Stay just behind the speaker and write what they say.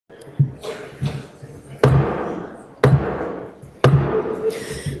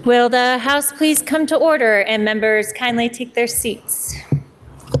Will the House please come to order and members kindly take their seats?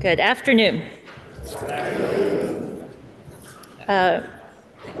 Good afternoon.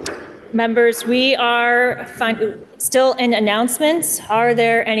 Members, we are still in announcements. Are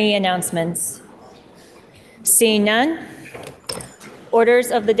there any announcements? Seeing none.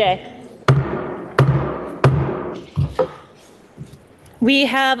 Orders of the day. We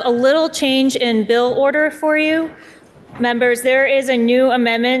have a little change in bill order for you. Members, there is a new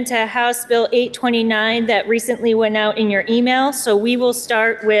amendment to House Bill 829 that recently went out in your email. So we will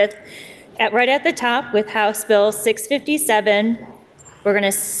start with, right at the top, with House Bill 657. We're going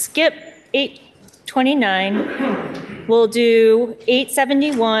to skip 829. We'll do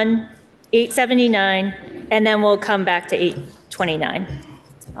 871, 879, and then we'll come back to 829.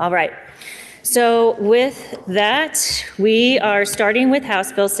 All right. So with that, we are starting with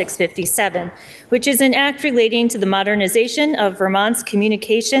House Bill 657, which is an act relating to the modernization of Vermont's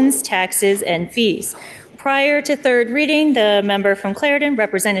communications, taxes, and fees. Prior to third reading, the member from Clarendon,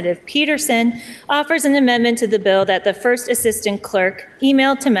 Representative Peterson, offers an amendment to the bill that the first assistant clerk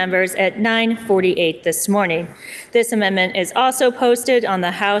emailed to members at 9:48 this morning. This amendment is also posted on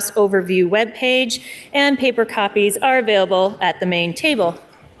the House Overview webpage, and paper copies are available at the main table.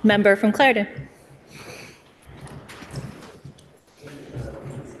 Member from Clarendon.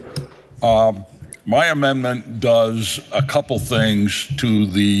 My amendment does a couple things to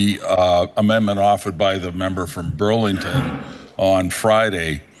the amendment offered by the member from Burlington on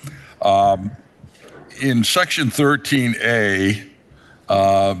Friday. In section 13A,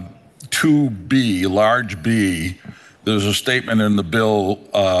 2B, large B, there's a statement in the bill,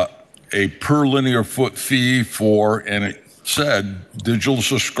 a per linear foot fee for, and it said, digital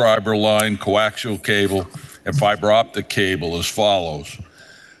subscriber line, coaxial cable, and fiber optic cable as follows.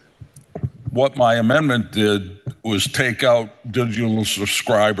 What my amendment did was take out digital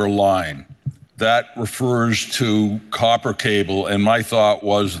subscriber line. That refers to copper cable, and my thought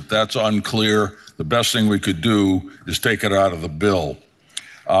was that's unclear. The best thing we could do is take it out of the bill.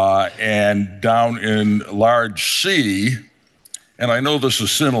 And down in large C, and I know this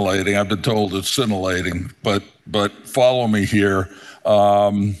is scintillating, I've been told it's scintillating, but follow me here.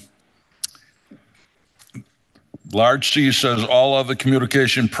 Large C says all other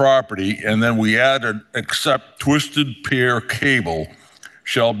communication property, and then we added except twisted pair cable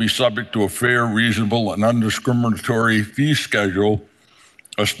shall be subject to a fair, reasonable, and undiscriminatory fee schedule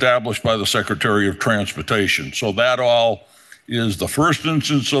established by the Secretary of Transportation. So that all is the first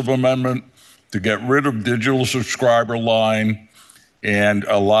instance of amendment to get rid of digital subscriber line and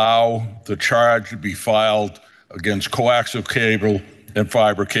allow the charge to be filed against coaxial cable and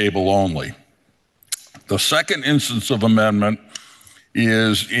fiber cable only. The second instance of amendment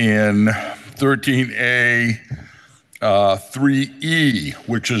is in 13A 3E,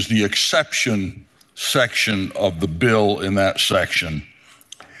 which is the exception section of the bill in that section,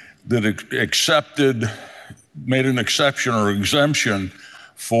 that made an exception or exemption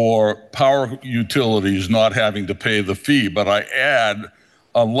for power utilities not having to pay the fee. But I add,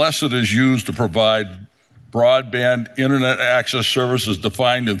 unless it is used to provide broadband internet access services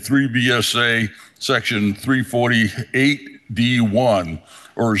defined in 3 VSA section 348D1,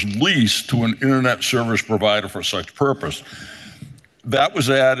 or is leased to an internet service provider for such purpose. That was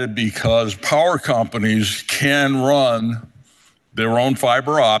added because power companies can run their own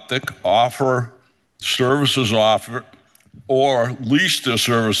fiber optic, offer services or lease their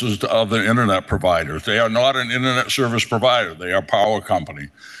services to other internet providers. They are not an internet service provider, they are a power company.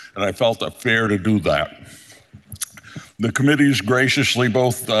 And I felt it fair to do that. The committees graciously,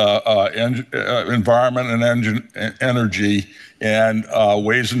 both Environment and Energy and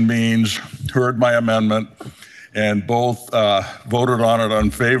Ways and Means, heard my amendment and both voted on it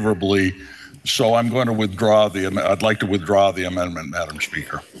unfavorably. So I'm going to I'd like to withdraw the amendment, Madam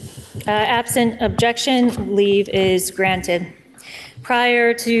Speaker. Absent objection, leave is granted.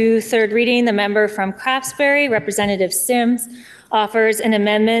 Prior to third reading, the member from Craftsbury, Representative Sims, offers an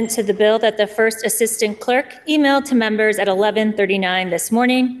amendment to the bill that the first assistant clerk emailed to members at 11:39 this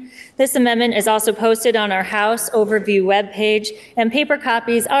morning. This amendment is also posted on our House Overview webpage, and paper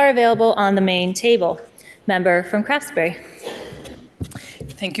copies are available on the main table. Member from Craftsbury.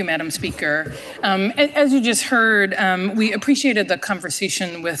 Thank you, Madam Speaker. As you just heard, we appreciated the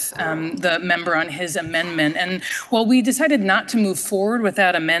conversation with the member on his amendment. And while we decided not to move forward with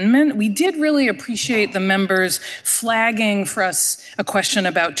that amendment, we did really appreciate the members flagging for us a question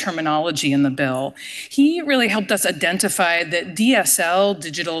about terminology in the bill. He really helped us identify that DSL,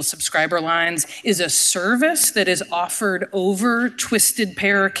 digital subscriber lines, is a service that is offered over twisted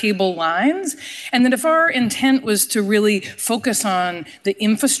pair cable lines. And that if our intent was to really focus on the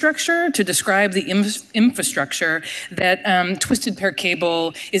infrastructure, to describe the infrastructure, that twisted pair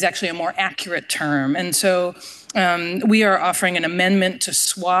cable is actually a more accurate term. And so we are offering an amendment to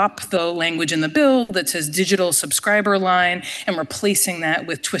swap the language in the bill that says digital subscriber line and replacing that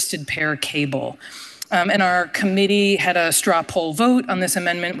with twisted pair cable. And our committee had a straw poll vote on this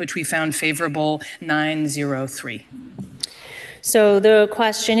amendment, which we found favorable 9-0-3. So the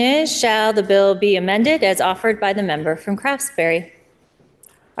question is, shall the bill be amended as offered by the member from Craftsbury?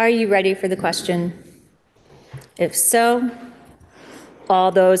 Are you ready for the question? If so,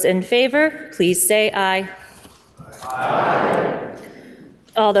 all those in favor, please say aye. Aye.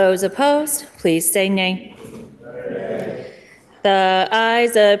 All those opposed, please say nay. Nay. The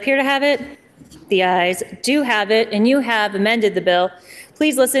ayes appear to have it. The ayes do have it, and you have amended the bill.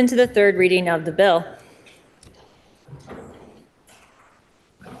 Please listen to the third reading of the bill.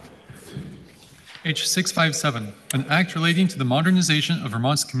 H657, an act relating to the modernization of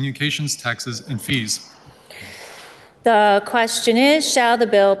Vermont's communications taxes and fees. The question is, shall the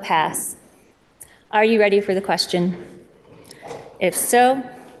bill pass? Are you ready for the question? If so,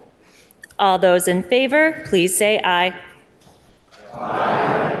 all those in favor, please say aye.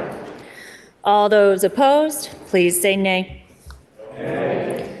 Aye. All those opposed, please say nay.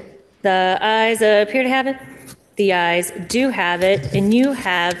 Nay. The ayes appear to have it. The ayes do have it, and you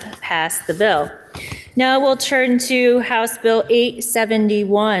have passed the bill. Now we'll turn to House Bill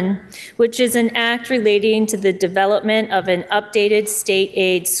 871, which is an act relating to the development of an updated state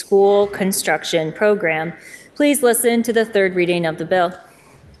aid school construction program. Please listen to the third reading of the bill.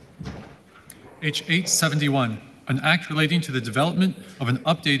 H871, an act relating to the development of an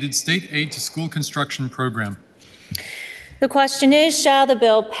updated state aid to school construction program. The question is, shall the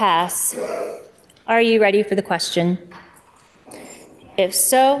bill pass? Are you ready for the question? If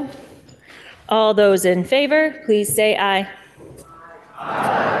so, all those in favor, please say aye.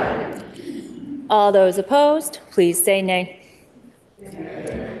 Aye. All those opposed, please say nay.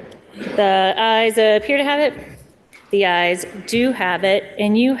 Nay. The ayes appear to have it. The ayes do have it,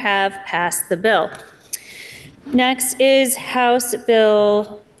 and you have passed the bill. Next is House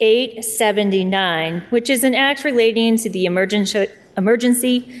Bill 879, which is an act relating to the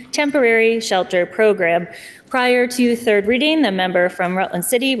Emergency Temporary Shelter Program. Prior to third reading, the member from Rutland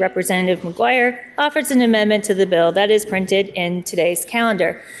City, Representative McGuire, offers an amendment to the bill that is printed in today's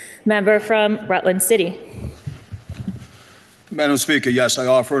calendar. Member from Rutland City. Madam Speaker, yes, I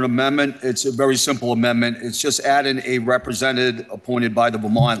offer an amendment. It's a very simple amendment. It's just adding a representative appointed by the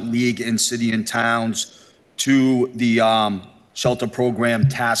Vermont League in City and Towns to the Shelter Program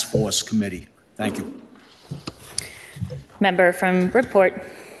Task Force Committee. Thank you. Member from Bridgeport.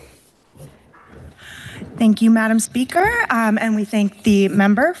 Thank you, Madam Speaker, and we thank the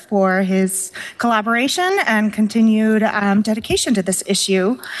member for his collaboration and continued dedication to this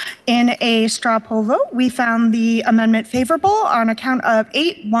issue. In a straw poll vote, we found the amendment favorable on account of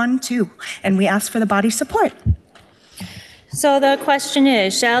 812, and we ask for the body's support. So the question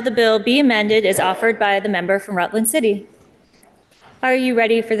is, shall the bill be amended as offered by the member from Rutland City? Are you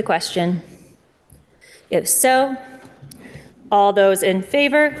ready for the question? If so, all those in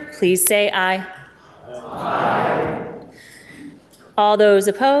favor, please say aye. Aye. All those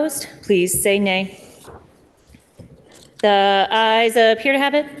opposed, please say nay. The ayes appear to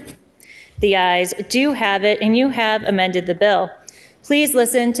have it. The ayes do have it, and you have amended the bill. Please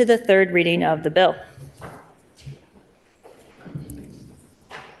listen to the third reading of the bill.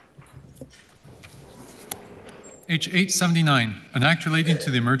 H879, an act relating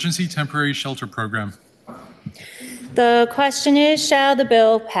to the Emergency Temporary Shelter Program. The question is, shall the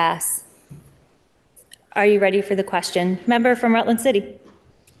bill pass? Are you ready for the question? Member from Rutland City.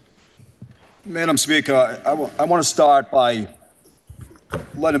 Madam Speaker, I want to start by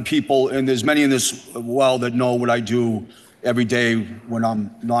letting people, and there's many in this world that know what I do every day when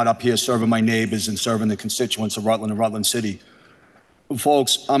I'm not up here serving my neighbors and serving the constituents of Rutland and Rutland City.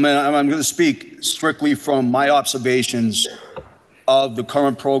 Folks, I'm going to speak strictly from my observations of the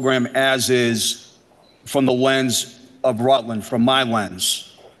current program as is from the lens of Rutland, from my lens.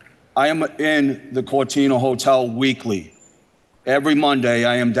 I am in the Cortina Hotel weekly. Every Monday,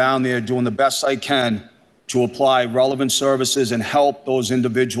 I am down there doing the best I can to apply relevant services and help those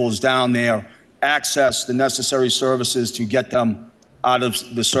individuals down there access the necessary services to get them out of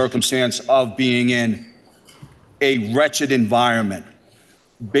the circumstance of being in a wretched environment.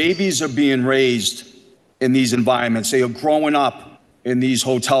 Babies are being raised in these environments. They are growing up in these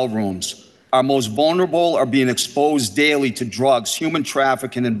hotel rooms. Our most vulnerable are being exposed daily to drugs, human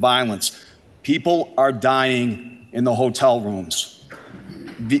trafficking, and violence. People are dying in the hotel rooms.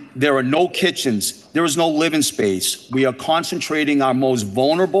 There are no kitchens. There is no living space. We are concentrating our most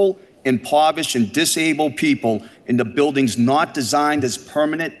vulnerable, impoverished, and disabled people into buildings not designed as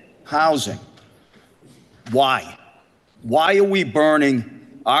permanent housing. Why? Why are we burning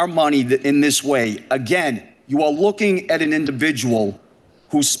our money in this way? Again, you are looking at an individual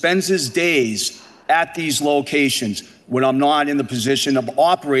who spends his days at these locations when I'm not in the position of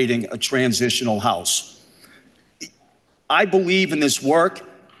operating a transitional house. I believe in this work,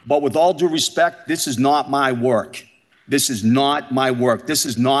 but with all due respect, this is not my work. This is not my work. This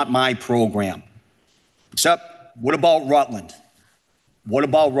is not my program. Except, what about Rutland? What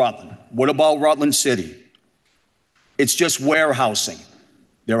about Rutland? What about Rutland City? It's just warehousing.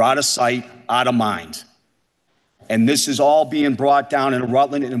 They're out of sight, out of mind. And this is all being brought down in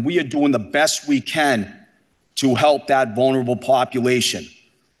Rutland, and we are doing the best we can to help that vulnerable population.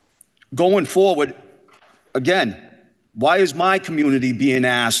 Going forward, again, why is my community being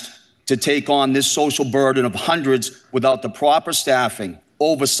asked to take on this social burden of hundreds without the proper staffing,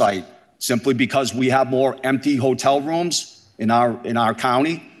 oversight, simply because we have more empty hotel rooms in our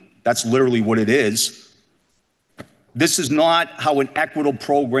county? That's literally what it is. This is not how an equitable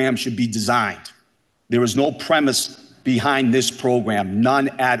program should be designed. There is no premise behind this program, none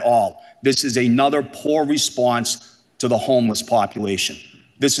at all. This is another poor response to the homeless population.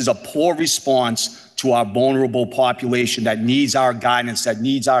 This is a poor response to our vulnerable population that needs our guidance, that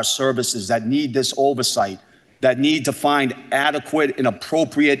needs our services, that need this oversight, that need to find adequate and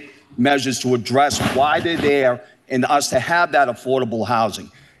appropriate measures to address why they're there and us to have that affordable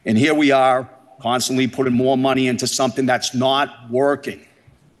housing. And here we are constantly putting more money into something that's not working.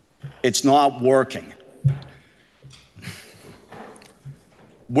 It's not working.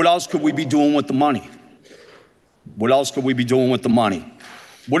 What else could we be doing with the money? What else could we be doing with the money?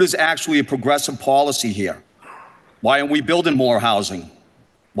 What is actually a progressive policy here? Why aren't we building more housing?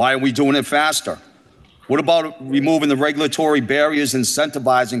 Why are we doing it faster? What about removing the regulatory barriers,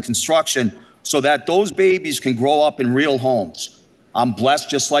 incentivizing construction so that those babies can grow up in real homes? I'm blessed,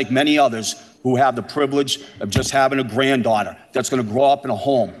 just like many others, who have the privilege of just having a granddaughter that's going to grow up in a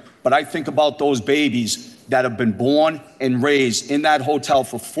home. But I think about those babies that have been born and raised in that hotel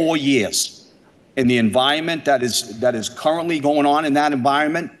for 4 years. In the environment that is currently going on in that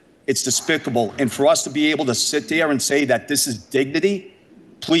environment, it's despicable. And for us to be able to sit there and say that this is dignity,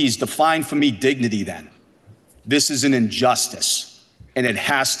 please define for me dignity then. This is an injustice, and it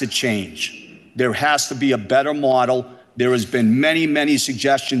has to change. There has to be a better model. There has been many, many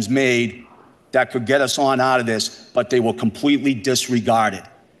suggestions made that could get us on out of this, but they were completely disregarded.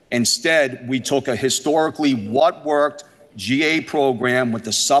 Instead, we took a historically what worked GA program with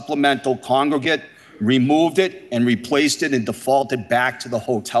the supplemental congregate, removed it and replaced it and defaulted back to the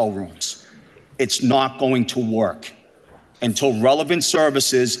hotel rooms. It's not going to work until relevant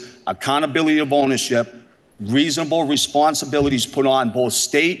services, accountability of ownership, reasonable responsibilities put on both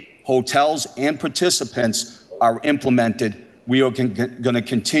state, hotels, and participants are implemented. We are going to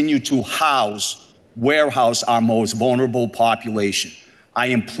continue to warehouse our most vulnerable population. I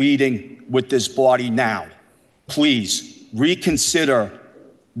am pleading with this body now. Please reconsider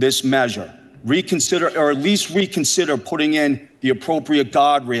this measure. Reconsider, or at least reconsider putting in the appropriate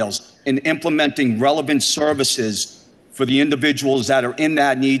guardrails and implementing relevant services for the individuals that are in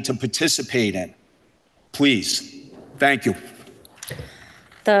that need to participate in. Please. Thank you.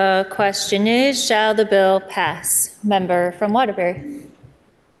 The question is, shall the bill pass? Member from Waterbury.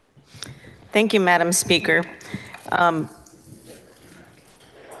 Thank you, Madam Speaker.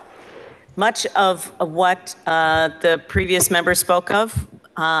 Much of what the previous member spoke of,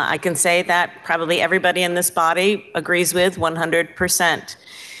 I can say that probably everybody in this body agrees with 100%.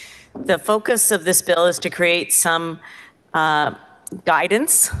 The focus of this bill is to create some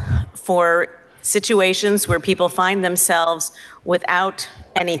guidance for situations where people find themselves without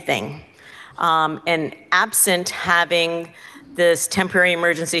anything. And absent having this temporary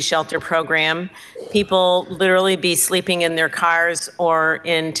emergency shelter program, people literally be sleeping in their cars or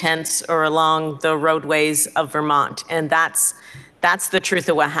in tents or along the roadways of Vermont. And that's the truth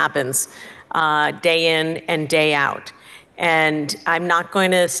of what happens day in and day out. And I'm not going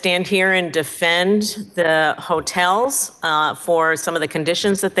to stand here and defend the hotels for some of the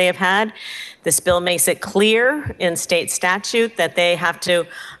conditions that they have had. This bill makes it clear in state statute that they have to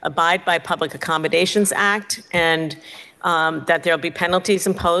abide by Public Accommodations Act, and that there'll be penalties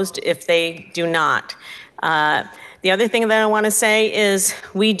imposed if they do not. The other thing that I want to say is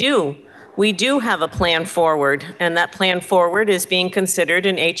we do have a plan forward, and that plan forward is being considered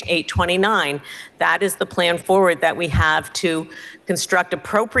in H 829. That is the plan forward that we have to construct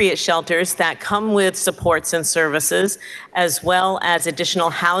appropriate shelters that come with supports and services, as well as additional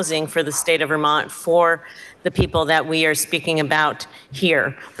housing for the state of Vermont for the people that we are speaking about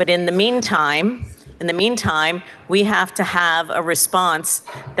here. But in the meantime, we have to have a response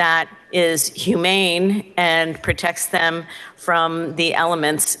that is humane and protects them from the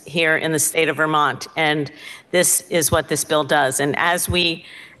elements here in the state of Vermont. And this is what this bill does. And as we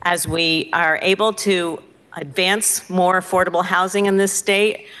are able to advance more affordable housing in this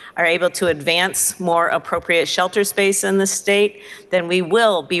state, are able to advance more appropriate shelter space in this state, then we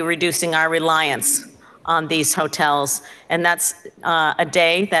will be reducing our reliance on these hotels. And that's a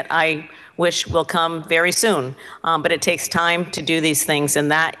day that I wish will come very soon. But it takes time to do these things,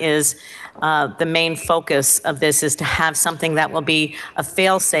 and that is the main focus of this, is to have something that will be a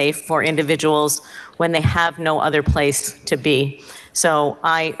fail-safe for individuals when they have no other place to be. So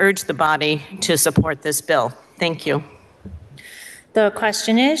I urge the body to support this bill. Thank you. The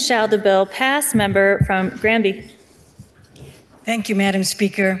question is, shall the bill pass? Member from Granby. Thank you, Madam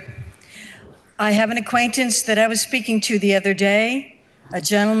Speaker. I have an acquaintance that I was speaking to the other day, a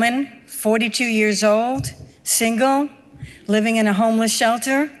gentleman, 42 years old, single, living in a homeless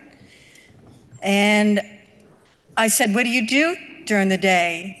shelter. And I said, what do you do during the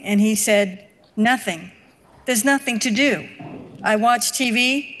day? And he said, nothing. There's nothing to do. I watch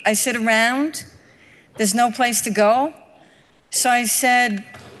TV, I sit around, there's no place to go. So I said,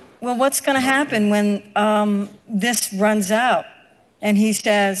 well, what's gonna happen when this runs out? And he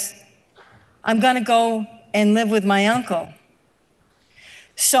says, I'm gonna go and live with my uncle.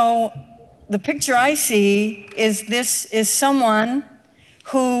 So the picture I see is this is someone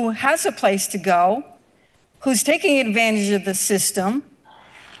who has a place to go, who's taking advantage of the system,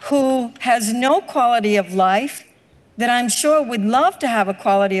 who has no quality of life, that I'm sure would love to have a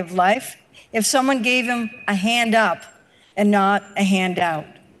quality of life if someone gave him a hand up and not a handout.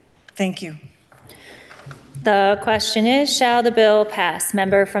 Thank you. The question is, shall the bill pass?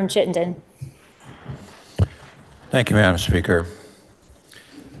 Member from Chittenden. Thank you, Madam Speaker.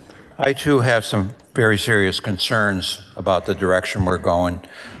 I too have some very serious concerns about the direction we're going.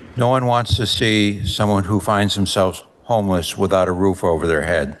 No one wants to see someone who finds themselves homeless without a roof over their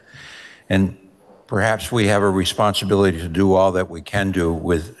head. And perhaps we have a responsibility to do all that we can do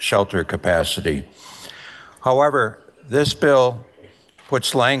with shelter capacity. However, this bill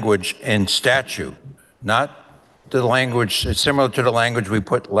puts language in statute, not the language, it's similar to the language we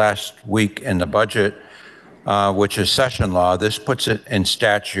put last week in the budget, which is session law. This puts it in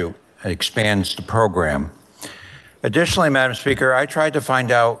statute, expands the program. Additionally, Madam Speaker, I tried to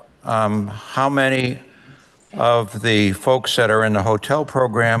find out how many of the folks that are in the hotel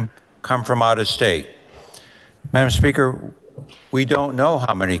program come from out of state. Madam Speaker, we don't know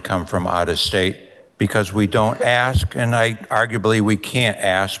how many come from out of state because we don't ask, and arguably we can't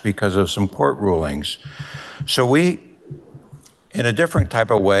ask because of some court rulings. So we, in a different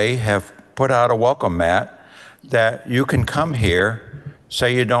type of way, have put out a welcome mat that you can come here,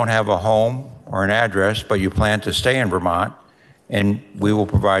 say you don't have a home or an address, but you plan to stay in Vermont, and we will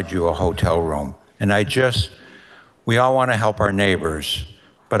provide you a hotel room. And we all want to help our neighbors,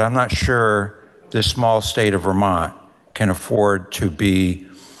 but I'm not sure this small state of Vermont can afford to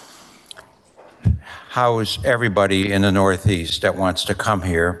house everybody in the Northeast that wants to come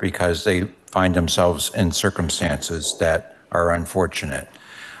here because they find themselves in circumstances that are unfortunate,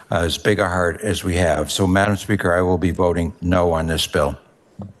 as big a heart as we have. So, Madam Speaker, I will be voting no on this bill.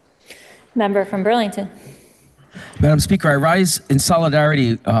 Member from Burlington. Madam Speaker, I rise in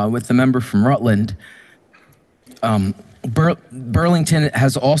solidarity with the member from Rutland. Burlington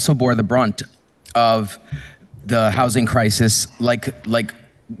has also bore the brunt of the housing crisis, like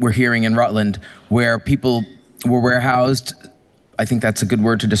we're hearing in Rutland, where people were warehoused, I think that's a good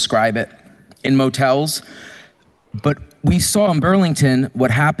word to describe it, in motels. But we saw in Burlington what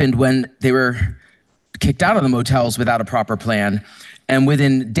happened when they were kicked out of the motels without a proper plan. And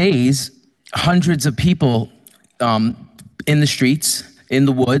within days, hundreds of people in the streets, in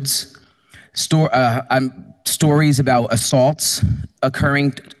the woods, stories about assaults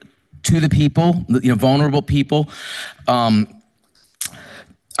occurring to the people, vulnerable people.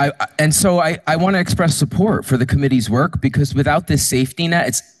 I want to express support for the committee's work, because without this safety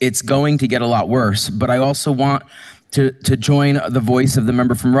net, it's going to get a lot worse. But I also want to join the voice of the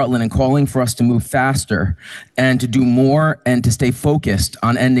member from Rutland in calling for us to move faster and to do more and to stay focused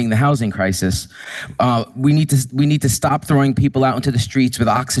on ending the housing crisis. We need to stop throwing people out into the streets with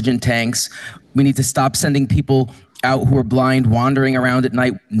oxygen tanks. We need to stop sending people out who are blind, wandering around at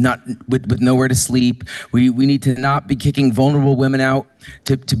night, not with nowhere to sleep. We need to not be kicking vulnerable women out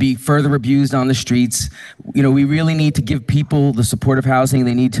to be further abused on the streets. You know, we really need to give people the supportive housing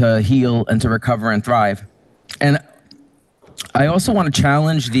they need to heal and to recover and thrive. And I also want to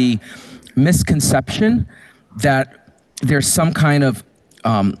challenge the misconception that there's some kind of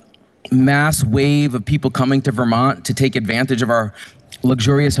mass wave of people coming to Vermont to take advantage of our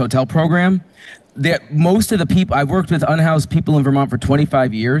luxurious hotel program. Most of the people, I've worked with unhoused people in Vermont for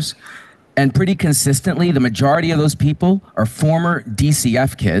 25 years, and pretty consistently, the majority of those people are former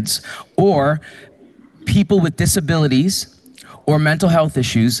DCF kids or people with disabilities or mental health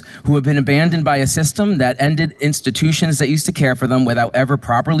issues who have been abandoned by a system that ended institutions that used to care for them without ever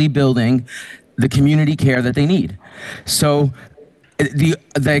properly building the community care that they need. So the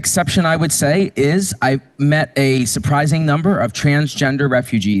exception, I would say, is I met a surprising number of transgender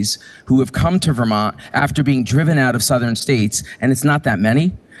refugees who have come to Vermont after being driven out of southern states, and it's not that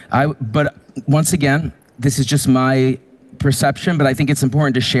many. But once again, this is just my perception, but I think it's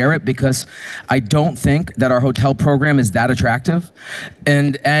important to share it because I don't think that our hotel program is that attractive.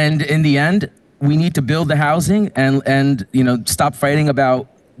 And in the end, we need to build the housing and stop fighting about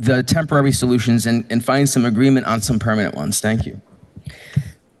the temporary solutions and find some agreement on some permanent ones. Thank you.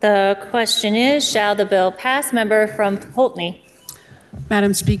 The question is, shall the bill pass? Member from Poultney.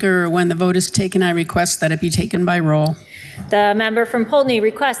 Madam Speaker, when the vote is taken, I request that it be taken by roll. The member from Poultney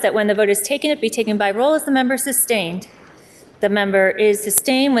requests that when the vote is taken, it be taken by roll. Is the member sustained? The member is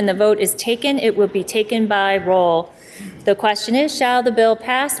sustained. When the vote is taken, it will be taken by roll. The question is, shall the bill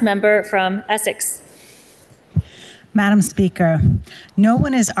pass? Member from Essex. Madam Speaker, no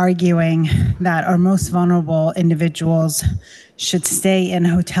one is arguing that our most vulnerable individuals should stay in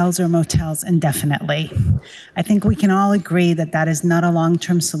hotels or motels indefinitely. I think we can all agree that that is not a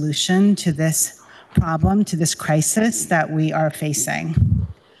long-term solution to this problem, to this crisis that we are facing.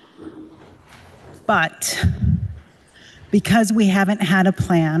 But because we haven't had a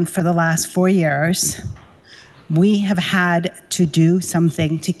plan for the last 4 years, we have had to do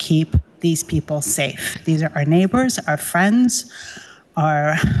something to keep these people safe. These are our neighbors, our friends,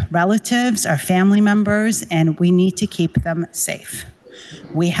 our relatives, our family members, and we need to keep them safe.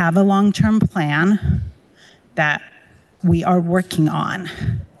 We have a long-term plan that we are working on.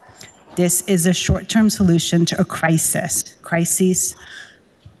 This is a short-term solution to a crisis. Crises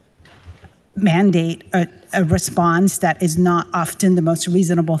mandate a response that is not often the most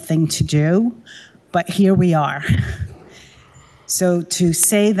reasonable thing to do, but here we are. So to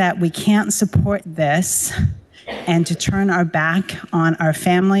say that we can't support this and to turn our back on our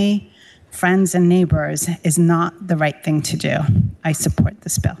family, friends, and neighbors is not the right thing to do. I support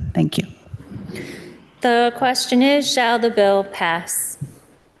this bill. Thank you. The question is, shall the bill pass?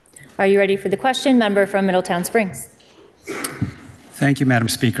 Are you ready for the question? Member from Middletown Springs. Thank you, Madam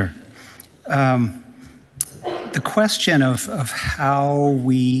Speaker. The question of how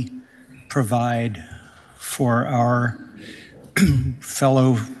we provide for our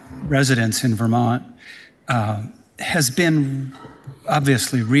fellow residents in Vermont has been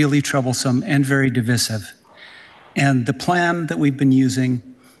obviously really troublesome and very divisive. And the plan that we've been using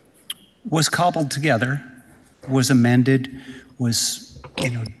was cobbled together, was amended, was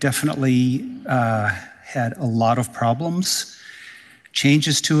definitely had a lot of problems.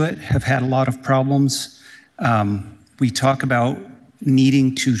 Changes to it have had a lot of problems. We talk about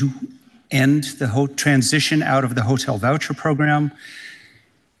needing to end the whole transition out of the hotel voucher program.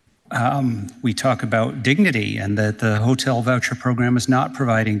 We talk about dignity and that the hotel voucher program is not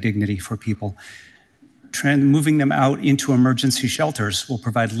providing dignity for people. Moving them out into emergency shelters will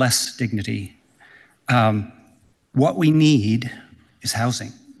provide less dignity. What we need is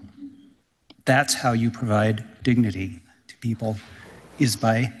housing. That's how you provide dignity to people, is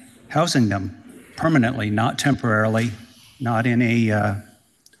by housing them permanently, not temporarily, not in a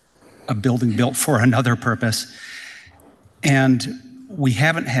building built for another purpose. And we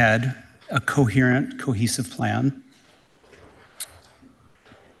haven't had a coherent, cohesive plan.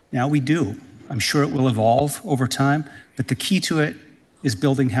 Now we do. I'm sure it will evolve over time, but the key to it is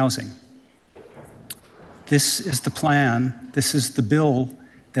building housing. This is the plan, this is the bill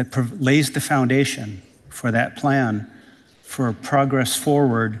that lays the foundation for that plan for progress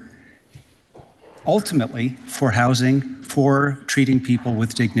forward, ultimately for housing for treating people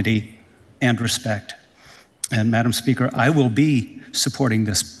with dignity and respect. And Madam Speaker, I will be supporting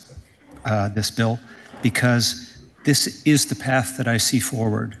this bill because this is the path that I see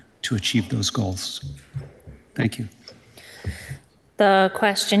forward to achieve those goals. Thank you. The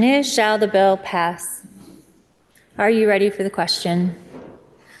question is, shall the bill pass? Are you ready for the question?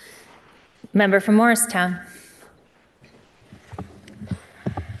 Member from Morristown.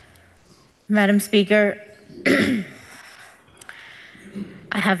 Madam Speaker,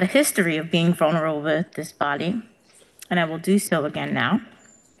 I have a history of being vulnerable with this body, and I will do so again now.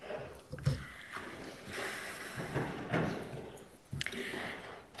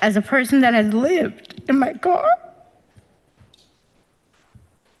 As a person that has lived in my car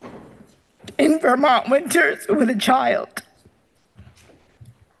in Vermont winters with a child,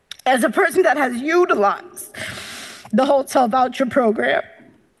 as a person that has utilized the hotel voucher program,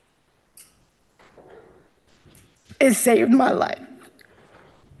 it saved my life.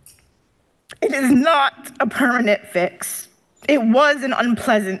 It is not a permanent fix. It was an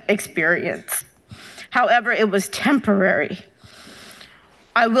unpleasant experience. However, it was temporary.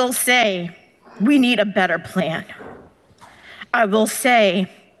 I will say we need a better plan. I will say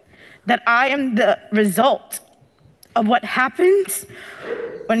that I am the result of what happens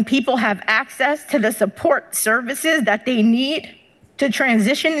when people have access to the support services that they need to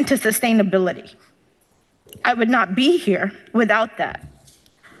transition into sustainability. I would not be here without that.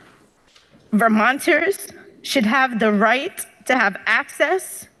 Vermonters should have the right to have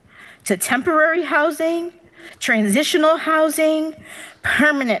access to temporary housing, transitional housing,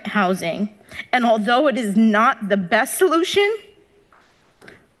 permanent housing. And although it is not the best solution,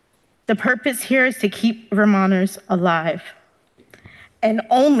 the purpose here is to keep Vermonters alive. And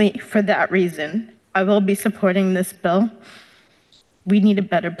only for that reason, I will be supporting this bill. We need a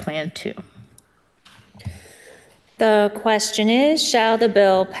better plan too. The question is, shall the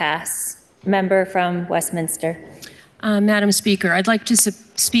bill pass? Member from Westminster. Madam Speaker, I'd like to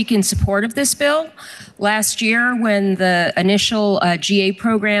speak in support of this bill. Last year, when the initial GA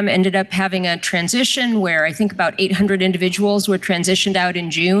program ended up having a transition where I think about 800 individuals were transitioned out in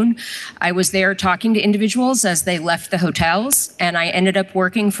June, I was there talking to individuals as they left the hotels, and I ended up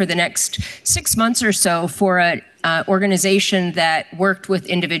working for the next 6 months or so for an organization that worked with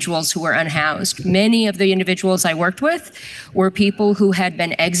individuals who were unhoused. Many of the individuals I worked with were people who had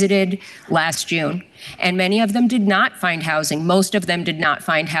been exited last June, and many of them did not find housing. Most of them did not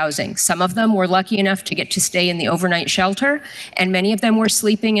find housing. Some of them were lucky enough to get to stay in the overnight shelter, and many of them were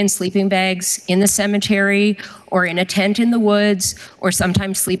sleeping in sleeping bags in the cemetery or in a tent in the woods, or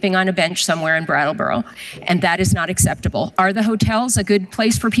sometimes sleeping on a bench somewhere in Brattleboro. And that is not acceptable. Are the hotels a good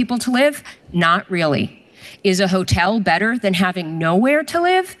place for people to live? Not really. Is a hotel better than having nowhere to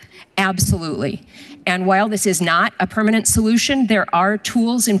live? Absolutely. And while this is not a permanent solution, there are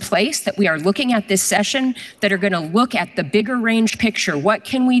tools in place that we are looking at this session that are going to look at the bigger range picture. What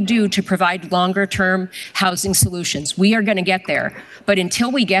can we do to provide longer term housing solutions? We are going to get there. But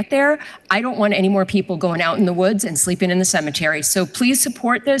until we get there, I don't want any more people going out in the woods and sleeping in the cemetery. So please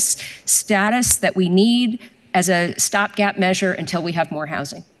support this status that we need as a stopgap measure until we have more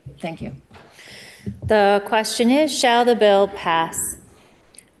housing. Thank you. The question is, shall the bill pass?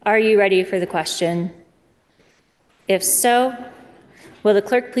 Are you ready for the question? If so, will the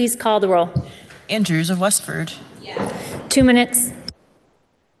clerk please call the roll? Andrews of Westford. 2 minutes.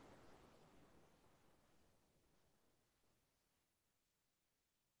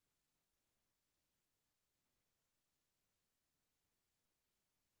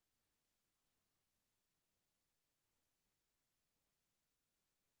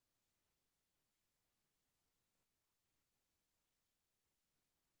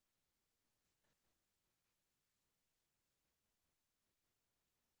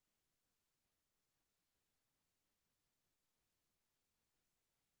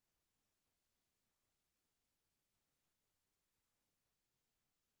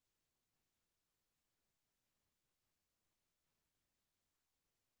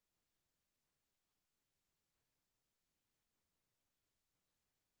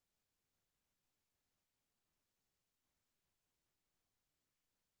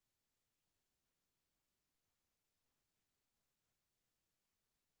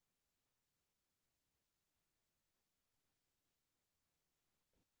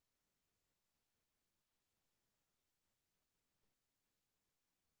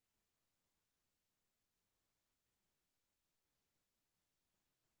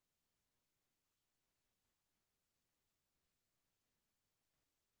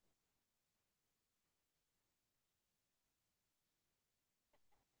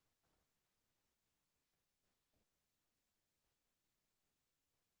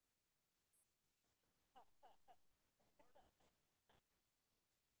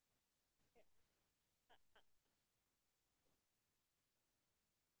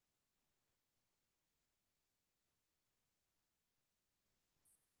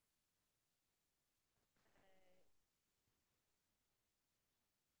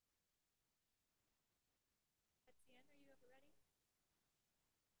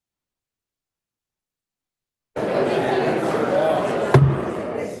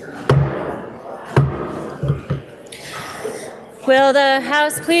 Will the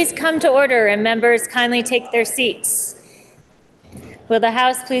House please come to order and members kindly take their seats? Will the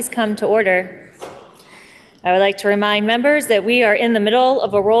House please come to order? I would like to remind members that we are in the middle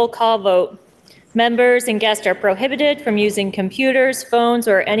of a roll call vote. Members and guests are prohibited from using computers, phones,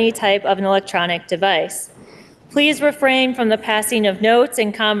 or any type of an electronic device. Please refrain from the passing of notes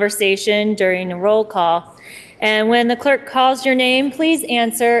and conversation during a roll call. And when the clerk calls your name, please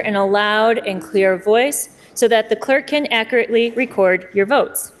answer in a loud and clear voice so that the clerk can accurately record your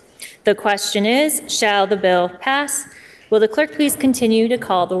votes. The question is, shall the bill pass? Will the clerk please continue to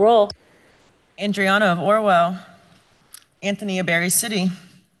call the roll? Andriano of Orwell. Anthony of Berry City.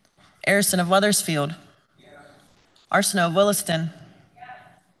 Arison of Weathersfield. Arsenault of Williston.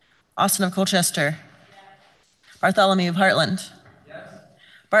 Austin of Colchester. Bartholomew of Heartland.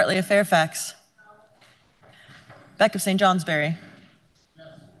 Bartley of Fairfax. Beck of St. Johnsbury.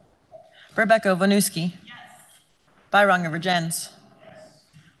 Burbeck of Winooski. Byrong of Vergennes.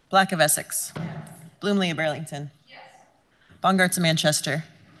 Black of Essex. Bloomley of Burlington. Bongarts of Manchester.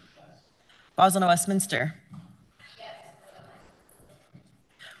 Boslin of Westminster.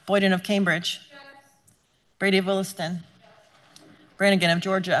 Boyden of Cambridge. Brady of Williston. Brannigan of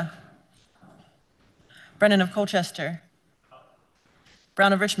Georgia. Brennan of Colchester.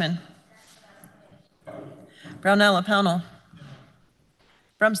 Brown of Richmond. Brownell of Pownell.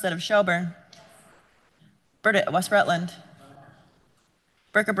 Brumstead of Shelburne. Burdett of West Rutland.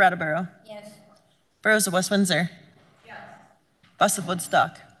 Burke of Brattleboro. Burrows of West Windsor. Buss of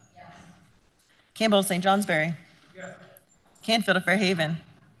Woodstock. Campbell of St. Johnsbury. Canfield of Fairhaven.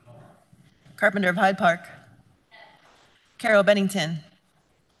 Carpenter of Hyde Park. Carroll Bennington.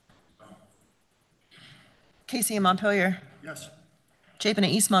 Casey of Montpelier. Chapin of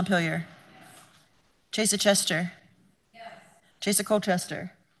East Montpelier. Chase of Chester. Chase of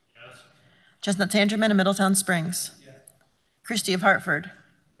Colchester. Chestnut Tangerman of Middletown Springs. Christie of Hartford.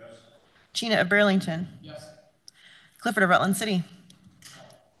 Chena of Burlington. Clifford of Rutland City.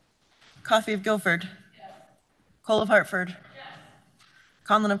 Coffey of Guilford. Cole of Hartford.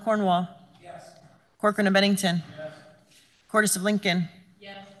 Conlon of Cornwall. Corcoran of Bennington. Cordes of Lincoln.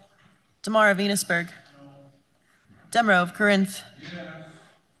 Damar of Venusburg. Demrow of Corinth.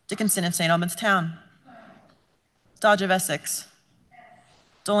 Dickinson of St. Albans Town. Dodge of Essex.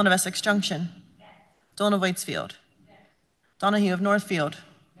 Dolan of Essex Junction. Dolan of Waitsfield. Donahue of Northfield.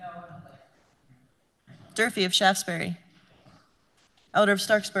 Durfee of Shaftesbury. Elder of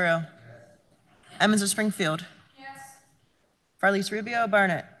Starksboro. Emmons of Springfield. Farley's Rubio of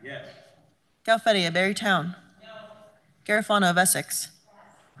Barnet. Galfetti of Barrytown. Garifano of Essex.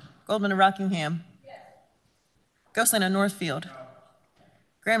 Goldman of Rockingham. Ghostland of Northfield.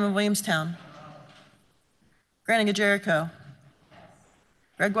 Graham of Williamstown. Granning of Jericho.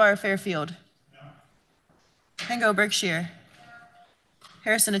 Gregoire of Fairfield. Hango of Berkshire.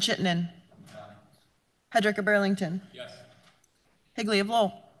 Harrison of Chittenden. Hedrick of Burlington. Higley of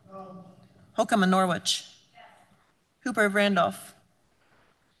Lowell. Holcomb of Norwich. Hooper of Randolph.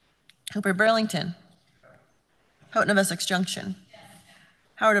 Hooper of Burlington. Houghton of Essex Junction.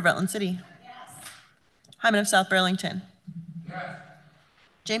 Howard of Rutland City. Hyman of South Burlington.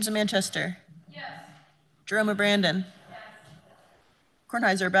 James of Manchester. Jerome of Brandon.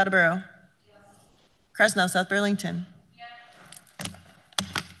 Kornheiser of Brattleboro. Krasnow, South Burlington.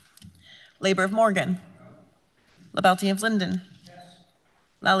 Labor of Morgan. Labalti of Linden.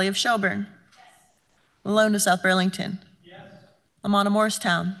 Lally of Shelburne. Malone of South Burlington. Lamont of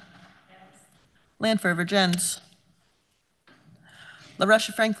Morristown. Lanford of Vergennes. LaRush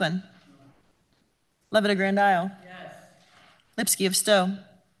of Franklin. Levitt of Grand Isle. Lipsky of Stowe.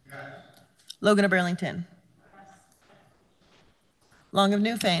 Logan of Burlington. Long of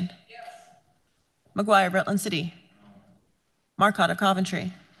Newfane. McGuire of Rutland City. Marcotte of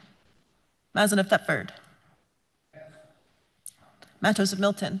Coventry. Mazin of Thetford. Matos of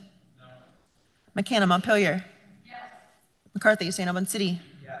Milton. McCann of Montpelier. McCarthy of St. Albans City.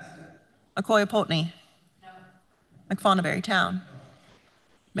 McCoy of Pulteney. McFawn of Barrytown.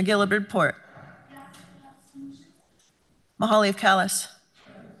 McGill of Bridport. Mahali of Calais.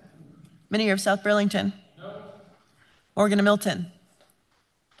 Minier of South Burlington. Morgan of Milton.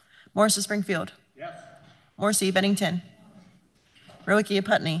 Morris of Springfield. Morrissey of Bennington. Rowicki of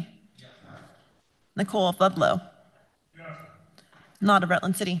Putney. Nicole of Ludlow. Nod of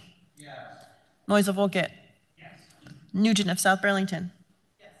Rutland City. Noyes of Woolgate. Nugent of South Burlington.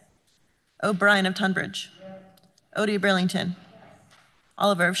 O'Brien of Tunbridge. Odie of Burlington.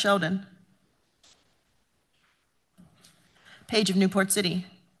 Oliver of Sheldon. Page of Newport City.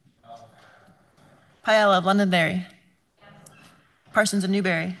 Piella of Londonderry. Parsons of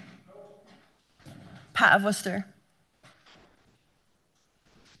Newbury. Pat of Worcester.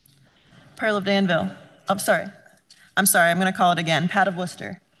 Pearl of Danville. I'm sorry, I'm going to call it again. Pat of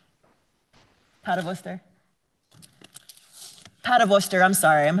Worcester. Pat of Worcester. Pat of Worcester, I'm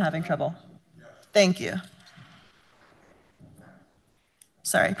sorry, I'm having trouble. Thank you.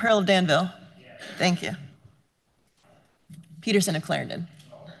 Sorry, Pearl of Danville. Thank you. Peterson of Clarendon.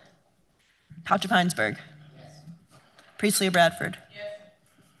 Couch of Heinsberg. Priestley of Bradford.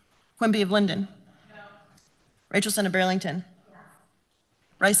 Quimby of Linden. Rachelson of Burlington.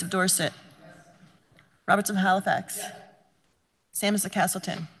 Rice of Dorset. Roberts of Halifax. Samus of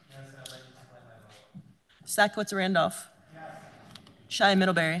Castleton. Sackwitz of Randolph. Shai of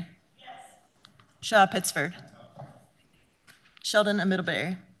Middlebury. Shaw of Pittsford. Sheldon of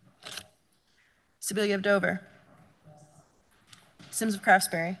Middlebury. Sibilia of Dover. Sims of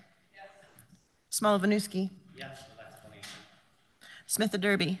Craftsbury. Small of Winooski. Smith of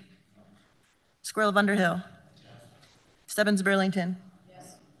Derby. Squirrel of Underhill. Stebbins of Burlington.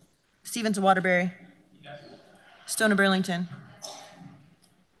 Stevens of Waterbury. Stone of Burlington.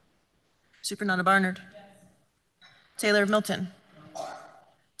 Supernaut of Barnard. Taylor of Milton.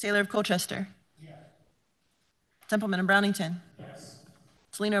 Taylor of Colchester. Templeman of Brownington.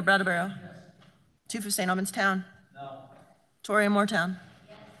 Toledo of Brattleboro. Toof of St. Albans Town. Torrey of Moortown.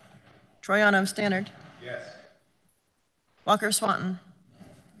 Troyano of Stannard. Walker of Swanton.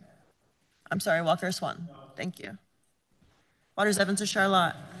 I'm sorry, Walker of Swanton. Thank you. Waters Evans of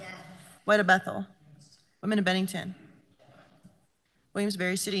Charlotte. White of Bethel. Women of Bennington.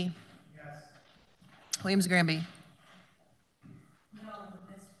 Williams-Berry City. Williams Granby.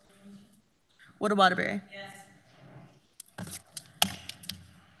 Wood of Waterbury.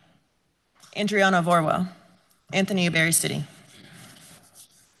 Andriana of Orwell. Anthony of Berry City.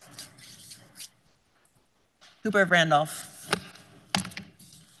 Hooper of Randolph.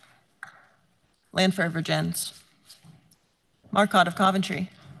 Lanford of Virgins. Marcotte of Coventry.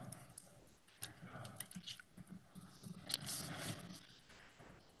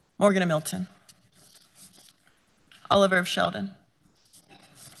 Morgan of Milton. Oliver of Sheldon.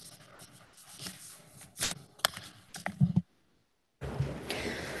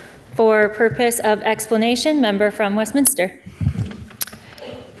 For purpose of explanation, member from Westminster.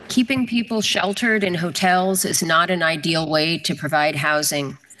 Keeping people sheltered in hotels is not an ideal way to provide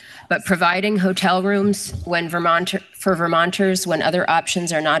housing, but providing hotel rooms for Vermonters when other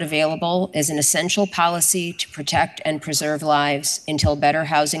options are not available is an essential policy to protect and preserve lives until better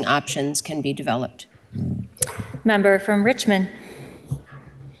housing options can be developed. Member from Richmond.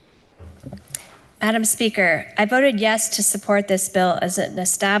 Madam Speaker, I voted yes to support this bill as an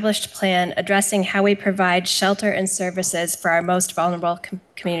established plan addressing how we provide shelter and services for our most vulnerable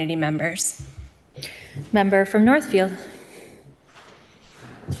community members. Member from Northfield.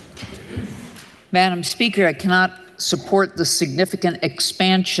 Madam Speaker, I cannot support the significant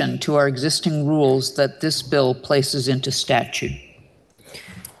expansion to our existing rules that this bill places into statute.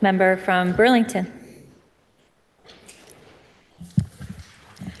 Member from Burlington.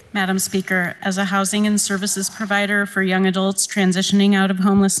 Madam Speaker, as a housing and services provider for young adults transitioning out of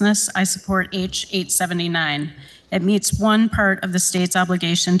homelessness, I support H 879. It meets one part of the state's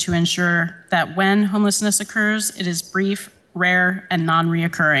obligation to ensure that when homelessness occurs, it is brief, rare, and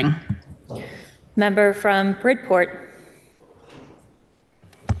non-reoccurring. Member from Bridport.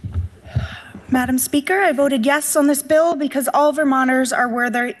 Madam Speaker, I voted yes on this bill because all Vermonters are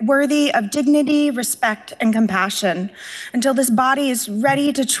worthy of dignity, respect, and compassion. Until this body is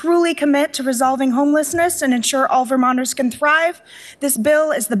ready to truly commit to resolving homelessness and ensure all Vermonters can thrive, this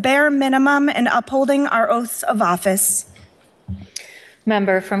bill is the bare minimum in upholding our oaths of office.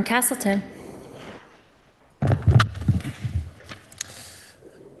 Member from Castleton.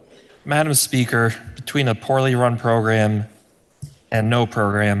 Madam Speaker, between a poorly run program and no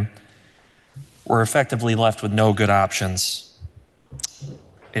program, we're effectively left with no good options.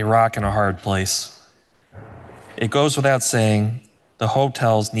 A rock and a hard place. It goes without saying, the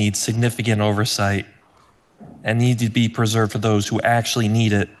hotels need significant oversight and need to be preserved for those who actually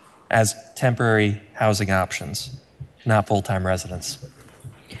need it as temporary housing options, not full-time residents.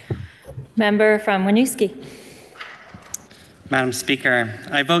 Member from Winooski. Madam Speaker,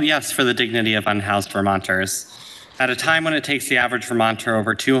 I vote yes for the dignity of unhoused Vermonters. At a time when it takes the average Vermonter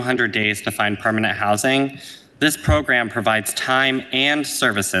over 200 days to find permanent housing, this program provides time and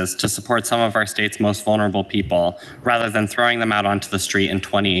services to support some of our state's most vulnerable people, rather than throwing them out onto the street in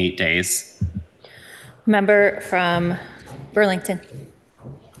 28 days. Member from Burlington.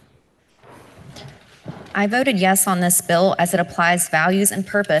 I voted yes on this bill as it applies values and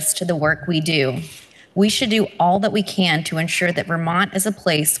purpose to the work we do. We should do all that we can to ensure that Vermont is a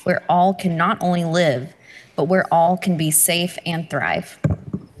place where all can not only live, but where all can be safe and thrive.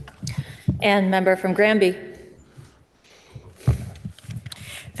 And member from Granby.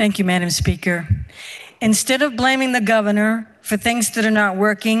 Thank you, Madam Speaker. Instead of blaming the governor for things that are not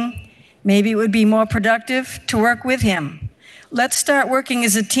working, maybe it would be more productive to work with him. Let's start working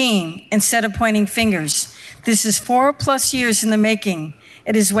as a team instead of pointing fingers. This is 4+ years in the making.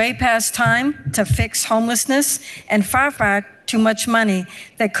 It is way past time to fix homelessness and far, far too much money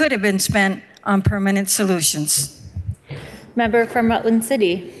that could have been spent on permanent solutions. Member from Rutland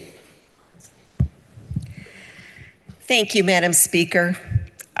City. Thank you, Madam Speaker.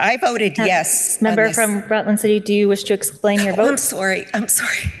 I voted yes. Member from Rutland City, do you wish to explain your vote? I'm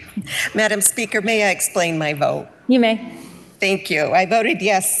sorry. Madam Speaker, may I explain my vote? You may. Thank you. I voted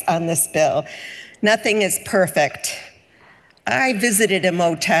yes on this bill. Nothing is perfect. I visited a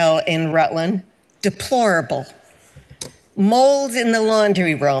motel in Rutland, deplorable. Mold in the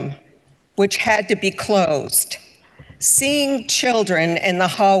laundry room, which had to be closed. Seeing children in the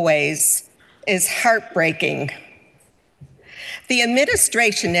hallways is heartbreaking. The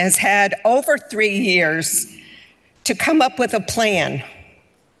administration has had over 3 years to come up with a plan.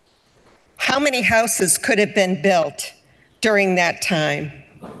 How many houses could have been built during that time?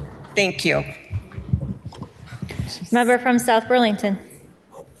 Thank you. Member from South Burlington.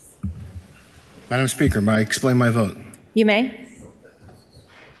 Madam Speaker, may I explain my vote? You may.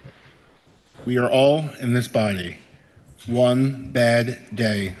 We are all in this body one bad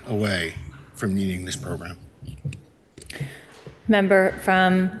day away from needing this program. Member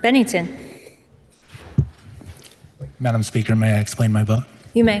from Bennington. Madam Speaker, may I explain my vote?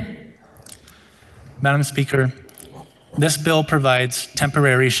 You may. Madam Speaker, this bill provides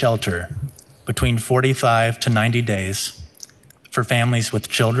temporary shelter between 45 to 90 days for families with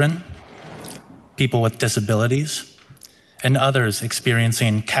children, people with disabilities, and others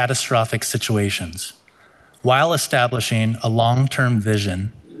experiencing catastrophic situations, while establishing a long-term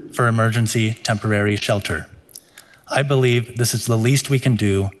vision for emergency temporary shelter. I believe this is the least we can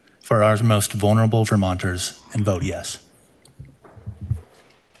do for our most vulnerable Vermonters, and vote yes.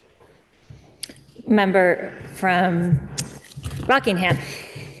 Member from Rockingham.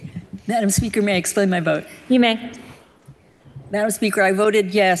 Madam Speaker, may I explain my vote? You may. Madam Speaker, I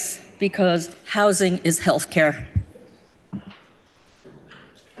voted yes because housing is health care.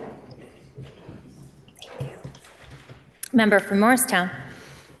 Member from Morristown.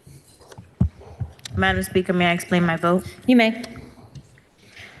 Madam Speaker, may I explain my vote? You may.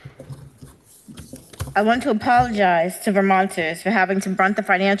 I want to apologize to Vermonters for having to brunt the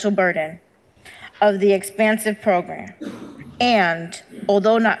financial burden of the expansive program. And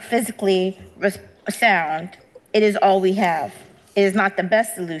although not physically sound, it is all we have. It is not the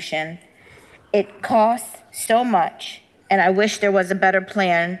best solution. It costs so much, and I wish there was a better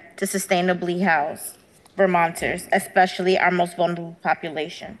plan to sustainably house Vermonters, especially our most vulnerable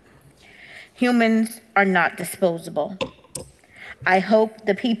population. Humans are not disposable. I hope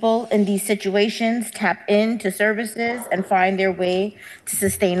the people in these situations tap into services and find their way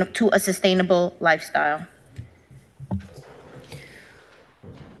to a sustainable lifestyle.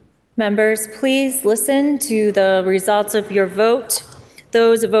 Members, please listen to the results of your vote.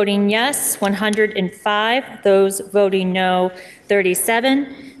 Those voting yes, 105. Those voting no,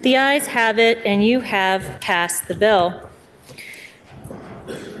 37. The ayes have it, and you have passed the bill.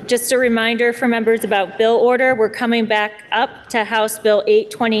 Just a reminder for members about bill order, we're coming back up to House Bill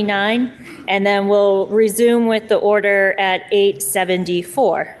 829, and then we'll resume with the order at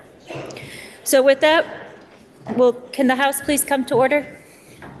 874. So with that, can the House please come to order?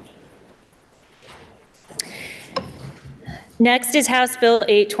 Next is House Bill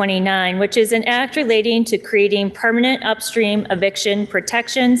 829, which is an act relating to creating permanent upstream eviction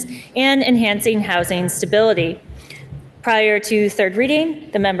protections and enhancing housing stability. Prior to third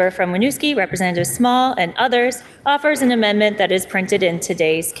reading, the member from Winooski, Representative Small, and others offers an amendment that is printed in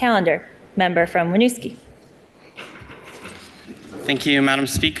today's calendar. Member from Winooski. Thank you, Madam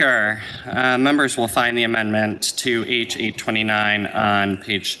Speaker. Members will find the amendment to H 829 on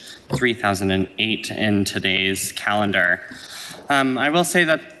page 3008 in today's calendar. I will say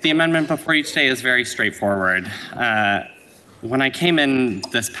that the amendment before you today is very straightforward. When I came in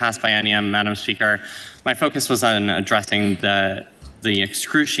this past biennium, Madam Speaker, my focus was on addressing the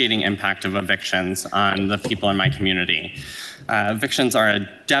excruciating impact of evictions on the people in my community. Evictions are a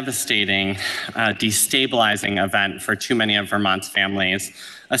devastating, destabilizing event for too many of Vermont's families,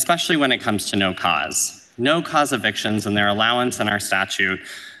 especially when it comes to no cause. No cause evictions and their allowance in our statute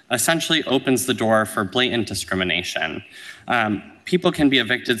essentially opens the door for blatant discrimination. People can be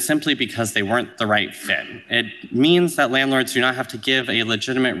evicted simply because they weren't the right fit. It means that landlords do not have to give a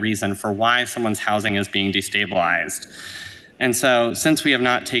legitimate reason for why someone's housing is being destabilized. And so since we have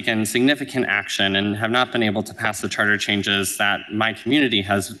not taken significant action and have not been able to pass the charter changes that my community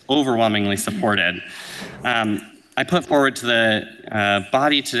has overwhelmingly supported, I put forward to the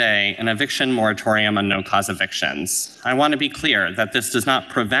body today an eviction moratorium on no-cause evictions. I want to be clear that this does not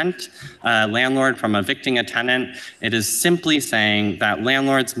prevent a landlord from evicting a tenant. It is simply saying that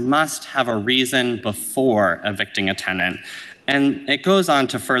landlords must have a reason before evicting a tenant. And it goes on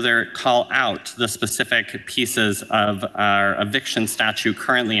to further call out the specific pieces of our eviction statute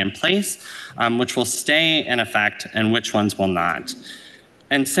currently in place, which will stay in effect and which ones will not.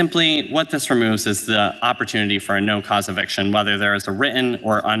 And simply what this removes is the opportunity for a no-cause eviction, whether there is a written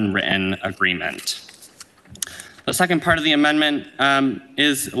or unwritten agreement. The second part of the amendment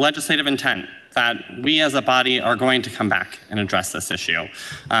is legislative intent, that we as a body are going to come back and address this issue,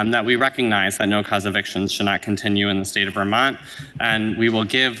 that we recognize that no-cause evictions should not continue in the state of Vermont, and we will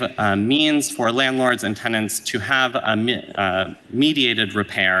give means for landlords and tenants to have a mediated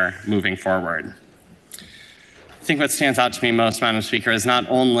repair moving forward. I think what stands out to me most, Madam Speaker, is not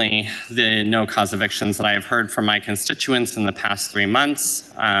only the no-cause evictions that I have heard from my constituents in the past 3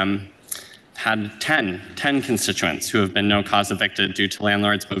 months. Had 10 constituents who have been no-cause evicted due to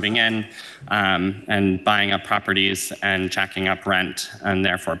landlords moving in and buying up properties and jacking up rent and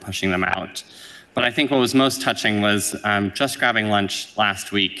therefore pushing them out. But I think what was most touching was just grabbing lunch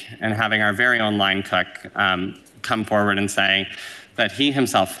last week and having our very own line cook come forward and say that he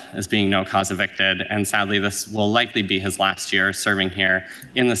himself is being no-cause evicted, and sadly this will likely be his last year serving here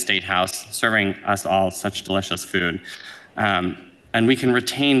in the State House, serving us all such delicious food. And we can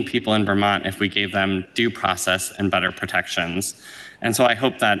retain people in Vermont if we gave them due process and better protections. And so I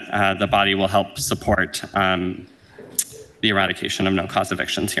hope that the body will help support the eradication of no-cause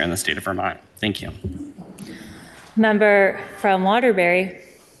evictions here in the state of Vermont. Thank you. Member from Waterbury.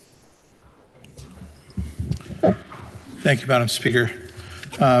 Thank you, Madam Speaker.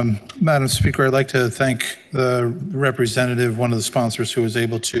 Madam Speaker, I'd like to thank the representative, one of the sponsors, who was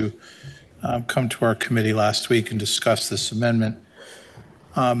able to come to our committee last week and discuss this amendment.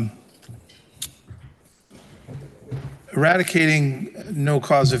 Eradicating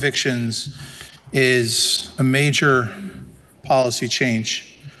no-cause evictions is a major policy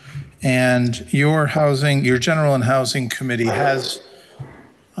change, and your General and Housing Committee has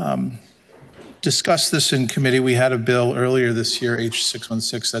discussed this in committee. We had a bill earlier this year,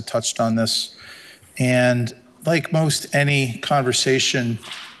 H616, that touched on this. And like most any conversation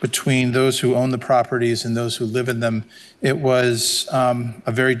between those who own the properties and those who live in them, it was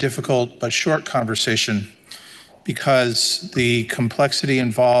a very difficult but short conversation, because the complexity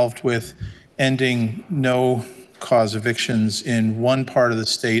involved with ending no-cause evictions in one part of the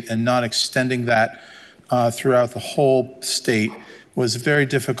state and not extending that throughout the whole state was a very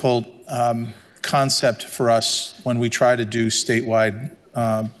difficult concept for us when we try to do statewide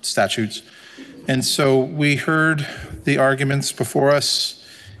statutes. And so we heard the arguments before us.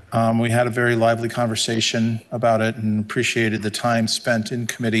 We had a very lively conversation about it and appreciated the time spent in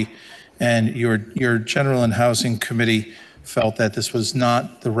committee. And your General and Housing Committee felt that this was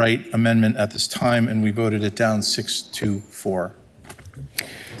not the right amendment at this time, and we voted it down 6-4.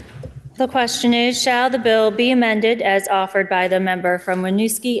 The question is, shall the bill be amended as offered by the member from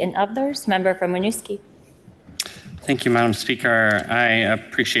Winooski and others? Member from Winooski. Thank you, Madam Speaker. I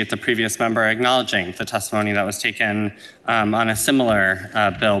appreciate the previous member acknowledging the testimony that was taken on a similar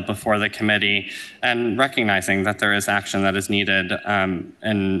bill before the committee, and recognizing that there is action that is needed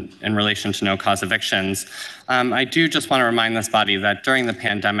in relation to no-cause evictions. I do just want to remind this body that during the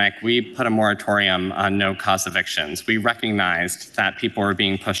pandemic, we put a moratorium on no-cause evictions. We recognized that people were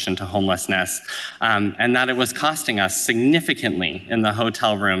being pushed into homelessness, and that it was costing us significantly in the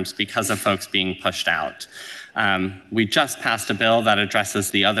hotel rooms because of folks being pushed out. We just passed a bill that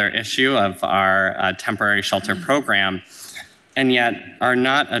addresses the other issue of our temporary shelter program, and yet are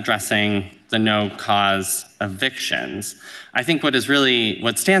not addressing the no-cause evictions. I think what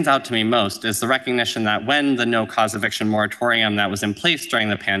stands out to me most is the recognition that when the no-cause eviction moratorium that was in place during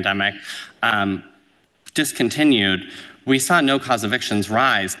the pandemic discontinued, we saw no-cause evictions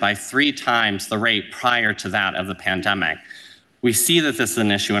rise by 3 times the rate prior to that of the pandemic. We see that this is an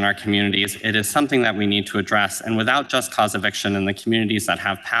issue in our communities. It is something that we need to address. And without just cause eviction in the communities that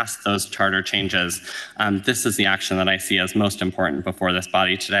have passed those charter changes, this is the action that I see as most important before this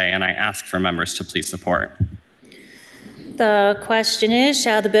body today. And I ask for members to please support. The question is,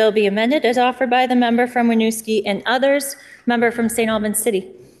 shall the bill be amended as offered by the member from Winooski and others? Member from St. Albans City.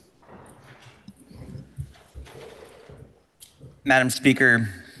 Madam Speaker,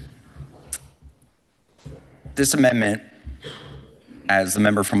 this amendment, as the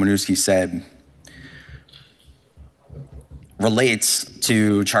member from Winooski said, relates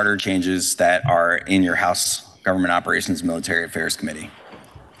to charter changes that are in your House Government Operations Military Affairs Committee.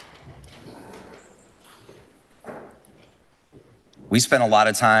 We spent a lot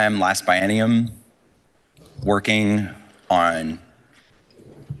of time last biennium working on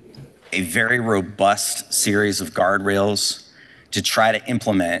a very robust series of guardrails to try to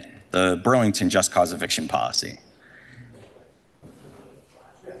implement the Burlington just cause eviction policy.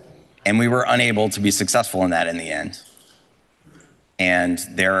 And we were unable to be successful in that in the end. And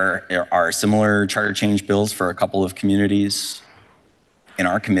there are similar charter change bills for a couple of communities in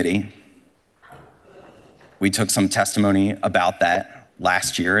our committee. We took some testimony about that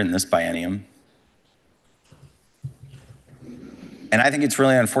last year in this biennium. And I think it's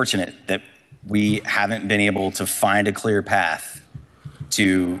really unfortunate that we haven't been able to find a clear path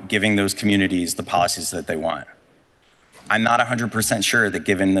to giving those communities the policies that they want. I'm not 100% sure that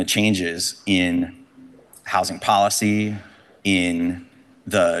given the changes in housing policy, in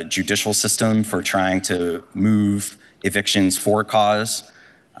the judicial system for trying to move evictions for cause,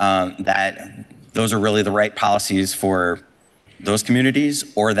 that those are really the right policies for those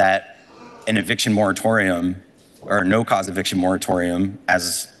communities, or that an eviction moratorium or no cause eviction moratorium,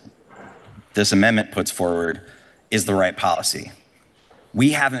 as this amendment puts forward, is the right policy.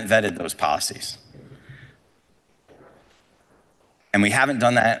 We haven't vetted those policies. And we haven't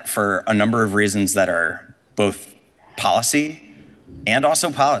done that for a number of reasons that are both policy and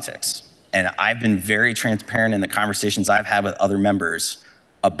also politics. And I've been very transparent in the conversations I've had with other members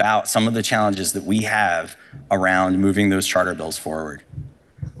about some of the challenges that we have around moving those charter bills forward.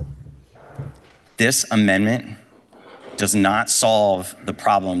 This amendment does not solve the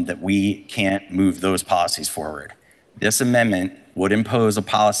problem that we can't move those policies forward. This amendment would impose a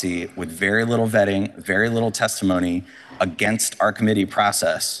policy with very little vetting, very little testimony against our committee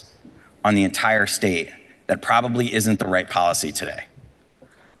process on the entire state that probably isn't the right policy today.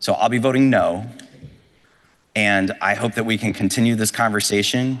 So I'll be voting no. And I hope that we can continue this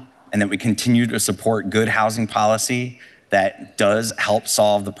conversation and that we continue to support good housing policy that does help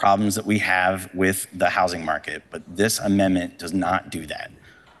solve the problems that we have with the housing market. But this amendment does not do that.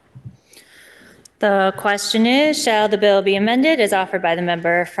 The question is, shall the bill be amended as offered by the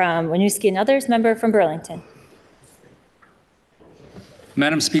member from Winooski and others, member from Burlington?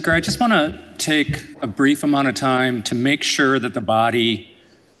 Madam Speaker, I just want to take a brief amount of time to make sure that the body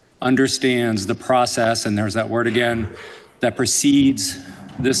understands the process, and there's that word again, that precedes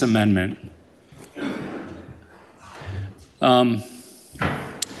this amendment.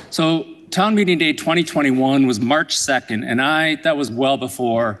 So town meeting day 2021 was March 2nd, and that was well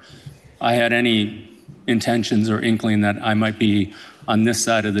before I had any intentions or inkling that I might be on this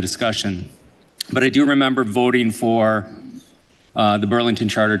side of the discussion. But I do remember voting for the Burlington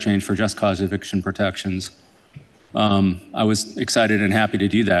charter change for just cause eviction protections. I was excited and happy to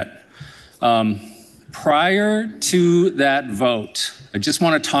do that. Prior to that vote, I just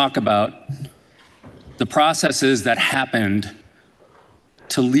want to talk about the processes that happened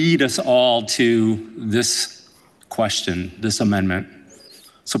to lead us all to this question, this amendment.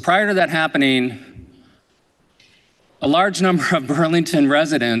 So prior to that happening, a large number of Burlington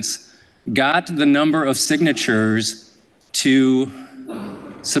residents got the number of signatures to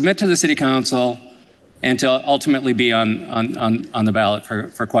submit to the city council and to ultimately be on the ballot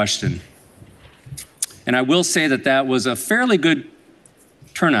for question. And I will say that that was a fairly good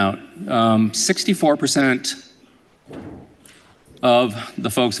turnout. 64% of the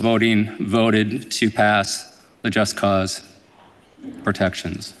folks voting voted to pass the just cause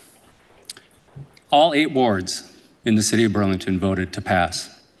protections. All 8 wards in the city of Burlington voted to pass.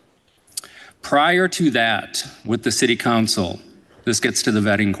 Prior to that, with the city council, this gets to the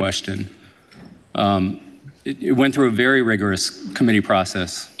vetting question. It went through a very rigorous committee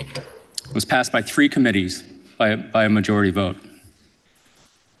process. It was passed by 3 committees by a majority vote.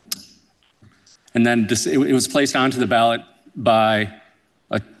 And then it was placed onto the ballot by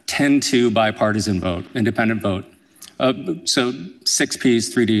a 10-2 bipartisan vote, independent vote. So 6 Ps,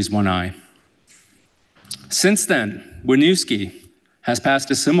 3 Ds, 1 I. Since then, Winooski has passed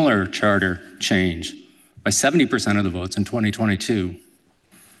a similar charter change by 70% of the votes in 2022.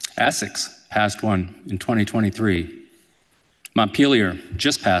 Essex passed one in 2023. Montpelier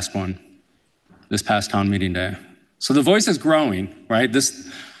just passed one this past town meeting day. So the voice is growing, right? This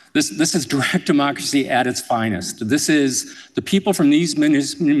is direct democracy at its finest. This is the people from these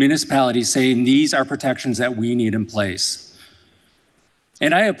municipalities saying these are protections that we need in place.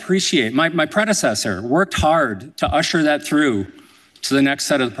 And I appreciate, my predecessor worked hard to usher that through to the next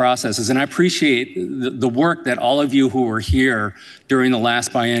set of processes. And I appreciate the work that all of you who were here during the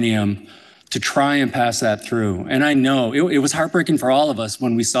last biennium to try and pass that through. And I know it was heartbreaking for all of us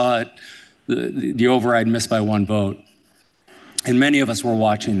when we saw it, the override missed by one vote. And many of us were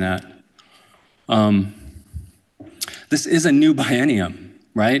watching that. This is a new biennium,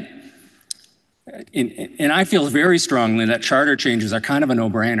 right? And I feel very strongly that charter changes are kind of a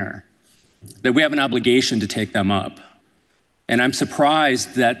no-brainer, that we have an obligation to take them up. And I'm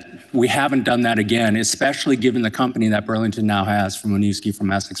surprised that we haven't done that again, especially given the company that Burlington now has, from Winooski,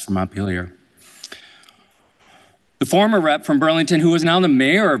 from Essex, from Montpelier. The former rep from Burlington, who is now the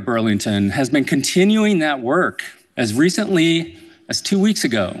mayor of Burlington, has been continuing that work as recently as 2 weeks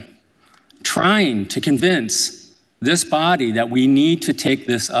ago, trying to convince this body that we need to take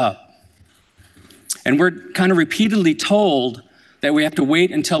this up. And we're kind of repeatedly told that we have to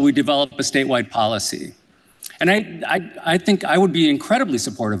wait until we develop a statewide policy. And I think I would be incredibly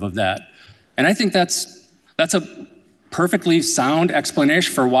supportive of that. And I think that's a perfectly sound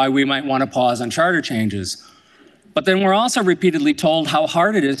explanation for why we might want to pause on charter changes. But then we're also repeatedly told how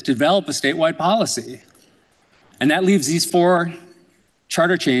hard it is to develop a statewide policy. And that leaves these 4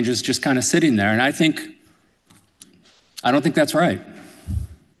 charter changes just kind of sitting there. And I don't think that's right.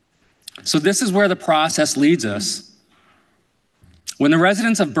 So this is where the process leads us. When the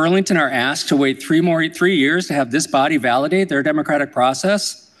residents of Burlington are asked to wait 3 years to have this body validate their democratic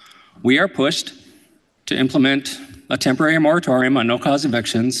process, we are pushed to implement a temporary moratorium on no-cause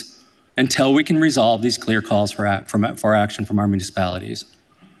evictions until we can resolve these clear calls for action from our municipalities.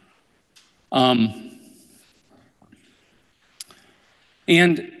 And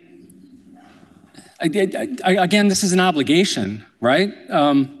again, this is an obligation, right?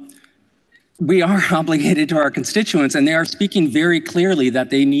 We are obligated to our constituents, and they are speaking very clearly that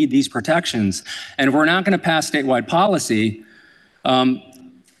they need these protections. And if we're not going to pass statewide policy,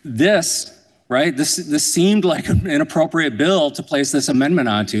 this seemed like an appropriate bill to place this amendment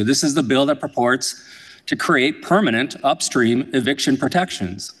onto. This is the bill that purports to create permanent upstream eviction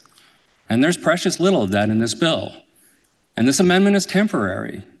protections. And there's precious little of that in this bill. And this amendment is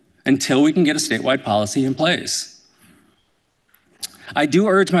temporary until we can get a statewide policy in place. I do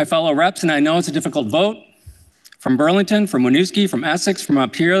urge my fellow reps, and I know it's a difficult vote, from Burlington, from Winooski, from Essex, from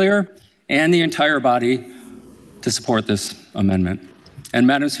Montpelier, and the entire body to support this amendment. And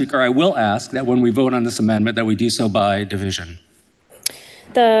Madam Speaker, I will ask that when we vote on this amendment, that we do so by division.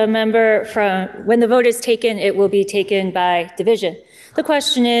 The member when the vote is taken, it will be taken by division. The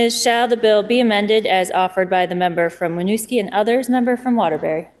question is, shall the bill be amended as offered by the member from Winooski and others, member from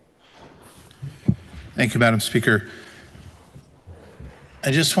Waterbury? Thank you, Madam Speaker. I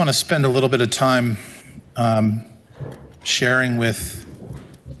just want to spend a little bit of time sharing with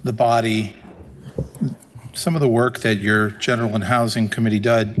the body some of the work that your General and Housing Committee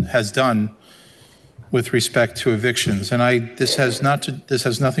has done with respect to evictions. And this has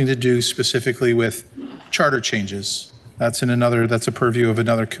nothing to do specifically with charter changes. That's a purview of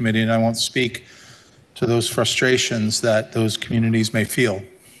another committee, and I won't speak to those frustrations that those communities may feel.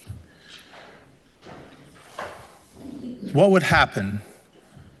 What would happen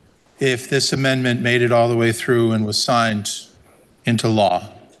if this amendment made it all the way through and was signed into law?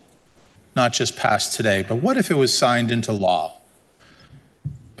 Not just passed today, but what if it was signed into law?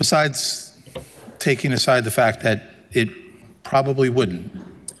 Besides taking aside the fact that it probably wouldn't.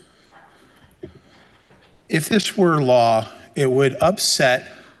 If this were law, it would upset,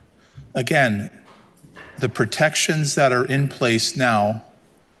 again, the protections that are in place now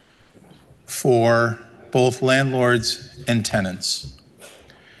for both landlords and tenants.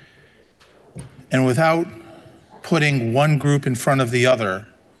 And without putting one group in front of the other,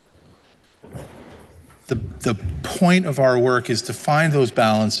 the point of our work is to find those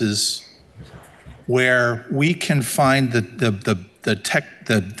balances where we can find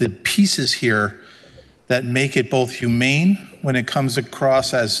the pieces here that make it both humane when it comes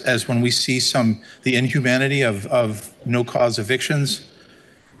across as when we see the inhumanity of no-cause evictions,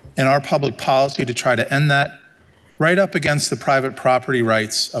 and our public policy to try to end that, right up against the private property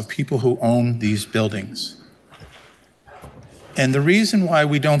rights of people who own these buildings. And the reason why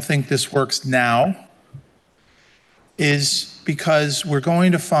we don't think this works now is because we're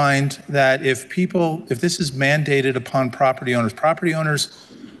going to find that if this is mandated upon property owners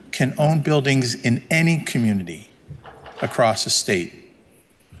can own buildings in any community across the state.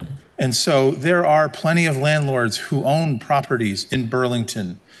 And so there are plenty of landlords who own properties in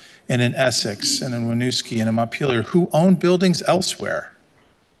Burlington and in Essex and in Winooski and in Montpelier who own buildings elsewhere.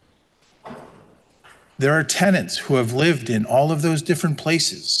 There are tenants who have lived in all of those different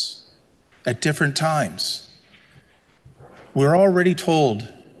places at different times. We're already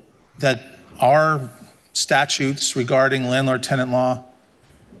told that our statutes regarding landlord-tenant law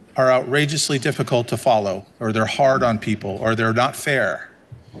are outrageously difficult to follow, or they're hard on people, or they're not fair.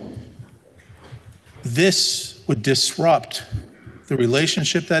 This would disrupt the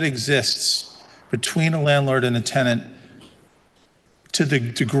relationship that exists between a landlord and a tenant to the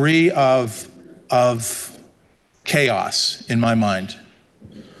degree of chaos, in my mind,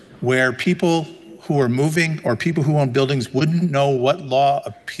 where people who are moving or people who own buildings wouldn't know what law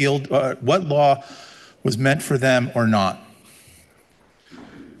what law was meant for them or not.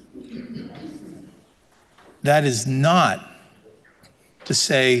 That is not to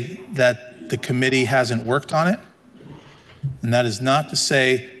say that the committee hasn't worked on it, and that is not to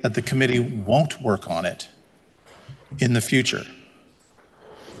say that the committee won't work on it in the future.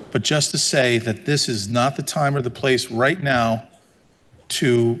 But just to say that this is not the time or the place right now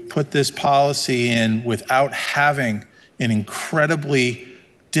to put this policy in without having an incredibly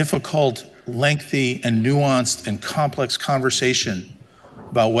difficult, lengthy, and nuanced and complex conversation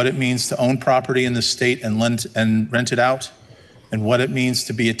about what it means to own property in the state and rent it out, and what it means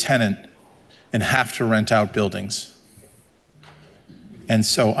to be a tenant and have to rent out buildings. And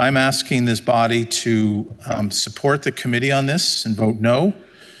so I'm asking this body to support the committee on this and vote no.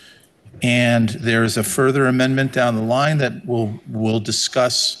 And there's a further amendment down the line that we'll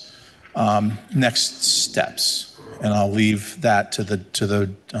discuss next steps. And I'll leave that to the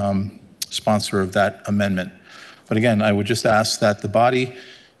sponsor of that amendment. But again, I would just ask that the body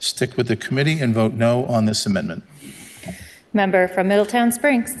stick with the committee and vote no on this amendment. Member from Middletown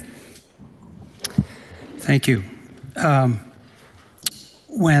Springs. Thank you.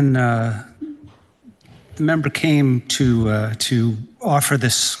 When the member came to offer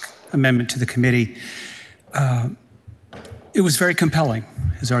this amendment to the committee, it was very compelling.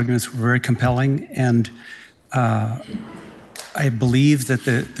 His arguments were very compelling, and I believe that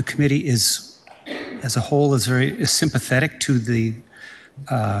the committee is, as a whole, is very sympathetic to the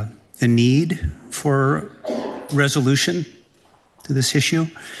need for resolution to this issue,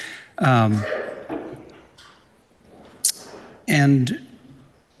 and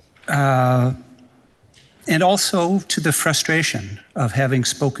also to the frustration of having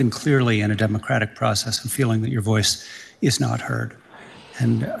spoken clearly in a democratic process and feeling that your voice is not heard.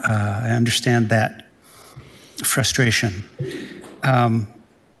 And I understand that frustration.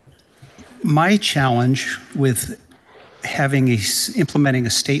 My challenge with implementing a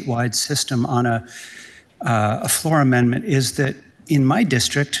statewide system on a floor amendment is that in my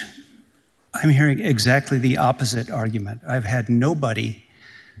district, I'm hearing exactly the opposite argument. I've had nobody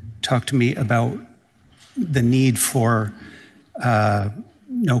talk to me about the need for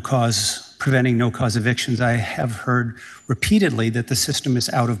preventing no-cause evictions. I have heard repeatedly that the system is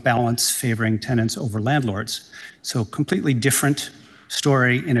out of balance, favoring tenants over landlords. So completely different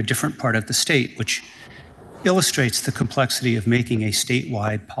story in a different part of the state, which illustrates the complexity of making a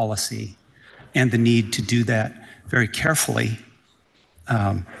statewide policy and the need to do that very carefully.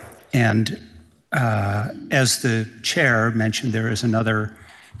 As the chair mentioned, there is another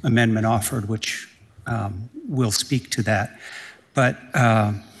amendment offered, which will speak to that. But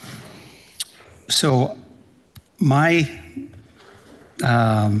so my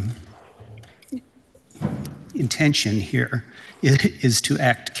intention here is to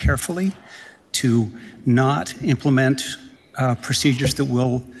act carefully, to not implement procedures that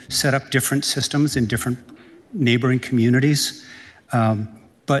will set up different systems in different neighboring communities,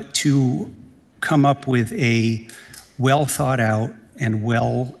 but to come up with a well thought out and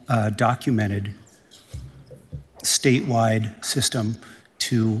well documented statewide system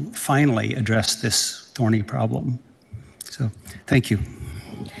to finally address this thorny problem. So thank you.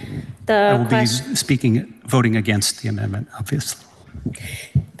 I will be voting against the amendment, obviously.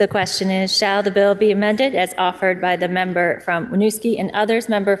 The question is, shall the bill be amended as offered by the member from Winooski and others,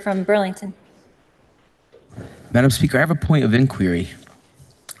 member from Burlington? Madam Speaker, I have a point of inquiry.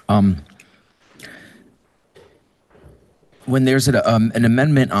 When there's an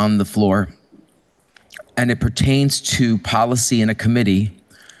amendment on the floor and it pertains to policy in a committee,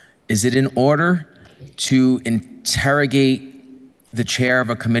 is it in order to interrogate the chair of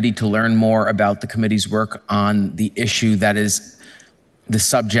a committee to learn more about the committee's work on the issue that is the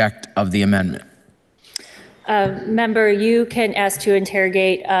subject of the amendment? Member, you can ask to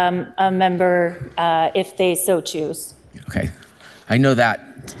interrogate a member if they so choose. Okay, I know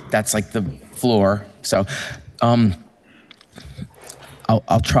that's like the floor, so I'll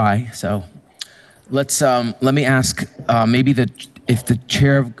try. So let me ask maybe if the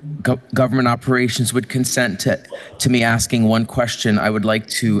chair of government operations would consent to me asking one question, I would like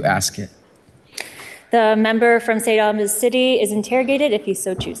to ask it. The member from St. Albans City is interrogated if he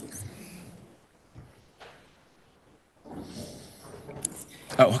so chooses.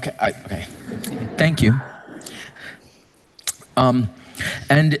 Oh, okay. Okay. Thank you.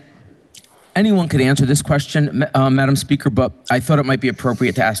 And anyone could answer this question, Madam Speaker, but I thought it might be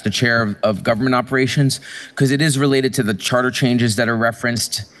appropriate to ask the Chair of Government Operations, because it is related to the charter changes that are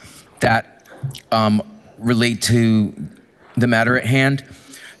referenced that relate to the matter at hand.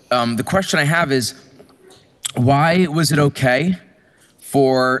 The question I have is, why was it okay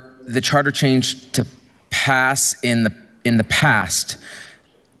for the charter change to pass in the past,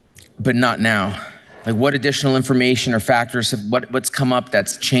 but not now? Like, what additional information or factors what's come up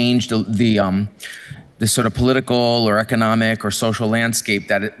that's changed the sort of political or economic or social landscape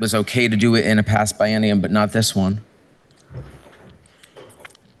that it was okay to do it in a past biennium, but not this one?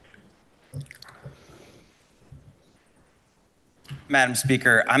 Madam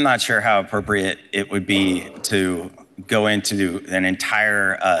Speaker, I'm not sure how appropriate it would be to go into an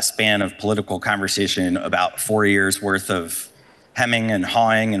entire span of political conversation about 4 years worth of hemming and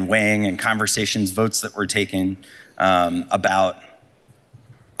hawing and weighing and conversations, votes that were taken about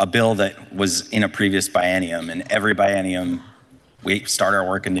a bill that was in a previous biennium. And every biennium, we start our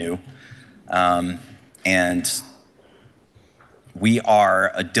work anew. And we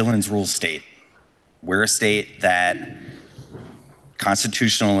are a Dillon's Rule state. We're a state that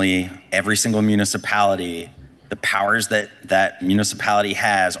constitutionally, every single municipality, the powers that that municipality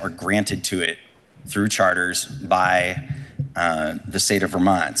has are granted to it through charters by the state of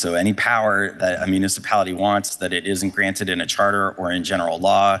Vermont. So any power that a municipality wants that it isn't granted in a charter or in general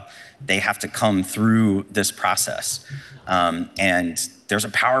law, they have to come through this process. And there's a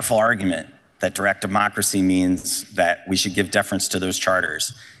powerful argument that direct democracy means that we should give deference to those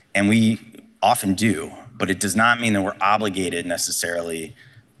charters. And we often do, but it does not mean that we're obligated necessarily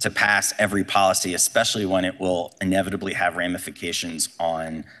to pass every policy, especially when it will inevitably have ramifications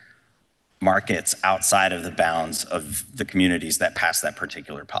on markets outside of the bounds of the communities that pass that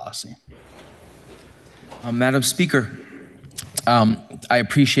particular policy. Madam Speaker, I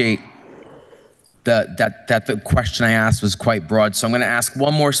appreciate that the question I asked was quite broad. So I'm going to ask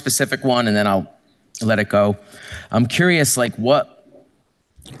one more specific one, and then I'll let it go. I'm curious, like, what,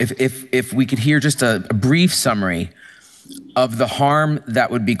 if we could hear just a brief summary of the harm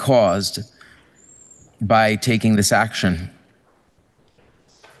that would be caused by taking this action.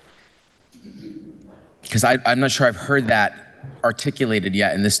 Because I'm not sure I've heard that articulated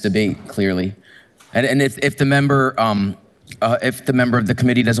yet in this debate clearly. And if the member of the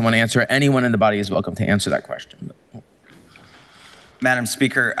committee doesn't want to answer, anyone in the body is welcome to answer that question. Madam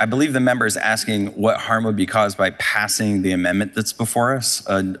Speaker, I believe the member is asking what harm would be caused by passing the amendment that's before us,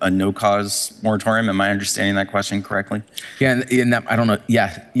 a no-cause moratorium. Am I understanding that question correctly? Yeah, and that, I don't know.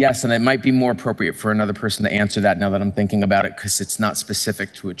 Yeah, yes, and it might be more appropriate for another person to answer that now that I'm thinking about it, because it's not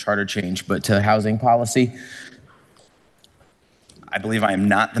specific to a charter change, but to housing policy. I believe I am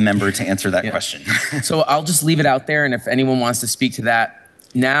not the member to answer that question. So I'll just leave it out there, and if anyone wants to speak to that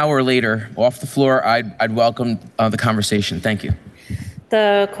now or later off the floor, I'd welcome the conversation. Thank you.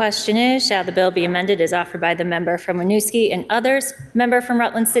 The question is, shall the bill be amended as offered by the member from Winooski and others? Member from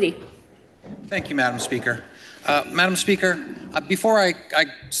Rutland City. Thank you, Madam Speaker. Madam Speaker, before I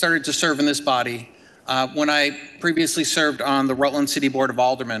started to serve in this body, when I previously served on the Rutland City Board of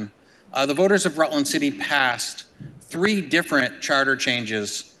Aldermen, the voters of Rutland City passed 3 different charter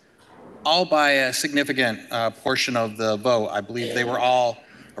changes, all by a significant portion of the vote. I believe they were all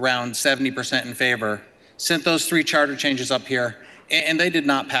around 70% in favor. Sent those 3 charter changes up here, and they did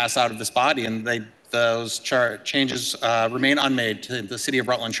not pass out of this body, and those changes remain unmade to the City of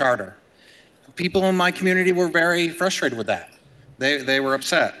Rutland Charter. People in my community were very frustrated with that. They were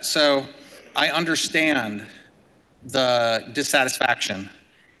upset. So I understand the dissatisfaction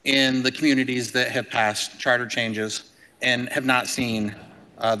in the communities that have passed charter changes and have not seen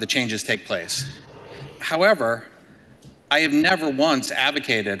the changes take place. However, I have never once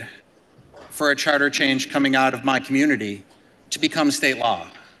advocated for a charter change coming out of my community to become state law.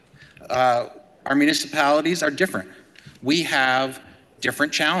 Our municipalities are different. We have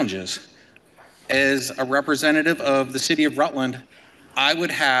different challenges. As a representative of the City of Rutland, I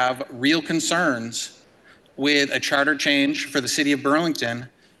would have real concerns with a charter change for the City of Burlington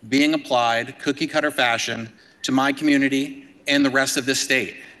being applied cookie cutter fashion to my community and the rest of this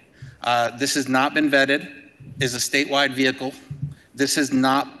state. This has not been vetted as a statewide vehicle. This has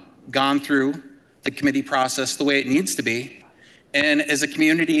not gone through the committee process the way it needs to be. And as a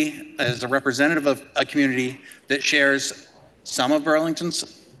community, as a representative of a community that shares some of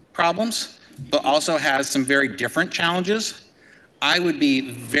Burlington's problems, but also has some very different challenges, I would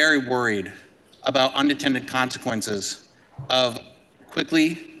be very worried about unintended consequences of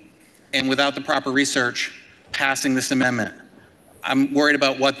quickly and without the proper research passing this amendment. I'm worried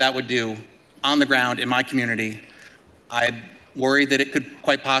about what that would do on the ground in my community. I'm worried that it could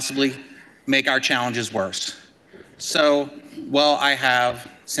quite possibly make our challenges worse. So while I have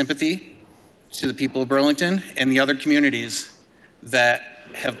sympathy to the people of Burlington and the other communities that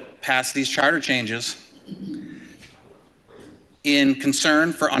have passed these charter changes, in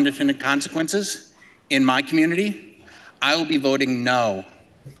concern for unintended consequences in my community, I will be voting no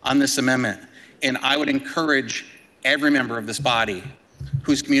on this amendment. And I would encourage every member of this body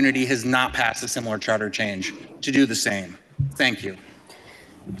whose community has not passed a similar charter change to do the same. Thank you.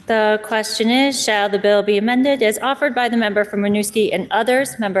 The question is, shall the bill be amended as offered by the member from Winooski and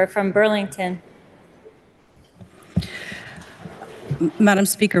others? Member from Burlington. Madam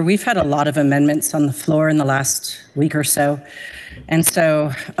Speaker, we've had a lot of amendments on the floor in the last week or so. And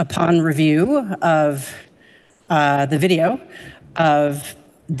so upon review of the video of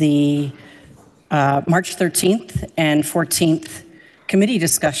the March 13th and 14th committee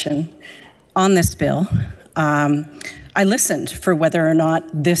discussion on this bill, I listened for whether or not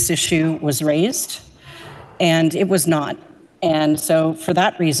this issue was raised, and it was not. And so for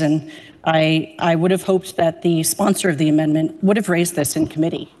that reason, I would have hoped that the sponsor of the amendment would have raised this in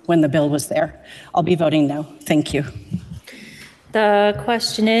committee when the bill was there. I'll be voting no. Thank you. The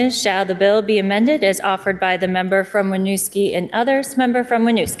question is, shall the bill be amended as offered by the member from Winooski and others? Member from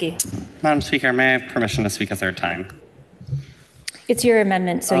Winooski. Madam Speaker, may I have permission to speak a third time? It's your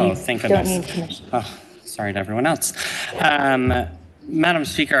amendment, so you thank don't goodness. need permission. Oh, sorry to everyone else. Madam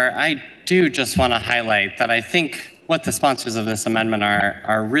Speaker, I do just want to highlight that I think what the sponsors of this amendment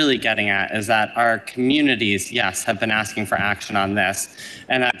are really getting at is that our communities, yes, have been asking for action on this,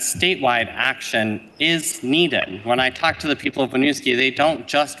 and that statewide action is needed. When I talk to the people of Winooski, they don't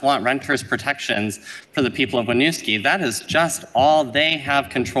just want renters' protections for the people of Winooski. That is just all they have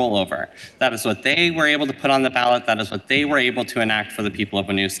control over. That is what they were able to put on the ballot. That is what they were able to enact for the people of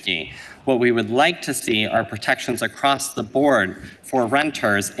Winooski. What we would like to see are protections across the board for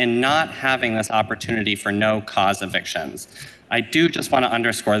renters in not having this opportunity for no-cause evictions. I do just want to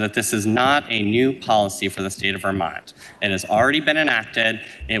underscore that this is not a new policy for the state of Vermont. It has already been enacted.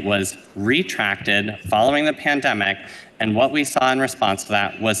 It was retracted following the pandemic, and what we saw in response to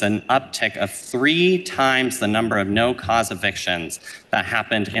that was an uptick of 3 times the number of no-cause evictions that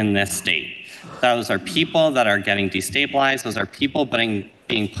happened in this state. Those are people that are getting destabilized. Those are people being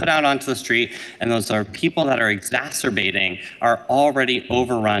put out onto the street, and those are people that are exacerbating our already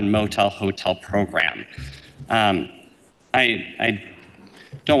overrun motel hotel program. I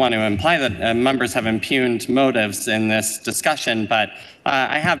don't want to imply that members have impugned motives in this discussion, but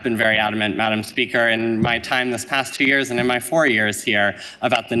I have been very adamant, Madam Speaker, in my time this past 2 years and in my 4 years here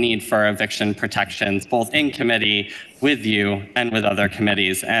about the need for eviction protections, both in committee, with you, and with other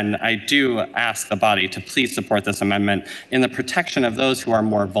committees. And I do ask the body to please support this amendment in the protection of those who are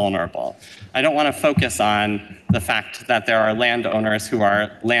more vulnerable. I don't want to focus on the fact that there are landowners who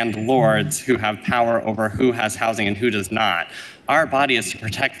are landlords who have power over who has housing and who does not. Our body is to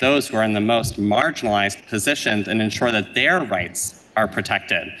protect those who are in the most marginalized positions and ensure that their rights are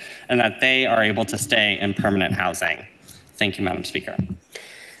protected and that they are able to stay in permanent housing. Thank you, Madam Speaker.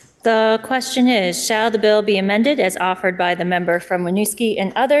 The question is, shall the bill be amended as offered by the member from Winooski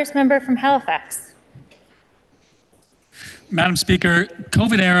and others? Member from Halifax. Madam Speaker,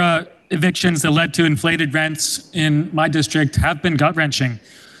 COVID-era evictions that led to inflated rents in my district have been gut-wrenching.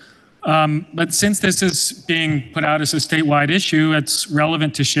 But since this is being put out as a statewide issue, it's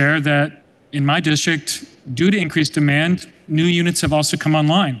relevant to share that in my district, due to increased demand, new units have also come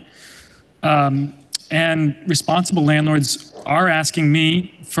online. And responsible landlords are asking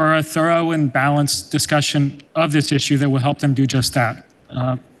me for a thorough and balanced discussion of this issue that will help them do just that.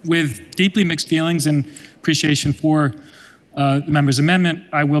 With deeply mixed feelings and appreciation for the member's amendment,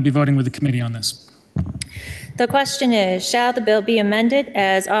 I will be voting with the committee on this. The question is, shall the bill be amended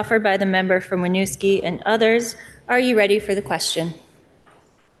as offered by the member from Winooski and others? Are you ready for the question?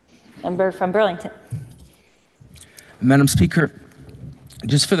 Member from Burlington. Madam Speaker,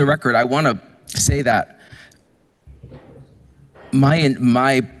 just for the record, I want to say that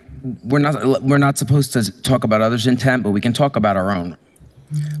we're not supposed to talk about others' intent, but we can talk about our own.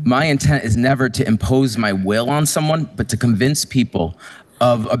 My intent is never to impose my will on someone, but to convince people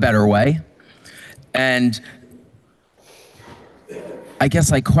of a better way. And I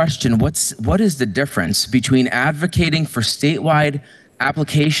guess I question what is the difference between advocating for statewide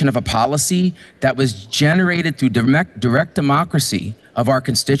application of a policy that was generated through direct democracy of our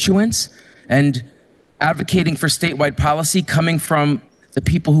constituents and advocating for statewide policy coming from the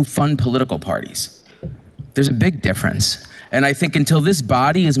people who fund political parties. There's a big difference. And I think until this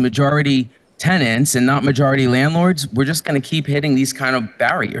body is majority tenants and not majority landlords, we're just going to keep hitting these kind of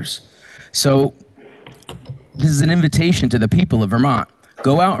barriers. So this is an invitation to the people of Vermont.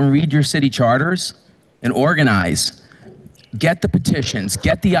 Go out and read your city charters and organize. Get the petitions,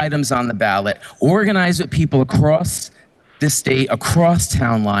 get the items on the ballot, organize with people across the state, across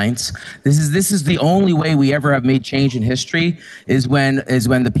town lines. This is the only way we ever have made change in history is when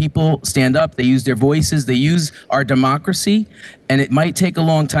the people stand up, they use their voices, they use our democracy, and it might take a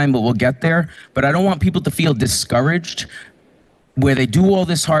long time, but we'll get there. But I don't want people to feel discouraged where they do all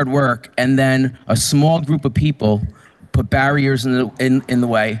this hard work and then a small group of people put barriers in the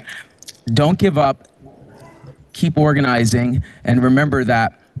way. Don't give up, keep organizing, and remember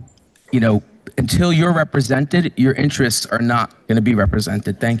that, until you're represented, your interests are not going to be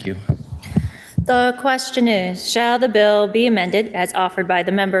represented. Thank you. The question is, shall the bill be amended as offered by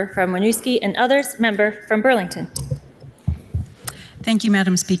the member from Winooski and others, member from Burlington? Thank you,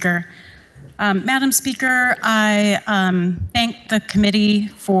 Madam Speaker. Madam Speaker, I thank the committee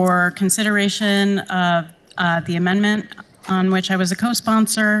for consideration of the amendment on which I was a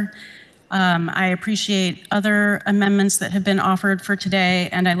co-sponsor. I appreciate other amendments that have been offered for today,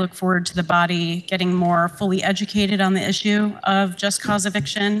 and I look forward to the body getting more fully educated on the issue of just cause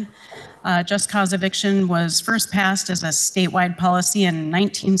eviction. Just cause eviction was first passed as a statewide policy in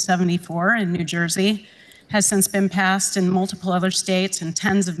 1974 in New Jersey, has since been passed in multiple other states, and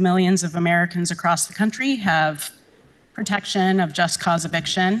tens of millions of Americans across the country have protection of just cause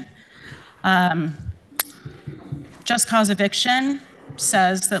eviction. Just cause eviction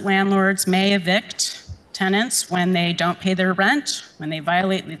says that landlords may evict tenants when they don't pay their rent, when they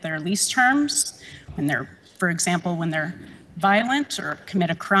violate their lease terms, for example, when they're violent or commit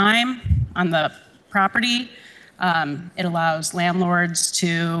a crime on the property. It allows landlords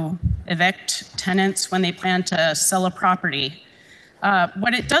to evict tenants when they plan to sell a property.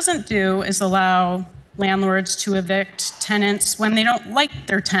 What it doesn't do is allow landlords to evict tenants when they don't like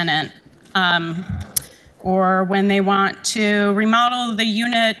their tenant, or when they want to remodel the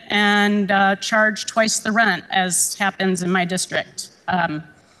unit and charge twice the rent, as happens in my district.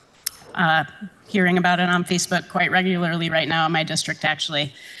 Hearing about it on Facebook quite regularly right now in my district,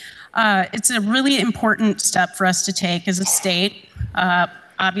 actually. It's a really important step for us to take as a state.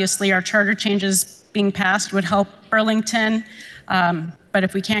 Obviously, our charter changes being passed would help Burlington, but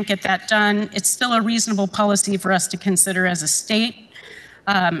if we can't get that done, it's still a reasonable policy for us to consider as a state.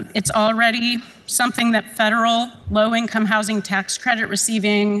 It's already something that federal low-income housing tax credit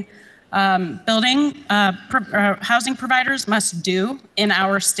receiving housing providers must do in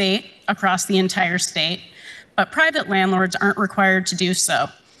our state, across the entire state, but private landlords aren't required to do so.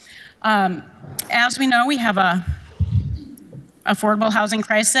 As we know, we have a affordable housing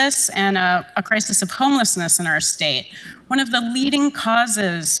crisis and a crisis of homelessness in our state. One of the leading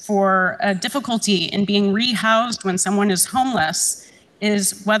causes for difficulty in being rehoused when someone is homeless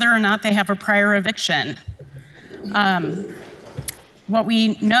is whether or not they have a prior eviction. What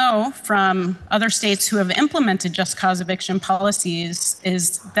we know from other states who have implemented just cause eviction policies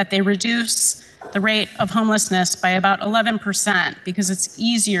is that they reduce the rate of homelessness by about 11% because it's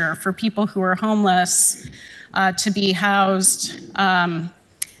easier for people who are homeless to be housed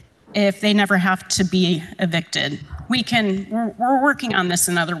if they never have to be evicted. We're working on this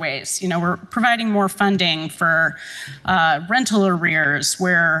in other ways. We're providing more funding for rental arrears.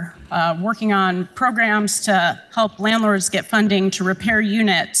 We're working on programs to help landlords get funding to repair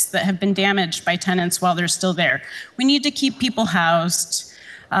units that have been damaged by tenants while they're still there. We need to keep people housed.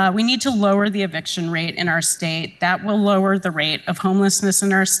 We need to lower the eviction rate in our state. That will lower the rate of homelessness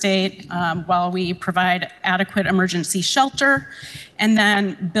in our state while we provide adequate emergency shelter and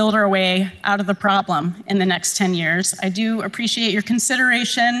then build our way out of the problem in the next 10 years. I do appreciate your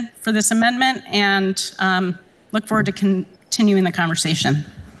consideration for this amendment and look forward to continuing the conversation.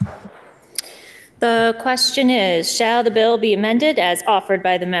 The question is, shall the bill be amended as offered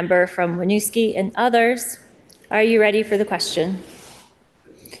by the member from Winooski and others? Are you ready for the question?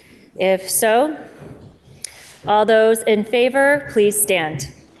 If so, all those in favor, please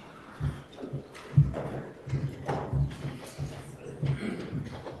stand.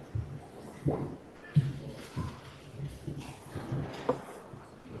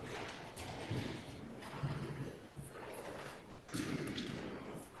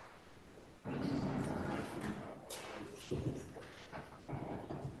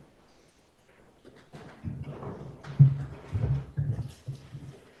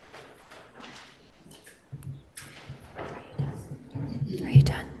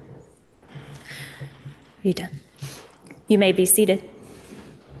 Are you done? You may be seated.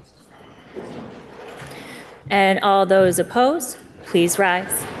 And all those opposed, please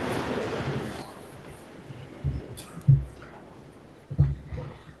rise.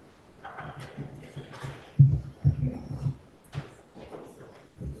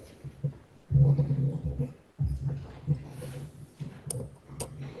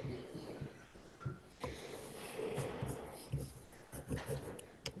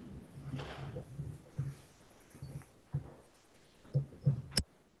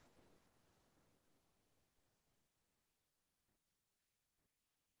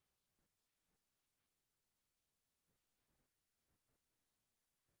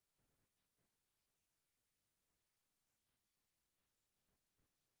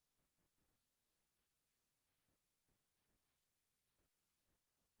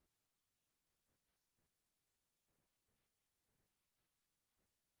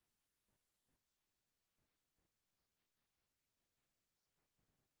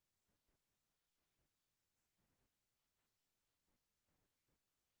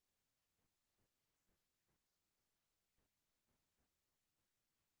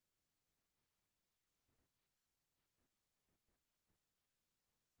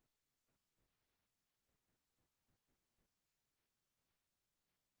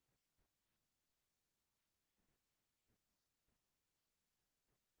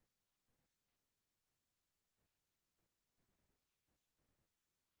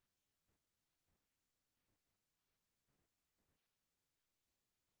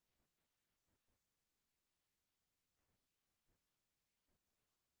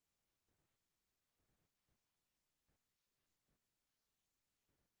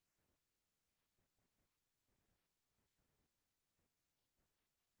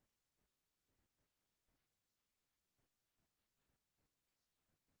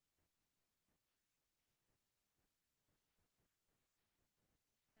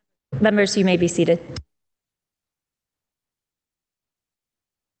 Members, you may be seated.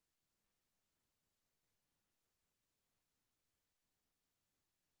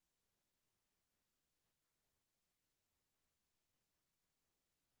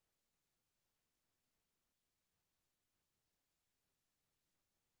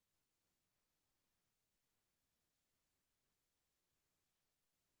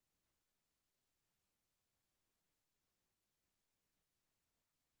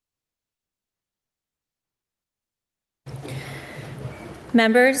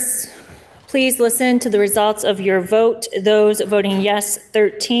 Members, please listen to the results of your vote. Those voting yes,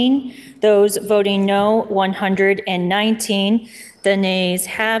 13. Those voting no, 119. The nays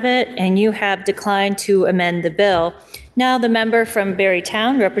have it, and you have declined to amend the bill. Now the member from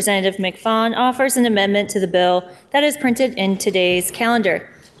Barrytown, Representative McFawn, offers an amendment to the bill that is printed in today's calendar.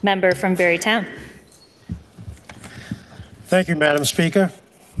 Member from Barrytown. Thank you, Madam Speaker.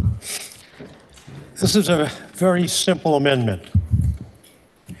 This is a very simple amendment.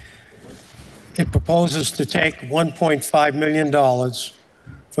 It proposes to take $1.5 million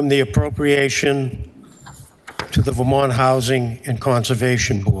from the appropriation to the Vermont Housing and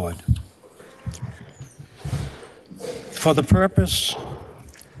Conservation Board for the purpose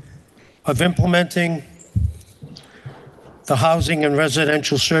of implementing the housing and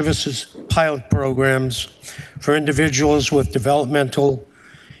residential services pilot programs for individuals with developmental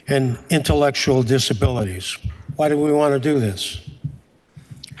and intellectual disabilities. Why do we want to do this?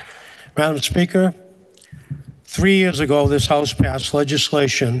 Madam Speaker, 3 years ago, this House passed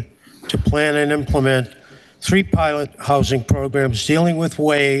legislation to plan and implement 3 pilot housing programs dealing with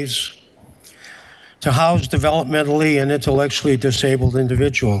ways to house developmentally and intellectually disabled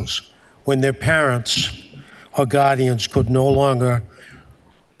individuals when their parents or guardians could no longer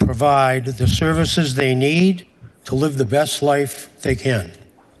provide the services they need to live the best life they can.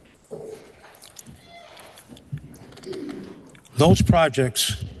 Those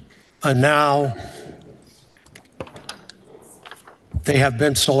projects are now, they have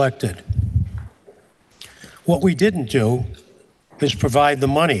been selected. What we didn't do is provide the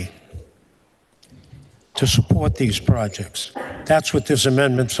money to support these projects. That's what this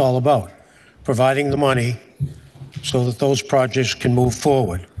amendment's all about, providing the money so that those projects can move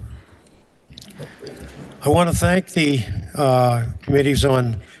forward. I want to thank the committees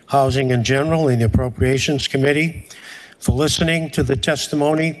on housing in general and the Appropriations Committee for listening to the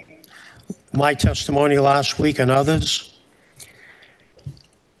testimony, my testimony last week and others.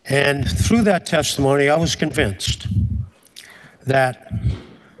 And through that testimony, I was convinced that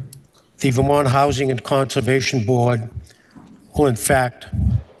the Vermont Housing and Conservation Board will in fact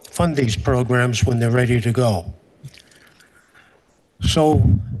fund these programs when they're ready to go. So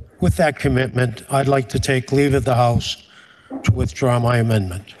with that commitment, I'd like to take leave of the House to withdraw my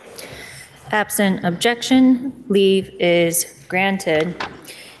amendment. Absent objection, leave is granted.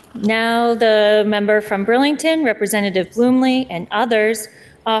 Now the member from Burlington, Representative Bloomley, and others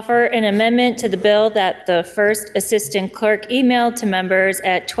offer an amendment to the bill that the first assistant clerk emailed to members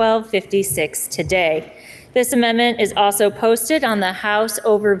at 12:56 today. This amendment is also posted on the House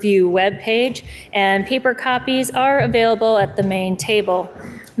Overview webpage, and paper copies are available at the main table.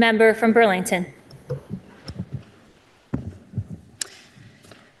 Member from Burlington.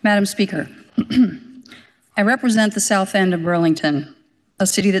 Madam Speaker, I represent the south end of Burlington, a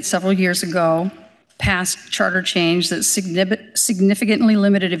city that several years ago passed charter change that significantly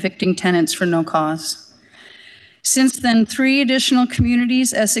limited evicting tenants for no cause. Since then, 3 additional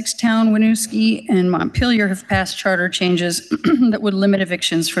communities, Essextown, Winooski, and Montpelier, have passed charter changes that would limit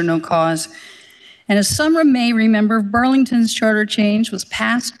evictions for no cause. And as some may remember, Burlington's charter change was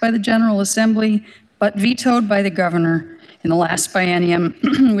passed by the General Assembly, but vetoed by the governor in the last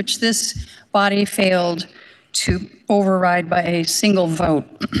biennium, which this body failed to override by a single vote.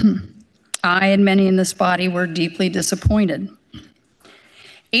 I and many in this body were deeply disappointed.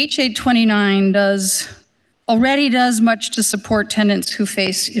 H.829 already does much to support tenants who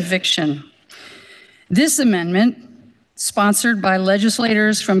face eviction. This amendment, sponsored by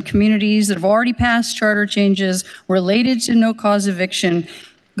legislators from communities that have already passed charter changes related to no-cause eviction,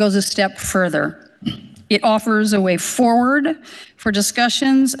 goes a step further. It offers a way forward for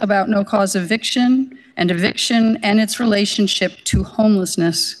discussions about no-cause eviction and its relationship to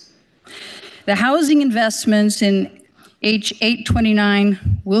homelessness. The housing investments in H.829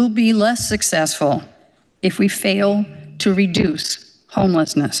 will be less successful if we fail to reduce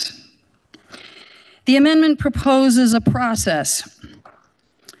homelessness. The amendment proposes a process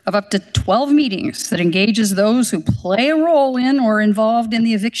of up to 12 meetings that engages those who play a role in or involved in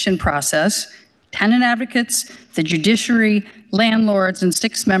the eviction process, tenant advocates, the judiciary, landlords, and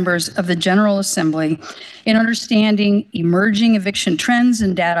 6 members of the General Assembly in understanding emerging eviction trends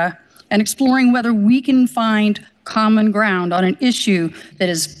and data and exploring whether we can find common ground on an issue that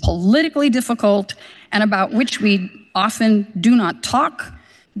is politically difficult and about which we often do not talk,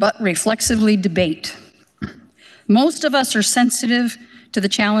 but reflexively debate. Most of us are sensitive to the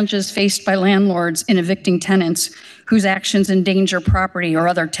challenges faced by landlords in evicting tenants whose actions endanger property or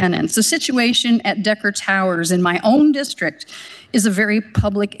other tenants. The situation at Decker Towers in my own district is a very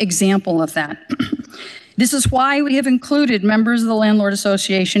public example of that. This is why we have included members of the Landlord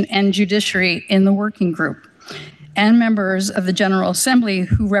Association and judiciary in the working group, and members of the General Assembly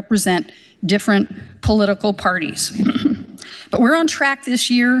who represent different political parties. But we're on track this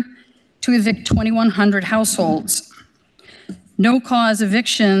year to evict 2,100 households. No-cause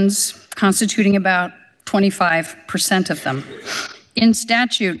evictions constituting about 25% of them. In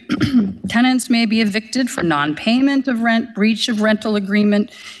statute, tenants may be evicted for non-payment of rent, breach of rental agreement,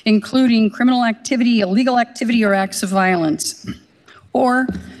 including criminal activity, illegal activity, or acts of violence, or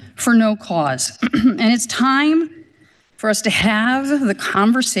for no cause. And it's time for us to have the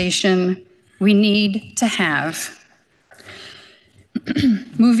conversation we need to have.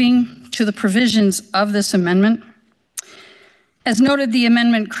 Moving to the provisions of this amendment. As noted, the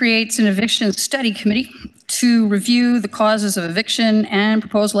amendment creates an eviction study committee to review the causes of eviction and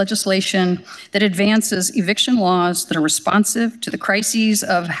propose legislation that advances eviction laws that are responsive to the crises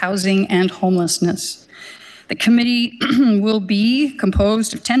of housing and homelessness. The committee will be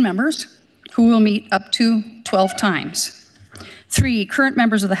composed of 10 members who will meet up to 12 times. 3 current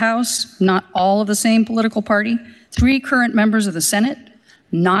members of the House, not all of the same political party. 3 current members of the Senate,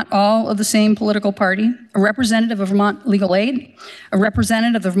 not all of the same political party, a representative of Vermont Legal Aid, a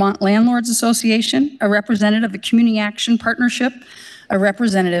representative of the Vermont Landlords Association, a representative of the Community Action Partnership, a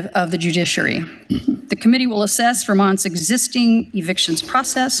representative of the judiciary. The committee will assess Vermont's existing evictions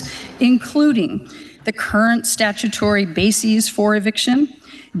process, including the current statutory bases for eviction,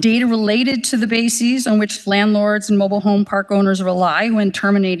 data related to the bases on which landlords and mobile home park owners rely when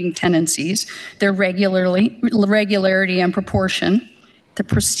terminating tenancies, their regularity and proportion, the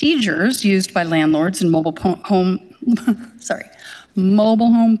procedures used by landlords and mobile home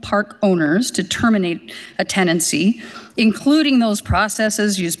park owners to terminate a tenancy, including those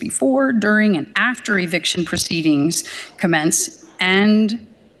processes used before, during, and after eviction proceedings commence and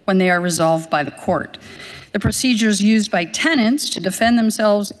when they are resolved by the court. The procedures used by tenants to defend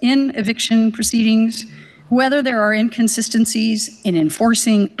themselves in eviction proceedings, whether there are inconsistencies in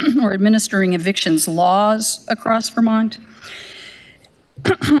enforcing or administering evictions laws across Vermont,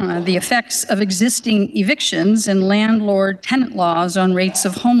 the effects of existing evictions and landlord-tenant laws on rates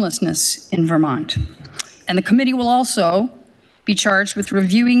of homelessness in Vermont. And the committee will also be charged with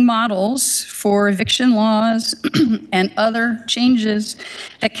reviewing models for eviction laws and other changes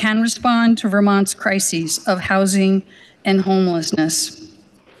that can respond to Vermont's crises of housing and homelessness.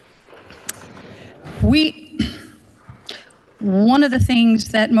 One of the things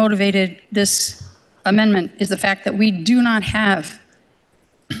that motivated this amendment is the fact that we do not have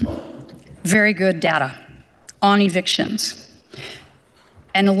very good data on evictions.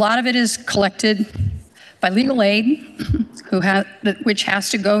 And a lot of it is collected by legal aid, which has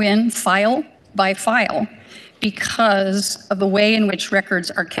to go in file by file because of the way in which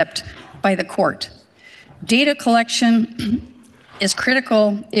records are kept by the court. Data collection is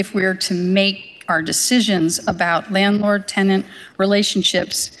critical if we're to make our decisions about landlord-tenant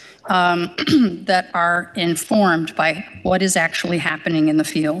relationships that are informed by what is actually happening in the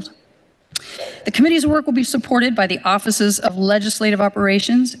field. The committee's work will be supported by the Offices of Legislative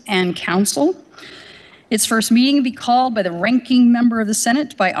Operations and Counsel. Its first meeting will be called by the ranking member of the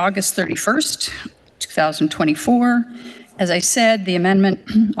Senate by August 31st, 2024. As I said, the amendment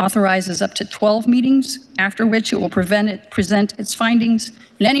authorizes up to 12 meetings, after which it will present its findings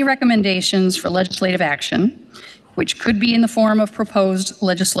and any recommendations for legislative action, which could be in the form of proposed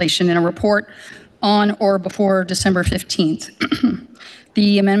legislation in a report on or before December 15th.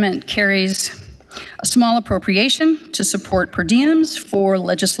 The amendment carries a small appropriation to support per diems for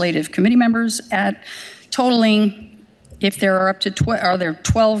legislative committee members at totaling, if there are up to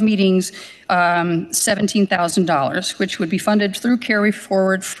 12 meetings, $17,000, which would be funded through carry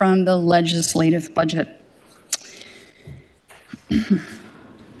forward from the legislative budget.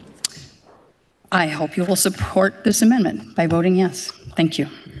 I hope you will support this amendment by voting yes. Thank you.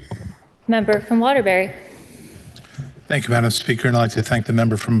 Member from Waterbury. Thank you, Madam Speaker, and I'd like to thank the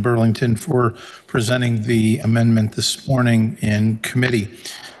member from Burlington for presenting the amendment this morning in committee.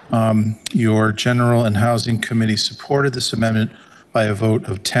 Your General and Housing Committee supported this amendment by a vote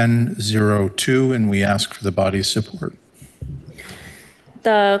of 10-0-2, and we ask for the body's support.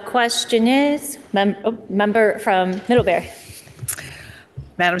 The question is, member from Middlebury.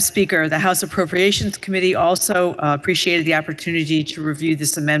 Madam Speaker, the House Appropriations Committee also appreciated the opportunity to review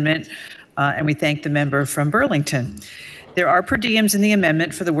this amendment, and we thank the member from Burlington. There are per diems in the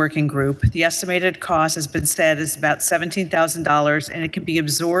amendment for the working group. The estimated cost has been set as about $17,000, and it can be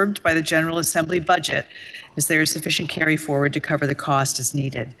absorbed by the General Assembly budget as there is sufficient carry forward to cover the cost as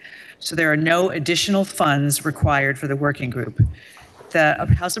needed. So there are no additional funds required for the working group. The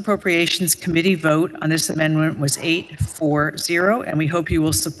House Appropriations Committee vote on this amendment was 8-4-0, and we hope you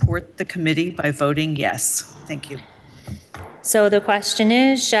will support the committee by voting yes. Thank you. So the question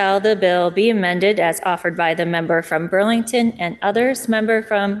is, shall the bill be amended as offered by the member from Burlington and others? Member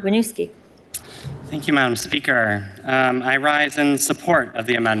from Winooski. Thank you, Madam Speaker. I rise in support of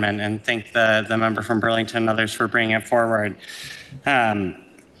the amendment and thank the member from Burlington and others for bringing it forward.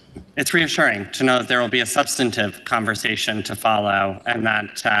 It's reassuring to know that there will be a substantive conversation to follow and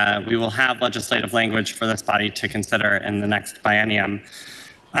that we will have legislative language for this body to consider in the next biennium.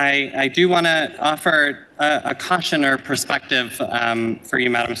 I do want to offer a caution or perspective for you,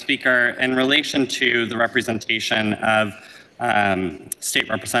 Madam Speaker, in relation to the representation of state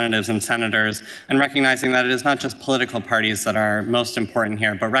representatives and senators, and recognizing that it is not just political parties that are most important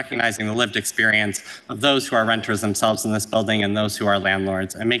here, but recognizing the lived experience of those who are renters themselves in this building and those who are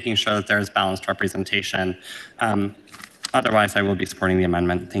landlords, and making sure that there is balanced representation. Otherwise, I will be supporting the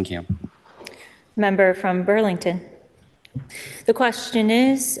amendment. Thank you. Member from Burlington. The question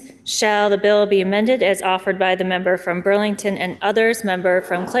is, shall the bill be amended as offered by the member from Burlington and others? Member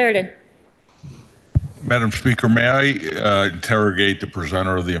from Clarendon. Madam Speaker, may I interrogate the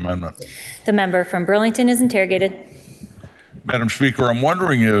presenter of the amendment? The member from Burlington is interrogated. Madam Speaker, I'm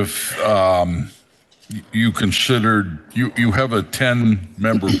wondering if you considered, you have a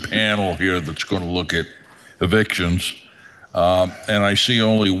 10-member panel here that's going to look at evictions, and I see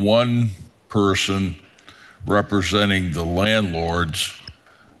only one person representing the landlords,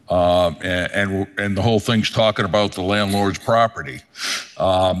 and the whole thing's talking about the landlord's property.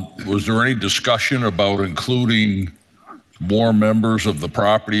 Was there any discussion about including more members of the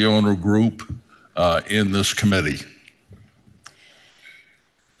property owner group in this committee?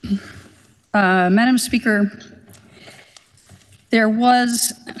 Madam Speaker, there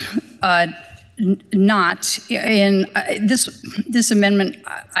was not in this amendment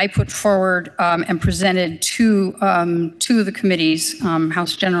I put forward and presented to the committees,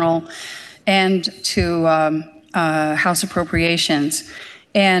 House General and to House Appropriations,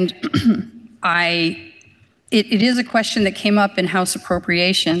 and it is a question that came up in House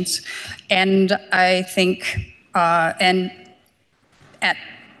Appropriations, and I think and at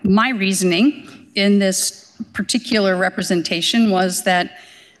my reasoning in this particular representation was that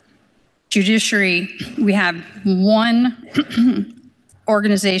judiciary, we have one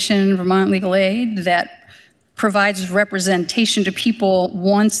organization, Vermont Legal Aid, that provides representation to people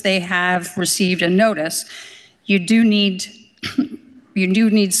once they have received a notice. You do need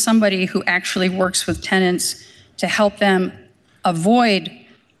somebody who actually works with tenants to help them avoid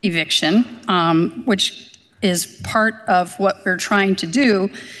eviction, which is part of what we're trying to do.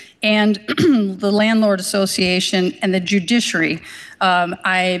 And the Landlord Association and the judiciary.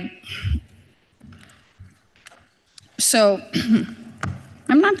 So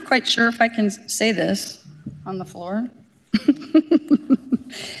I'm not quite sure if I can say this on the floor.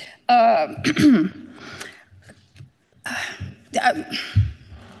 I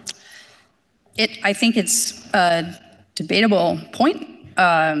think it's a debatable point,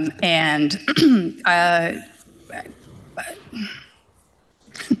 and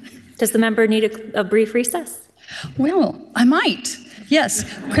does the member need a brief recess? Well, I might. Yes.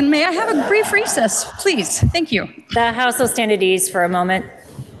 May I have a brief recess, please? Thank you. The House will stand at ease for a moment.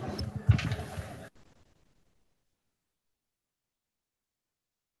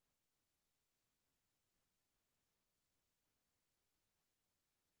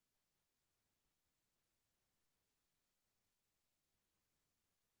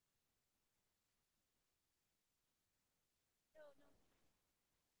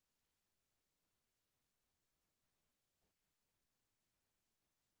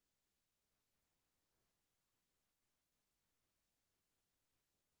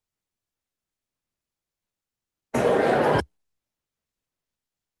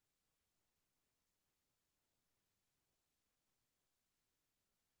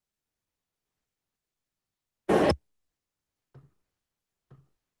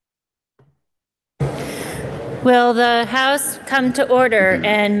 Will the House come to order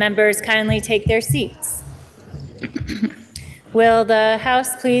and members kindly take their seats? Will the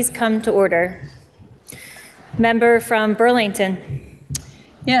House please come to order? Member from Burlington.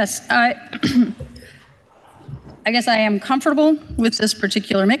 Yes, I guess I am comfortable with this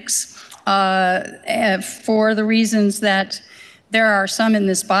particular mix for the reasons that there are some in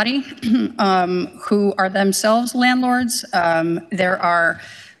this body who are themselves landlords. There are,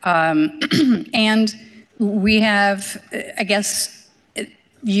 and we have, I guess,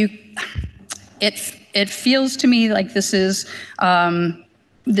 it feels to me like this is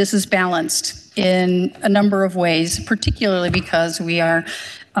balanced in a number of ways, particularly because we are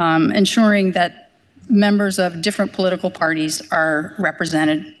ensuring that members of different political parties are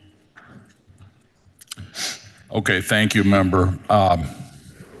represented. Okay, thank you, member.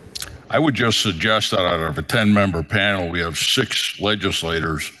 I would just suggest that out of a 10-member panel, we have 6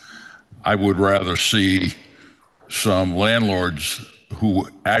 legislators. I would rather see some landlords who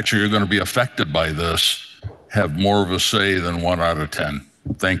actually are going to be affected by this have more of a say than 1 out of 10.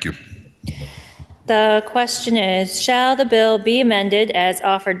 Thank you. The question is, shall the bill be amended as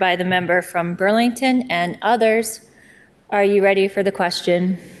offered by the member from Burlington and others? Are you ready for the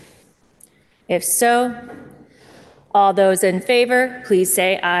question? If so, all those in favor, please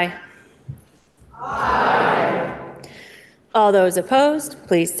say aye. Aye. All those opposed,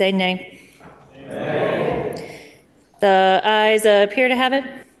 please say nay. Nay. The ayes appear to have it.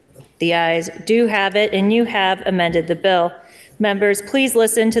 The ayes do have it, and you have amended the bill. Members, please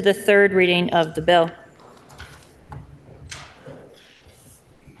listen to the third reading of the bill.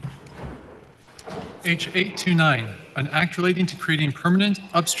 H829, an act relating to creating permanent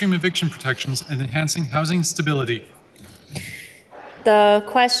upstream eviction protections and enhancing housing stability. The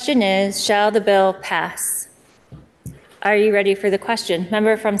question is, shall the bill pass? Are you ready for the question?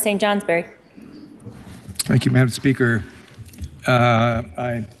 Member from St. Johnsbury. Thank you, Madam Speaker.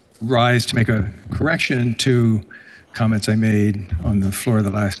 I rise to make a correction to comments I made on the floor the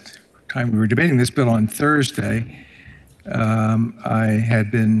last time we were debating this bill on Thursday. I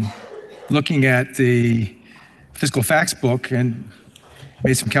had been looking at the fiscal facts book and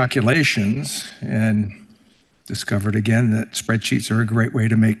made some calculations and discovered again that spreadsheets are a great way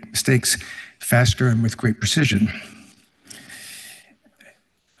to make mistakes faster and with great precision.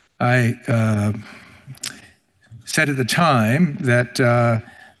 I said at the time that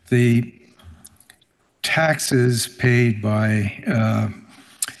the taxes paid by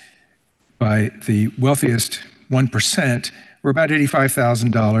the wealthiest 1% were about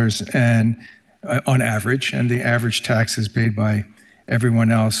 $85,000 and on average, and the average taxes paid by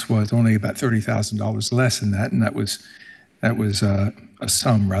everyone else was only about $30,000 less than that, and that was a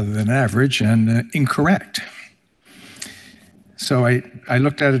sum rather than average and incorrect. So I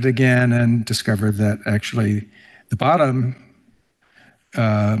looked at it again and discovered that actually the bottom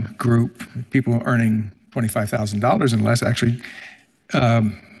group, people earning $25,000 and less, actually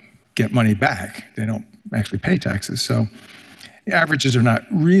get money back. They don't actually pay taxes. So the averages are not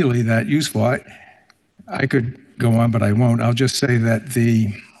really that useful. I could go on, but I won't. I'll just say that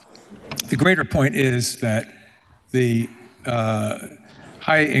the greater point is that the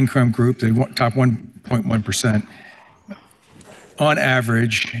high income group, the top 1.1%, on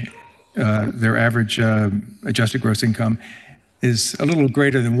average, their average adjusted gross income is a little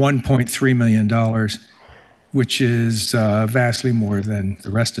greater than $1.3 million, which is vastly more than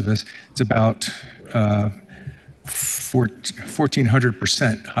the rest of us. It's about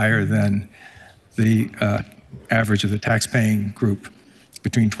 1,400% higher than the average of the tax-paying group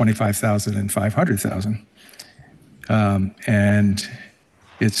between 25,000 and 500,000. And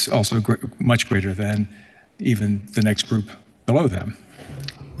it's also much greater than even the next group below them.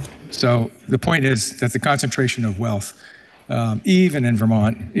 So the point is that the concentration of wealth, even in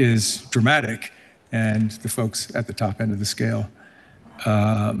Vermont, is dramatic, and the folks at the top end of the scale,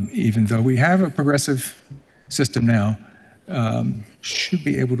 even though we have a progressive system now, should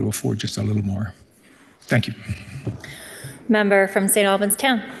be able to afford just a little more. Thank you. Member from St. Albans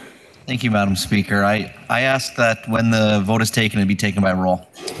Town. Thank you, Madam Speaker. I ask that when the vote is taken, it be taken by roll.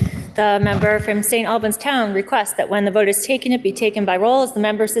 The member from St. Albans Town requests that when the vote is taken, it be taken by roll. Is the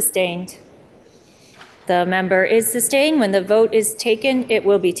member sustained? The member is sustained. When the vote is taken, it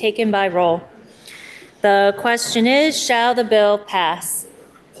will be taken by roll. The question is, shall the bill pass?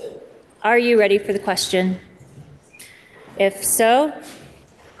 Are you ready for the question? If so,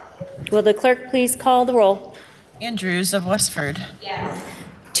 will the clerk please call the roll? Andrews of Westford. Yes.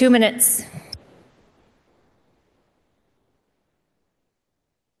 2 minutes.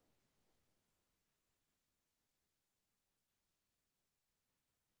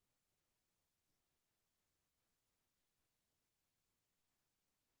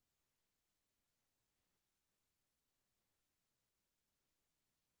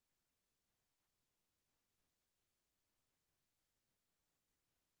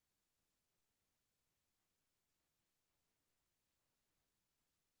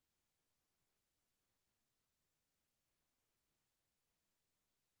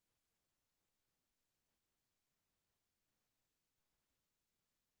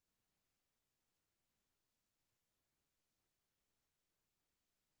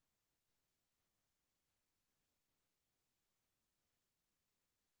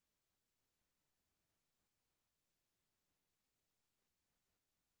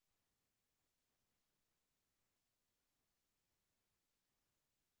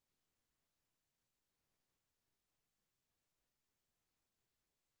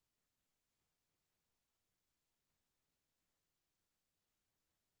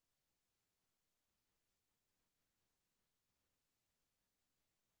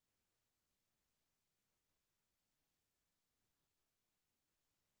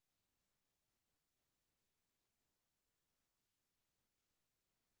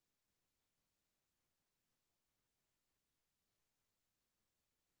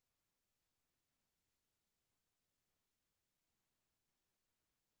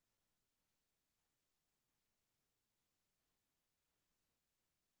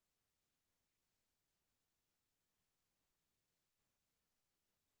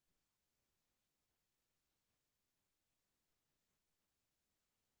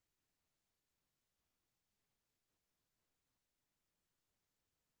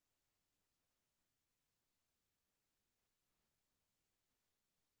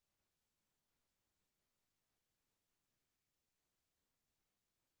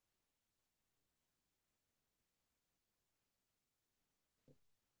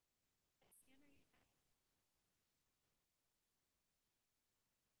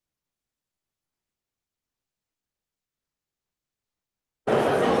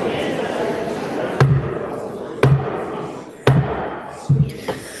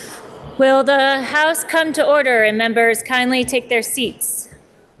 Will the House come to order and members kindly take their seats?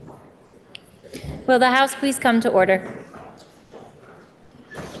 Will the House please come to order?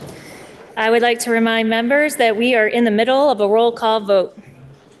 I would like to remind members that we are in the middle of a roll call vote.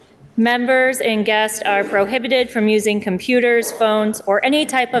 Members and guests are prohibited from using computers, phones, or any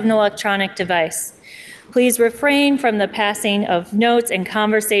type of electronic device. Please refrain from the passing of notes and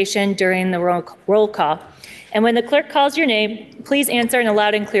conversation during the roll call. And when the clerk calls your name, please answer in a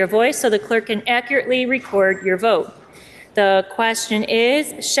loud and clear voice so the clerk can accurately record your vote. The question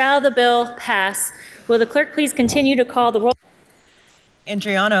is, shall the bill pass? Will the clerk please continue to call the roll?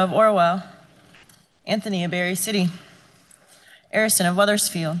 Andriano of Orwell. Anthony of Berry City. Arison of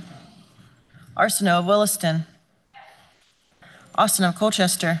Weathersfield. Arsenault of Williston. Austin of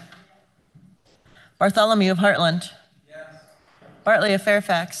Colchester. Bartholomew of Heartland. Bartley of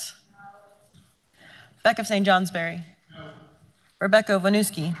Fairfax. Beck of St. Johnsbury. Rebecca of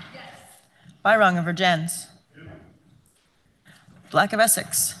Winooski. Byrong of Virgins. Black of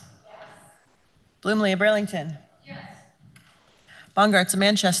Essex. Bloomley of Burlington. Bongarts of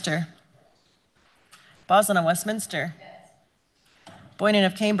Manchester. Boslin of Westminster. Boynan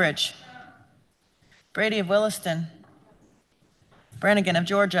of Cambridge. Brady of Williston. Brannigan of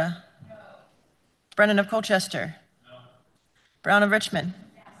Georgia. Brennan of Colchester. Brown of Richmond.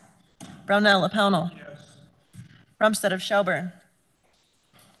 Brownell of Pownell. Rumstead of Shelburne.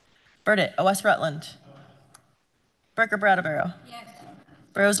 Burdett of West Rutland. Burke of Brattleboro.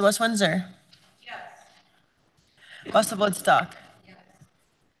 Burrows of West Windsor. West of Woodstock.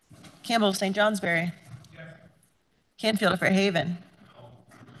 Campbell of St. Johnsbury. Canfield of Fairhaven.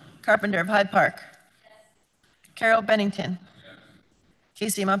 Carpenter of Hyde Park. Carroll of Bennington.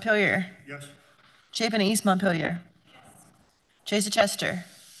 Casey of Montpelier. Chapin of East Montpelier. Chase of Chester.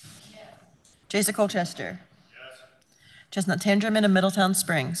 Chase of Colchester. Chestnut Tangerman of Middletown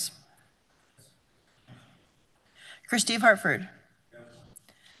Springs. Christie of Hartford.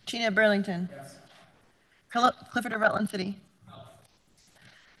 Cheney of Burlington. Clifford of Rutland City.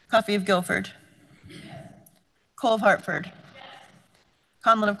 Coffey of Guilford. Cole of Hartford.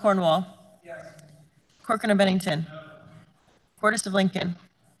 Conlon of Cornwall. Corcoran of Bennington. Cordis of Lincoln.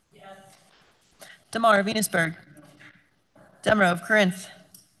 DeMar of Venusburg. Demeraux of Corinth.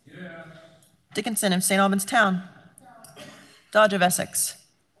 Dickinson of St. Albans Town. Dodge of Essex.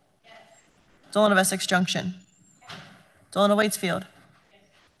 Dolan of Essex Junction. Dolan of Waitsfield.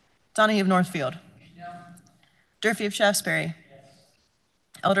 Donahue of Northfield. Durfee of Shaftesbury.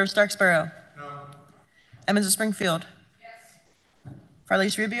 Elder of Starksboro. Emmons of Springfield.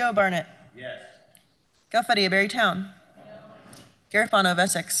 Farley's Rubio of Barnet. Galfetti of Berrytown. Garifano of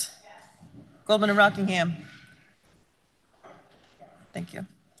Essex. Goldman of Rockingham. Thank you.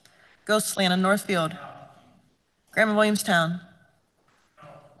 Ghostland of Northfield. Graham of Williamstown.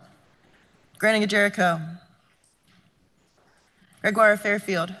 Granning of Jericho. Gregoire of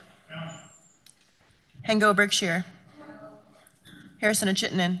Fairfield. Hengo of Berkshire. Harrison of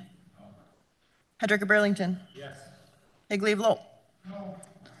Chittenden. Hedrick of Burlington. Higley of Lowell.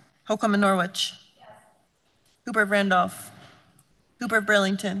 Holcomb of Norwich. Hooper of Randolph. Hooper of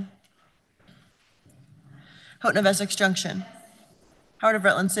Burlington. Houghton of Essex Junction. Howard of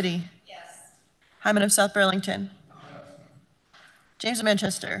Rutland City. Hyman of South Burlington. James of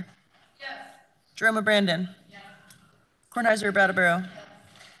Manchester. Jerome of Brandon. Kornheiser of Brattleboro.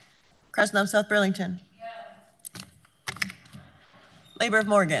 Krasnow of South Burlington. Labor of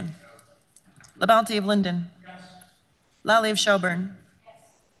Morgan. LaBounty of Linden. Lally of Shelburne.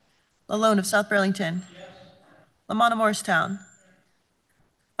 Lalone of South Burlington. Lamont of Morristown.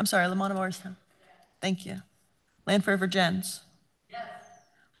 Lamont of Morristown. Thank you. Lanford of Virgins.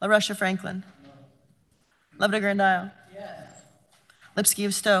 LaRush of Franklin. Love of Grand Isle. Lipsky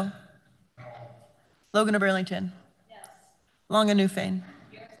of Stowe. Logan of Burlington. Long of Newfane.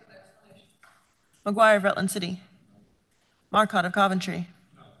 McGuire of Rutland City. Marcotte of Coventry.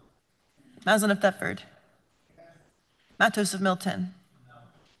 Maslin of Thetford. Matos of Milton.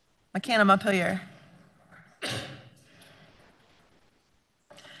 McCann of Montpelier.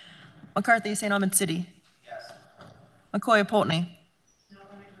 McCarthy of St. Albans City. McCoy of Pulteney.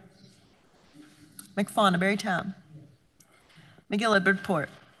 McFawn of Berrytown. McGill of Bridport.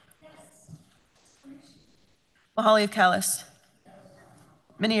 Mahali of Calais.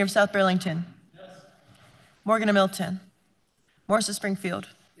 Minnie of South Burlington. Morgan of Milton. Morris of Springfield.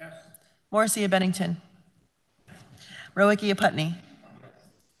 Morrissey of Bennington. Rowicki of Putney.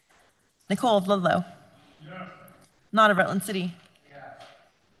 Nicole of Ludlow. Knott of Rutland City.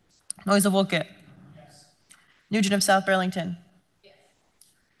 Noyes of Wolcott. Nugent of South Burlington.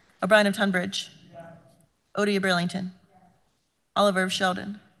 O'Brien of Tunbridge. Odie of Burlington. Oliver of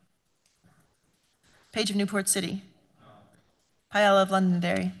Sheldon. Page of Newport City. Pyala of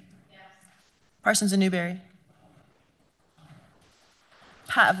Londonderry. Parsons of Newbury.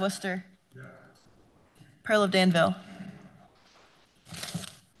 Pat of Worcester. Pearl of Danville.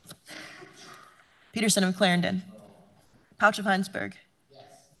 Peterson of Clarendon. Pouch of Heinsberg.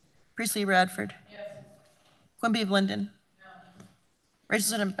 Priestley of Radford. Quimby of Linden.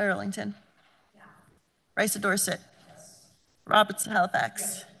 Richardson of Burlington. Rice of Dorset. Roberts of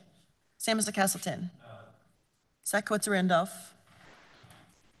Halifax. Samus of Castleton. Sakowitz of Randolph.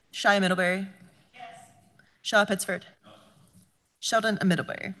 Shai of Middlebury. Shaw of Pittsford. Sheldon of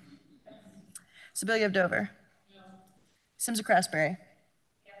Middlebury. Sibilia of Dover. Sims of Craftsbury.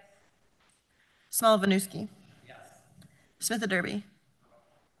 Small of Winooski. Smith of Derby.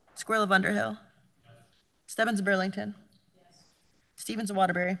 Squirrel of Underhill. Stebbins of Burlington. Stevens of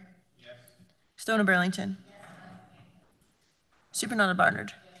Waterbury. Stone of Burlington. Supernaut of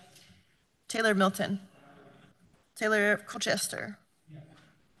Barnard. Taylor of Milton. Taylor of Colchester.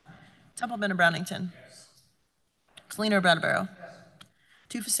 Templeman of Brownington. Selina of Brattleboro.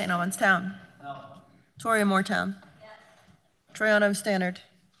 Toof of St. Albans Town. Tory of Moortown. Troyano of Stannard.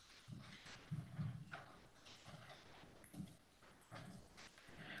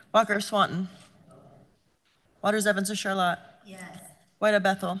 Walker of Swanton. Waters Evans of Charlotte. White of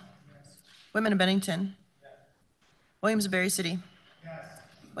Bethel. Women of Bennington. Williams of Berry City.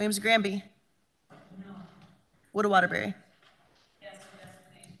 Williams of Granby. Wood of Waterbury.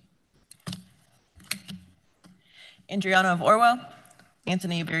 Andriano of Orwell.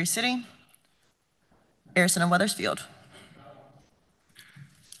 Anthony of Berry City. Harrison of Weathersfield.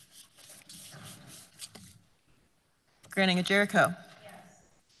 Granting of Jericho.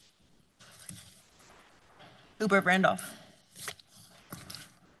 Hooper of Randolph.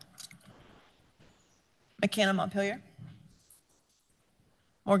 McCann of Montpelier.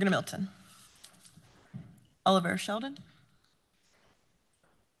 Morgan of Milton. Oliver of Sheldon.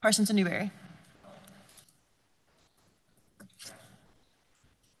 Parsons of Newbury.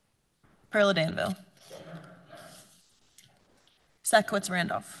 Pearl of Danville. Sakowitz of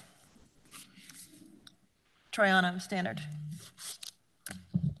Randolph. Troyano of Stannard.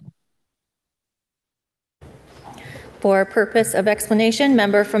 For purpose of explanation,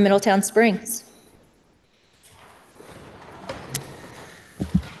 member from Middletown Springs.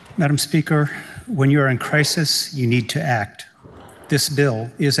 Madam Speaker, when you are in crisis, you need to act. This bill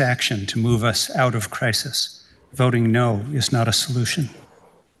is action to move us out of crisis. Voting no is not a solution.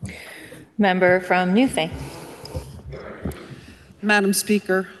 Member from Newfane. Madam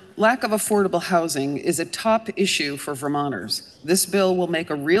Speaker, lack of affordable housing is a top issue for Vermonters. This bill will make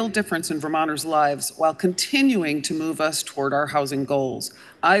a real difference in Vermonters' lives while continuing to move us toward our housing goals.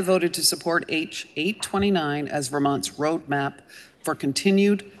 I voted to support H 829 as Vermont's roadmap for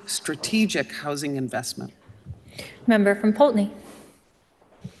continued strategic housing investment. Member from Poultney.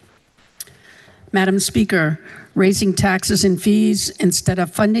 Madam Speaker, raising taxes and fees instead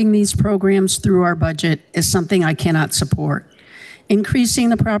of funding these programs through our budget is something I cannot support. Increasing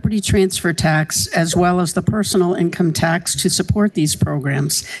the property transfer tax as well as the personal income tax to support these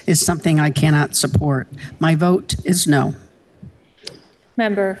programs is something I cannot support. My vote is no.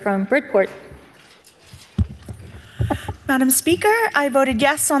 Member from Bridport. Madam Speaker, I voted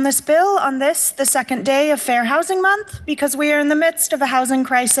yes on this bill on the second day of Fair Housing Month, because we are in the midst of a housing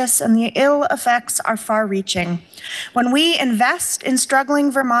crisis and the ill effects are far-reaching. When we invest in struggling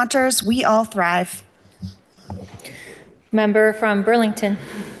Vermonters, we all thrive. Member from Burlington.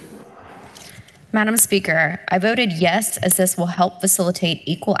 Madam Speaker, I voted yes, as this will help facilitate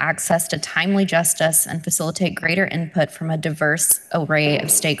equal access to timely justice and facilitate greater input from a diverse array of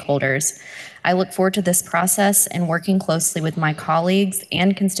stakeholders. I look forward to this process and working closely with my colleagues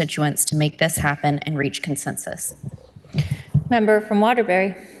and constituents to make this happen and reach consensus. Member from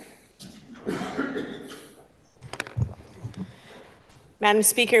Waterbury. Madam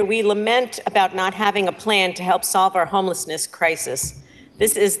Speaker, we lament about not having a plan to help solve our homelessness crisis.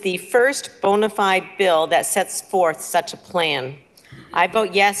 This is the first bona fide bill that sets forth such a plan. I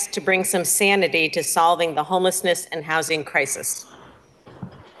vote yes to bring some sanity to solving the homelessness and housing crisis.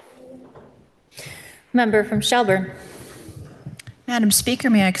 Member from Shelburne. Madam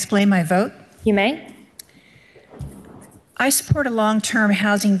Speaker, may I explain my vote? You may. I support a long-term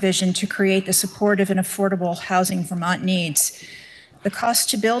housing vision to create the supportive and affordable housing Vermont needs. The costs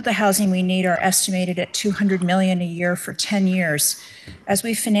to build the housing we need are estimated at $200 million a year for 10 years. As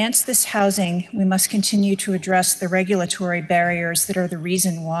we finance this housing, we must continue to address the regulatory barriers that are the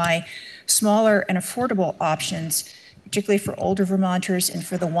reason why smaller and affordable options, particularly for older Vermonters and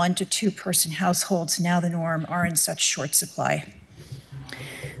for the 1 to 2 person households now the norm, are in such short supply.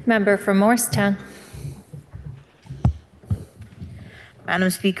 Member from Morristown. Madam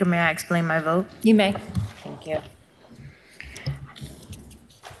Speaker, may I explain my vote? You may. Thank you.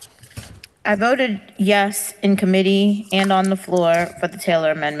 I voted yes in committee and on the floor for the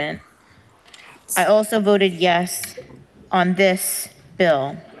Taylor Amendment. I also voted yes on this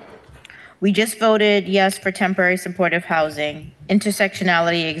bill. We just voted yes for temporary supportive housing.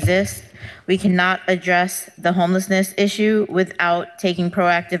 Intersectionality exists. We cannot address the homelessness issue without taking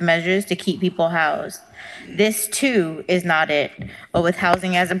proactive measures to keep people housed. This too is not it, but with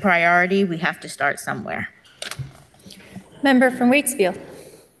housing as a priority, we have to start somewhere. Member from Waitsfield.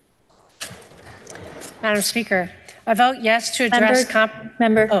 Madam Speaker, I vote yes to address...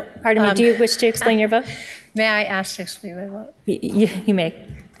 Pardon me, do you wish to explain your vote? May I ask to explain my vote? You may.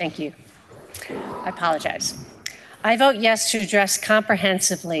 Thank you. I apologize. I vote yes to address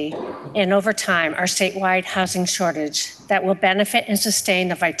comprehensively and over time our statewide housing shortage that will benefit and sustain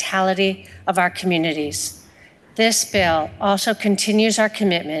the vitality of our communities. This bill also continues our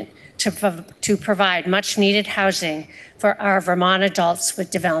commitment to provide much needed housing for our Vermont adults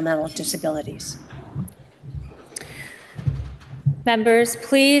with developmental disabilities. Members,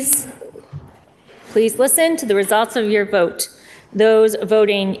 please listen to the results of your vote. Those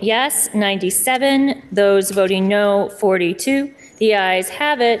voting yes, 97. Those voting no, 42. The ayes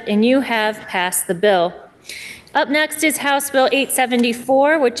have it, and you have passed the bill. Up next is House Bill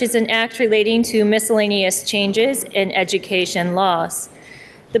 874, which is an act relating to miscellaneous changes in education laws.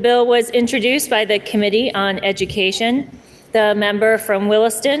 The bill was introduced by the Committee on Education. The member from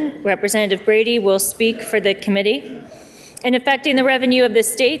Williston, Representative Brady, will speak for the committee. In affecting the revenue of the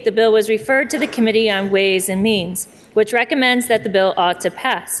state, the bill was referred to the Committee on Ways and Means, which recommends that the bill ought to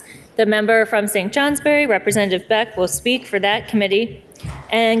pass. The member from St. Johnsbury, Representative Beck, will speak for that committee.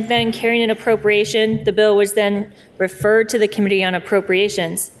 And then carrying an appropriation, the bill was then referred to the Committee on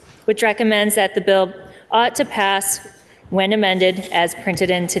Appropriations, which recommends that the bill ought to pass when amended as printed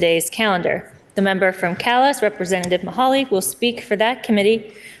in today's calendar. The member from Calais, Representative Mahaly, will speak for that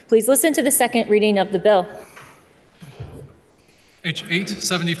committee. Please listen to the second reading of the bill. H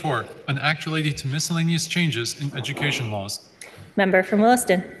 874, an act relating to miscellaneous changes in education laws. Member from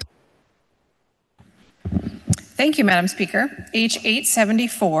Williston. Thank you, Madam Speaker. H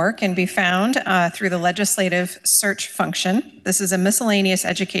 874 can be found through the legislative search function. This is a miscellaneous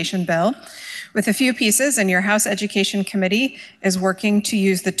education bill with a few pieces, and your House Education Committee is working to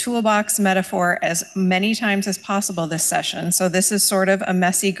use the toolbox metaphor as many times as possible this session. So this is sort of a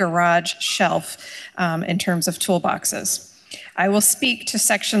messy garage shelf in terms of toolboxes. I will speak to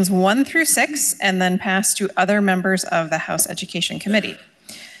sections 1 through 6 and then pass to other members of the House Education Committee.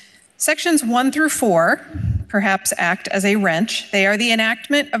 Sections 1 through 4 perhaps act as a wrench. They are the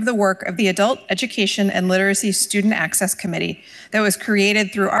enactment of the work of the Adult Education and Literacy Student Access Committee that was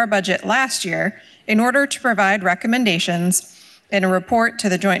created through our budget last year in order to provide recommendations in a report to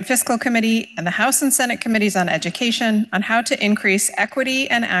the Joint Fiscal Committee and the House and Senate Committees on Education on how to increase equity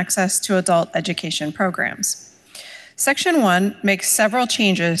and access to adult education programs. Section 1 makes several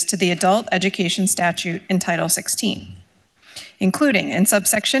changes to the adult education statute in Title 16, including in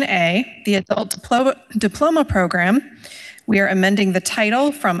subsection A, the adult diploma program. We are amending the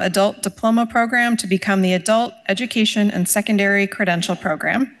title from adult diploma program to become the adult education and secondary credential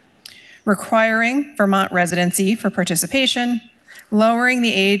program, requiring Vermont residency for participation, lowering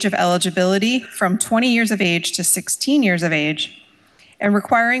the age of eligibility from 20 years of age to 16 years of age, and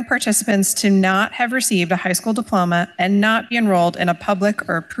requiring participants to not have received a high school diploma and not be enrolled in a public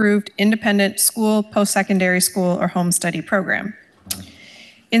or approved independent school, post-secondary school, or home study program.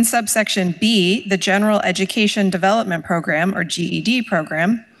 In subsection B, the General Education Development Program, or GED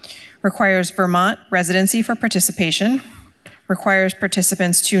program, requires Vermont residency for participation, requires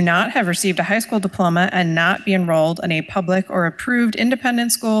participants to not have received a high school diploma and not be enrolled in a public or approved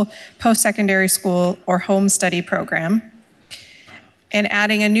independent school, post-secondary school, or home study program, and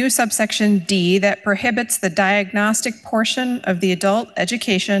adding a new subsection D that prohibits the diagnostic portion of the adult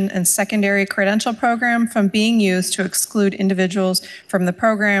education and secondary credential program from being used to exclude individuals from the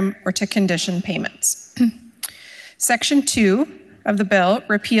program or to condition payments. Section 2 of the bill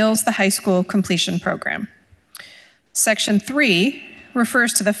repeals the high school completion program. Section 3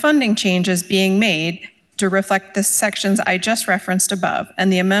 refers to the funding changes being made to reflect the sections I just referenced above,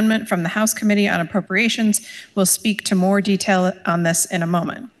 and the amendment from the House Committee on Appropriations will speak to more detail on this in a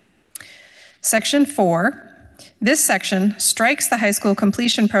moment. Section 4, this section strikes the high school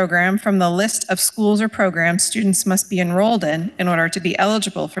completion program from the list of schools or programs students must be enrolled in order to be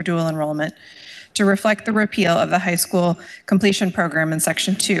eligible for dual enrollment, to reflect the repeal of the high school completion program in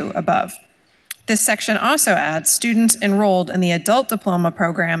Section 2 above. This section also adds students enrolled in the adult diploma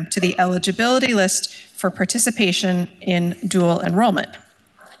program to the eligibility list for participation in dual enrollment.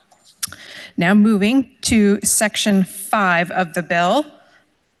 Now moving to Section 5 of the bill,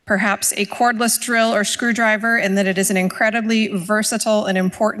 perhaps a cordless drill or screwdriver, in that it is an incredibly versatile and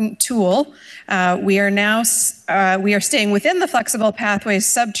important tool. We are staying within the Flexible Pathways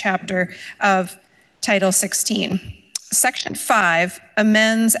subchapter of Title 16. Section 5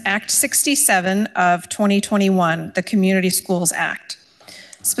 amends Act 67 of 2021, the Community Schools Act.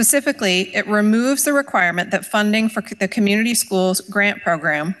 Specifically, it removes the requirement that funding for the Community Schools Grant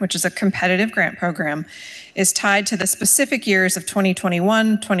Program, which is a competitive grant program, is tied to the specific years of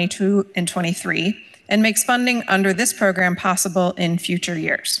 2021, 22, and 23, and makes funding under this program possible in future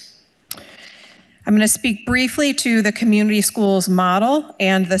years. I'm going to speak briefly to the community schools model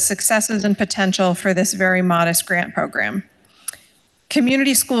and the successes and potential for this very modest grant program.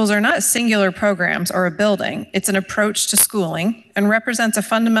 Community schools are not singular programs or a building. It's an approach to schooling and represents a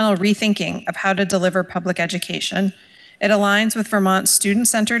fundamental rethinking of how to deliver public education. It aligns with Vermont's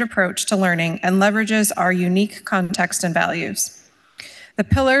student-centered approach to learning and leverages our unique context and values. The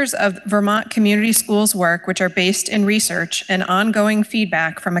pillars of Vermont Community Schools work, which are based in research and ongoing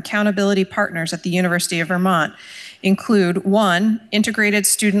feedback from accountability partners at the University of Vermont, include 1, integrated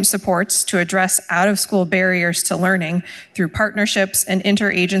student supports to address out-of-school barriers to learning through partnerships and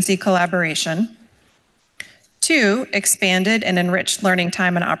interagency collaboration. 2, expanded and enriched learning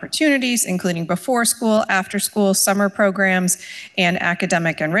time and opportunities, including before school, after school, summer programs, and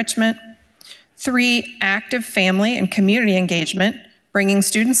academic enrichment. 3, active family and community engagement, bringing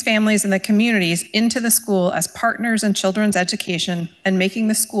students, families, and the communities into the school as partners in children's education and making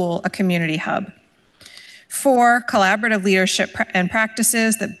the school a community hub. 4, collaborative leadership and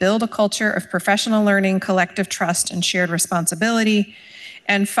practices that build a culture of professional learning, collective trust, and shared responsibility.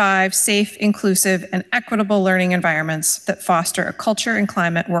 And 5, safe, inclusive, and equitable learning environments that foster a culture and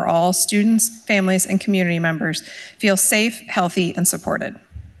climate where all students, families, and community members feel safe, healthy, and supported.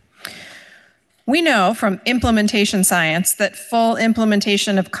 We know from implementation science that full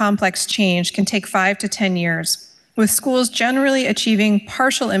implementation of complex change can take 5 to 10 years, with schools generally achieving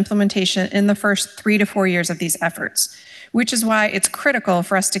partial implementation in the first 3 to 4 years of these efforts, which is why it's critical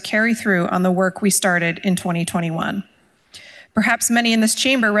for us to carry through on the work we started in 2021. Perhaps many in this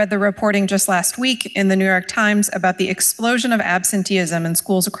chamber read the reporting just last week in the New York Times about the explosion of absenteeism in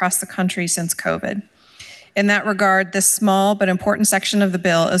schools across the country since COVID. In that regard, this small but important section of the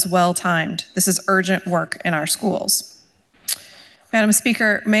bill is well-timed. This is urgent work in our schools. Madam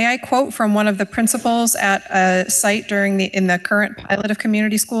Speaker, may I quote from one of the principals at a site in the current pilot of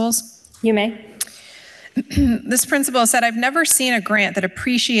community schools? You may. This principal said, "I've never seen a grant that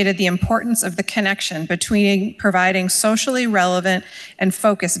appreciated the importance of the connection between providing socially relevant and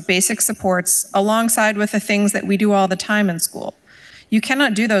focused basic supports alongside with the things that we do all the time in school. You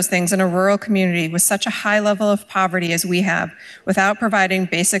cannot do those things in a rural community with such a high level of poverty as we have without providing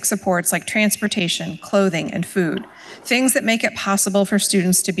basic supports like transportation, clothing, and food, things that make it possible for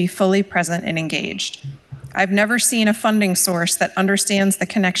students to be fully present and engaged. I've never seen a funding source that understands the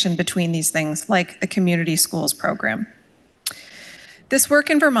connection between these things, like the Community Schools program." This work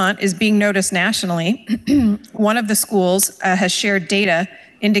in Vermont is being noticed nationally. One of the schools has shared data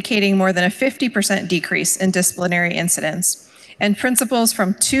indicating more than a 50% decrease in disciplinary incidents. And principals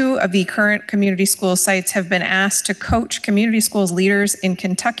from 2 of the current community school sites have been asked to coach community schools leaders in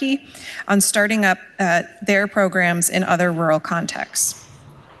Kentucky on starting up their programs in other rural contexts.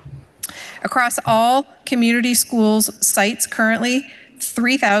 Across all community schools sites currently,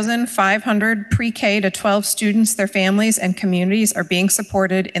 3,500 pre-K to 12 students, their families, and communities are being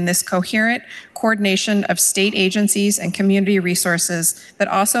supported in this coherent coordination of state agencies and community resources that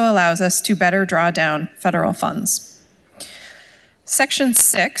also allows us to better draw down federal funds. Section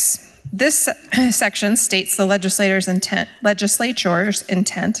 6, this section states the legislature's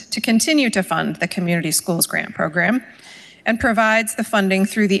intent to continue to fund the Community Schools Grant Program and provides the funding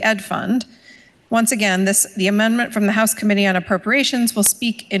through the Ed Fund. Once again, the amendment from the House Committee on Appropriations will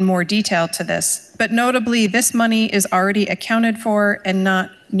speak in more detail to this, but notably, this money is already accounted for and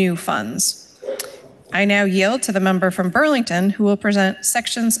not new funds. I now yield to the member from Burlington who will present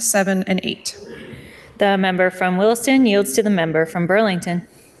sections 7 and 8. The member from Williston yields to the member from Burlington.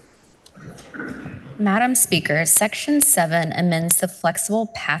 Madam Speaker, Section 7 amends the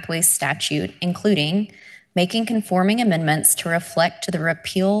Flexible Pathways Statute, including making conforming amendments to reflect the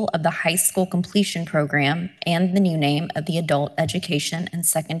repeal of the High School Completion Program and the new name of the Adult Education and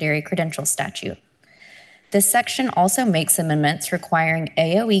Secondary Credential Statute. This section also makes amendments requiring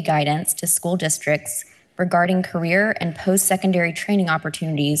AOE guidance to school districts regarding career and post-secondary training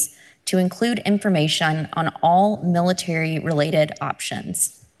opportunities to include information on all military-related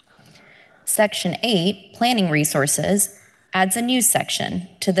options. Section 8, Planning Resources, adds a new section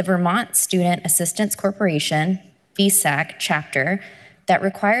to the Vermont Student Assistance Corporation, VSAC, chapter that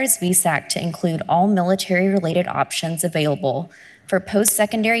requires VSAC to include all military-related options available for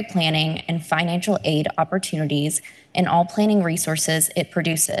post-secondary planning and financial aid opportunities in all planning resources it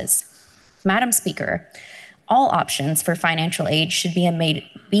produces. Madam Speaker, all options for financial aid should be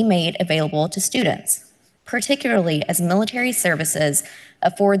made available to students, particularly as military services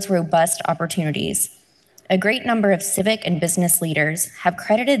affords robust opportunities. A great number of civic and business leaders have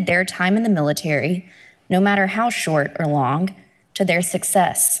credited their time in the military, no matter how short or long, to their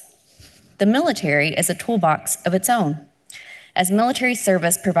success. The military is a toolbox of its own, as military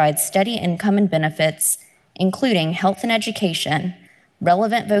service provides steady income and benefits, including health and education,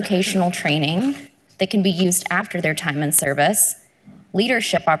 relevant vocational training that can be used after their time in service,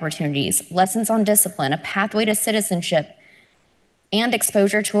 leadership opportunities, lessons on discipline, a pathway to citizenship, and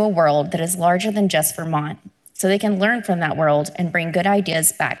exposure to a world that is larger than just Vermont, so they can learn from that world and bring good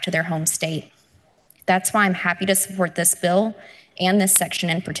ideas back to their home state. That's why I'm happy to support this bill and this section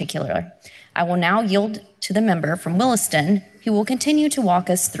in particular. I will now yield to the member from Williston, who will continue to walk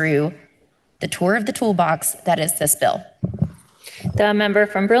us through the tour of the toolbox that is this bill. The member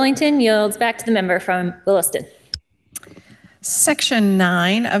from Burlington yields back to the member from Williston. Section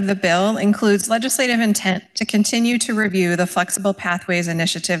 9 of the bill includes legislative intent to continue to review the Flexible Pathways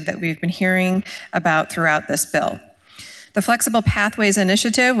Initiative that we've been hearing about throughout this bill. The Flexible Pathways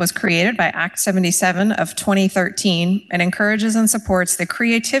Initiative was created by Act 77 of 2013 and encourages and supports the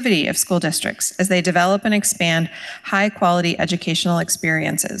creativity of school districts as they develop and expand high-quality educational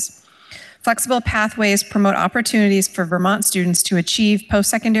experiences. Flexible pathways promote opportunities for Vermont students to achieve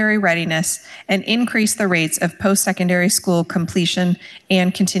post-secondary readiness and increase the rates of post-secondary school completion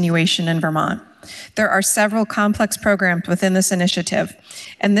and continuation in Vermont. There are several complex programs within this initiative,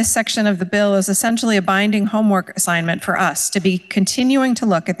 and this section of the bill is essentially a binding homework assignment for us to be continuing to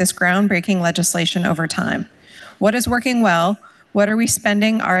look at this groundbreaking legislation over time. What is working well? What are we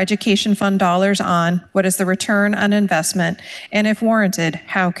spending our education fund dollars on? What is the return on investment? And if warranted,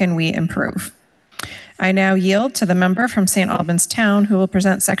 how can we improve? I now yield to the member from St. Albans Town, who will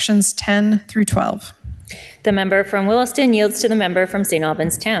present sections 10 through 12. The member from Williston yields to the member from St.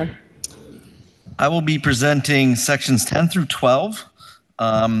 Albans Town. I will be presenting sections 10 through 12.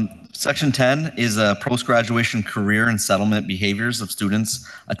 Section 10 is post-graduation career and settlement behaviors of students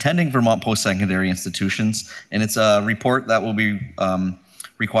attending Vermont post-secondary institutions, and it's a report that will be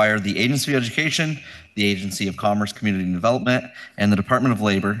require the Agency of Education, the Agency of Commerce, Community and Development, and the Department of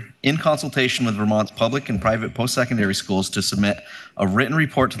Labor, in consultation with Vermont's public and private post-secondary schools, to submit a written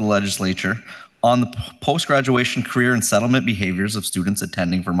report to the legislature on the post-graduation career and settlement behaviors of students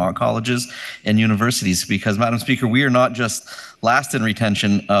attending Vermont colleges and universities. Because, Madam Speaker, we are not just last in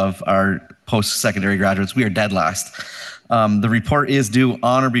retention of our post-secondary graduates, we are dead last. The report is due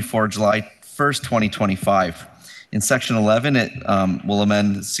on or before July 1st, 2025. In section 11, it will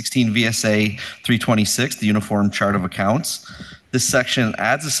amend 16 VSA 326, the Uniform Chart of Accounts. This section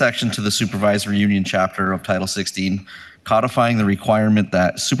adds a section to the Supervisory Union chapter of Title 16, codifying the requirement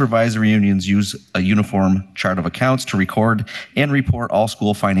that supervisory unions use a uniform chart of accounts to record and report all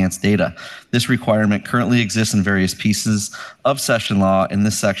school finance data. This requirement currently exists in various pieces of session law, and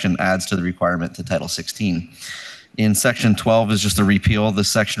this section adds to the requirement to Title 16. In section 12 is just a repeal. This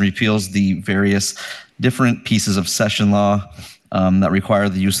section repeals the various different pieces of session law that require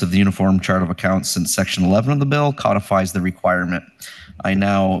the use of the uniform chart of accounts, since section 11 of the bill codifies the requirement. I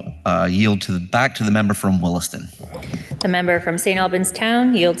now yield back to the member from Williston. The member from St. Albans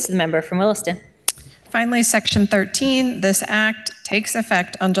Town yields to the member from Williston. Finally, Section 13, this act takes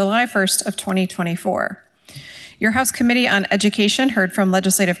effect on July 1st of 2024. Your House Committee on Education heard from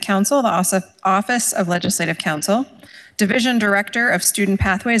Legislative Counsel, the Office of Legislative Counsel, Division Director of Student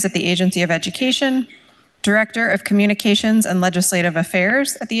Pathways at the Agency of Education, Director of Communications and Legislative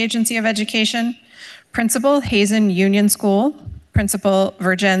Affairs at the Agency of Education, Principal Hazen Union School, Principal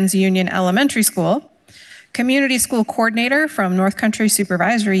Virgins Union Elementary School, Community School Coordinator from North Country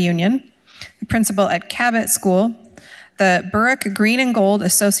Supervisory Union, the Principal at Cabot School, the Burrick Green and Gold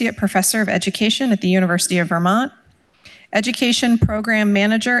Associate Professor of Education at the University of Vermont, Education Program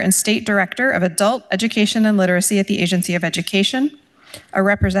Manager and State Director of Adult Education and Literacy at the Agency of Education, a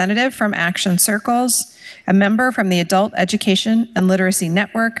representative from Action Circles, a member from the Adult Education and Literacy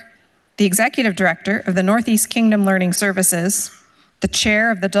Network, the Executive Director of the Northeast Kingdom Learning Services, the Chair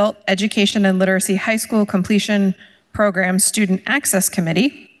of the Adult Education and Literacy High School Completion Program Student Access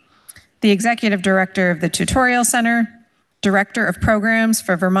Committee, the Executive Director of the Tutorial Center, Director of Programs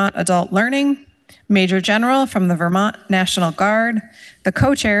for Vermont Adult Learning, Major General from the Vermont National Guard, the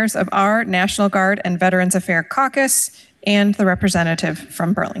co-chairs of our National Guard and Veterans Affairs Caucus, and the representative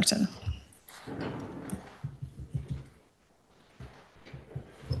from Burlington.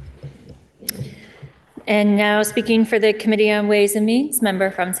 And now speaking for the Committee on Ways and Means,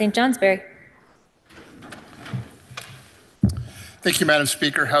 member from St. Johnsbury. Thank you, Madam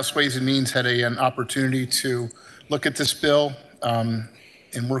Speaker. House Ways and Means had an opportunity to look at this bill and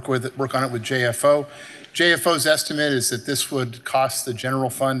work on it with JFO. JFO's estimate is that this would cost the general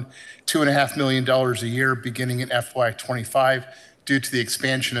fund $2.5 million a year beginning in FY25 due to the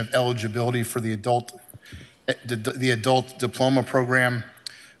expansion of eligibility for the adult diploma program.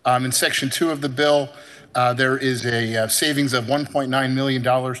 In Section 2 of the bill, there is a savings of $1.9 million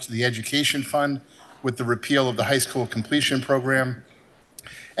to the education fund with the repeal of the high school completion program.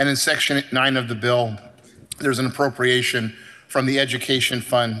 And in Section 9 of the bill, there's an appropriation from the education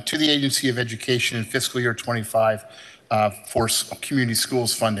fund to the Agency of Education in fiscal year 25 for community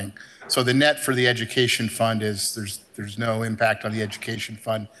schools funding. So the net for the education fund is there's no impact on the education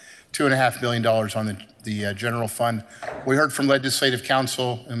fund, $2.5 million on the general fund. We heard from Legislative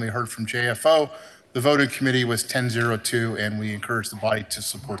Council and we heard from JFO. The vote in committee was 10-02, and we encourage the body to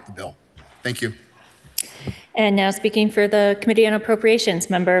support the bill. Thank you. And now speaking for the Committee on Appropriations,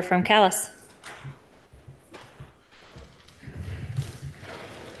 member from Calais.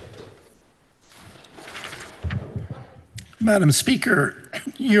 Madam Speaker,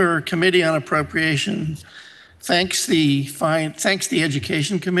 your Committee on Appropriations thanks the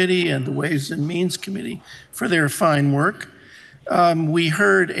Education Committee and the Ways and Means Committee for their fine work. We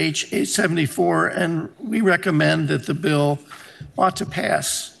heard H 874, and we recommend that the bill ought to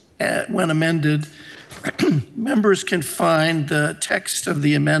pass when amended. Members can find the text of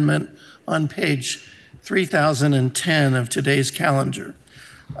the amendment on page 3010 of today's calendar.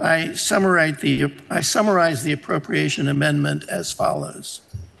 I summarize the appropriation amendment as follows.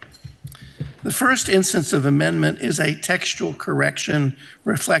 The first instance of amendment is a textual correction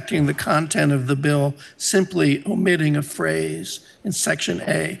reflecting the content of the bill, simply omitting a phrase in Section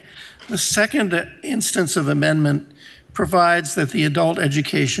A. The second instance of amendment provides that the adult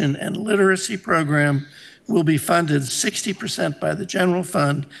education and literacy program will be funded 60% by the general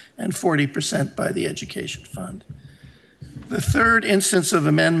fund and 40% by the education fund. The third instance of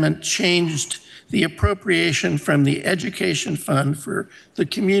amendment changed the appropriation from the education fund for the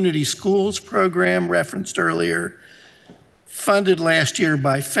community schools program referenced earlier, funded last year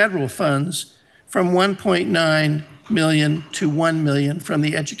by federal funds, from 1.9 million to 1 million from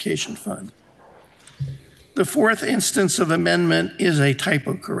the education fund. The fourth instance of amendment is a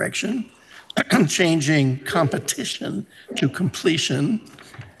typo correction, changing competition to completion.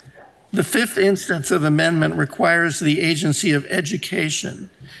 The fifth instance of amendment requires the Agency of Education,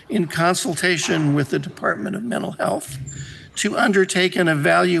 in consultation with the Department of Mental Health, to undertake an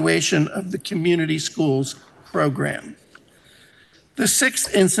evaluation of the community schools program. The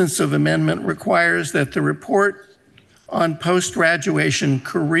sixth instance of amendment requires that the report on post-graduation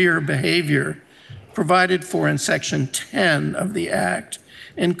career behavior provided for in Section 10 of the Act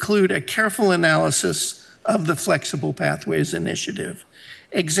include a careful analysis of the Flexible Pathways Initiative,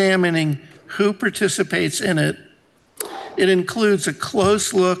 examining who participates in it. It includes a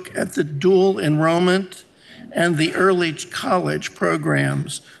close look at the dual enrollment and the early college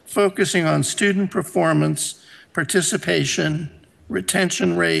programs, focusing on student performance, participation,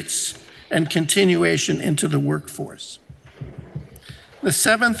 retention rates, and continuation into the workforce. The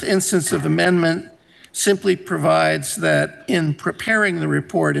seventh instance of amendment simply provides that in preparing the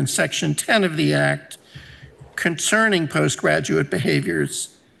report in Section 10 of the Act concerning postgraduate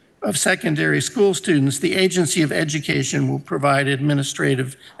behaviors of secondary school students, the Agency of Education will provide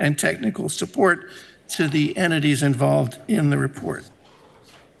administrative and technical support to the entities involved in the report.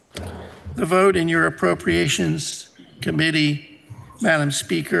 The vote in your Appropriations Committee, Madam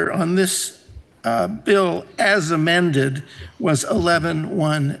Speaker, on this bill as amended was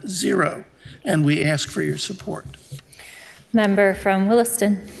 11-1-0, and we ask for your support. Member from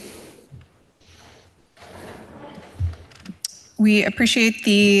Williston. We appreciate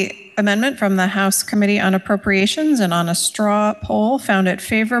the amendment from the House Committee on Appropriations, and on a straw poll found it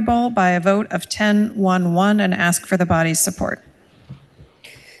favorable by a vote of 10-1-1, and ask for the body's support.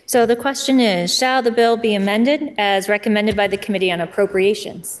 So the question is, shall the bill be amended as recommended by the Committee on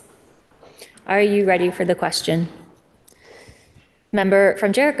Appropriations? Are you ready for the question? Member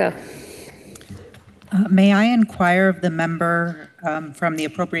from Jericho. May I inquire of the member from the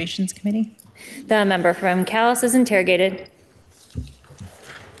Appropriations Committee? The member from Calais is interrogated.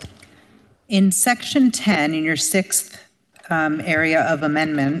 In Section 10, in your sixth area of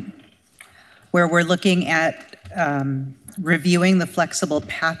amendment, where we're looking at reviewing the Flexible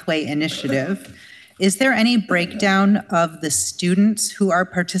Pathway Initiative. Is there any breakdown of the students who are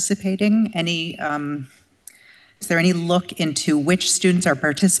participating? Is there any look into which students are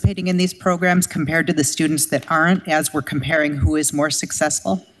participating in these programs compared to the students that aren't, as we're comparing who is more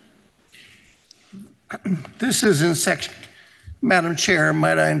successful? This is in section, Madam Chair,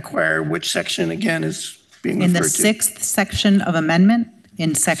 might I inquire which section again is being referred to? In the sixth section of amendment,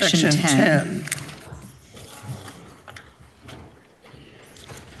 in section 10.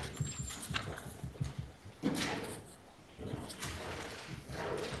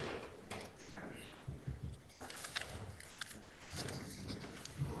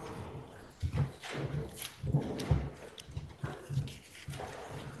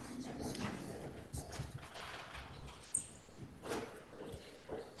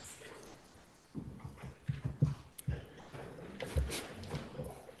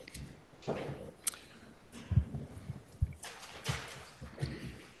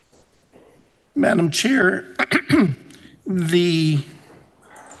 Madam Chair, the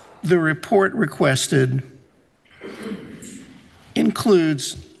report requested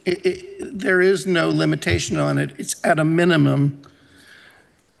includes, there is no limitation on it. It's at a minimum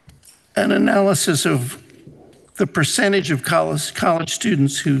an analysis of the percentage of college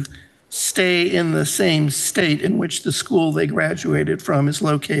students who stay in the same state in which the school they graduated from is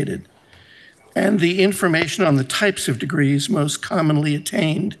located, and the information on the types of degrees most commonly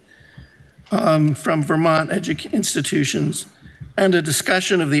attained from Vermont institutions, and a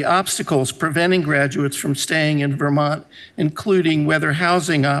discussion of the obstacles preventing graduates from staying in Vermont, including whether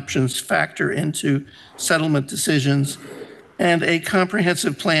housing options factor into settlement decisions, and a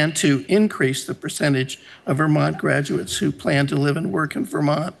comprehensive plan to increase the percentage of Vermont graduates who plan to live and work in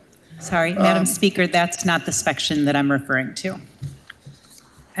Vermont. Sorry, Madam Speaker, that's not the section that I'm referring to.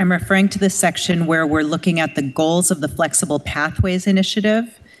 I'm referring to the section where we're looking at the goals of the Flexible Pathways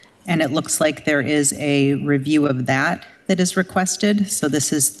Initiative, and it looks like there is a review of that is requested. So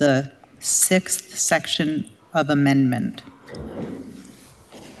this is the sixth section of amendment.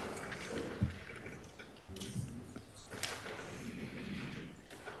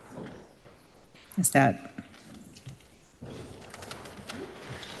 Is that?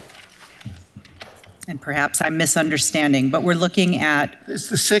 And perhaps I'm misunderstanding, but we're looking at. It's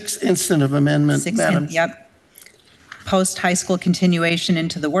the sixth instant of amendment, Madam. Yep. Post-high school continuation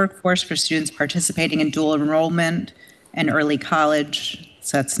into the workforce for students participating in dual enrollment and early college.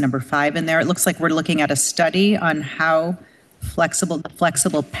 So that's number 5 in there. It looks like we're looking at a study on how the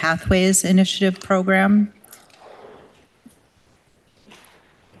Flexible Pathways Initiative program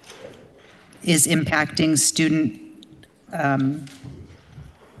is impacting student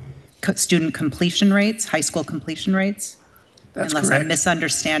completion rates, high school completion rates. That's unless correct. I'm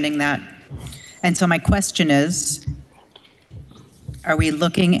misunderstanding that. And so my question is, are we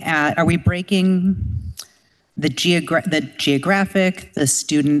breaking the geographic, the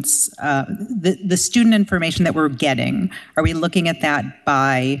students, the student information that we're getting? Are we looking at that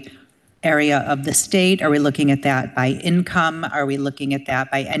by area of the state? Are we looking at that by income? Are we looking at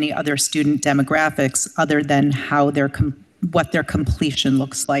that by any other student demographics other than how what their completion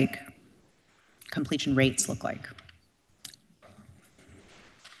looks like, completion rates look like?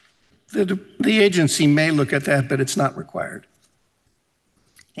 The agency may look at that, but it's not required.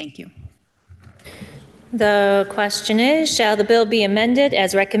 Thank you. The question is, shall the bill be amended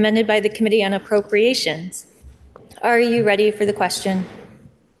as recommended by the Committee on Appropriations? Are you ready for the question?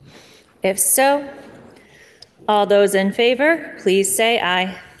 If so, all those in favor, please say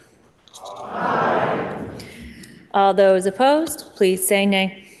aye. Aye. All those opposed, please say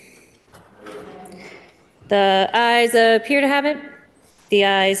nay. The ayes appear to have it. The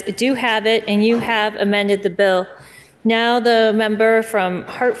ayes do have it, and you have amended the bill. Now the member from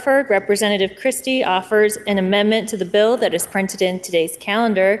Hartford, Representative Christie, offers an amendment to the bill that is printed in today's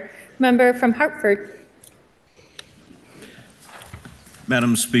calendar. Member from Hartford.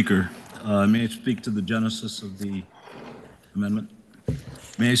 Madam Speaker, may I speak to the genesis of the amendment?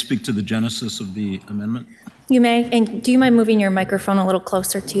 May I speak to the genesis of the amendment? You may, and do you mind moving your microphone a little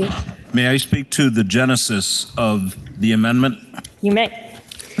closer to you? May I speak to the genesis of the amendment? You may.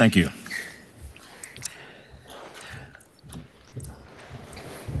 Thank you.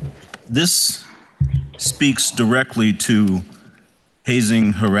 This speaks directly to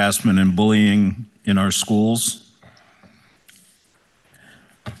hazing, harassment, and bullying in our schools.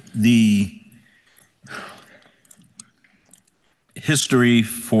 The history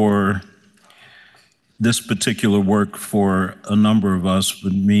for this particular work for a number of us,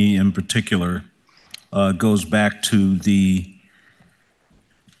 but me in particular, goes back to the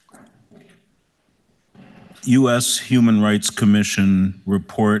U.S. Human Rights Commission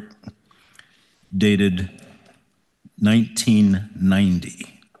report dated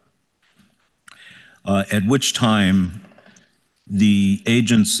 1990, at which time the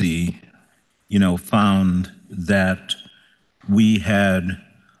agency, found that we had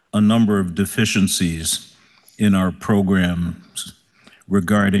a number of deficiencies in our programs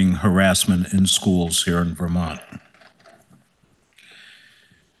regarding harassment in schools here in Vermont.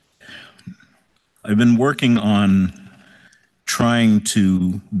 I've been working on trying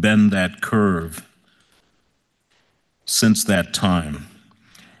to bend that curve since that time.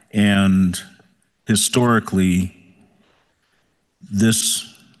 And historically, this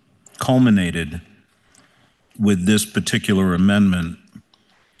culminated with this particular amendment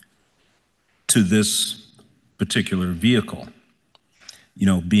to this particular vehicle,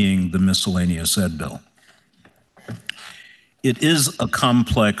 being the miscellaneous ed bill. It is a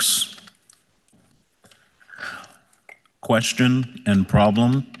complex question and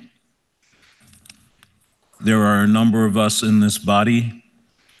problem. There are a number of us in this body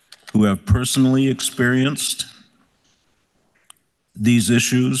who have personally experienced these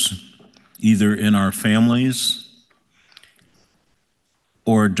issues, either in our families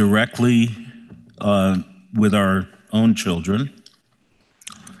or directly with our own children.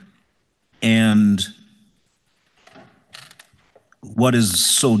 And what is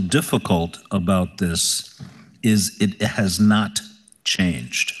so difficult about this is it has not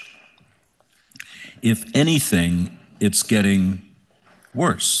changed. If anything, it's getting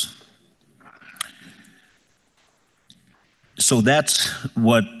worse. So that's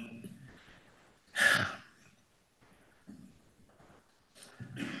what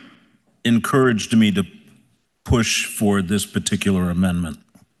encouraged me to push for this particular amendment.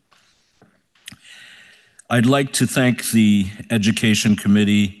 I'd like to thank the Education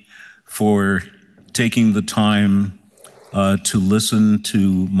Committee for taking the time to listen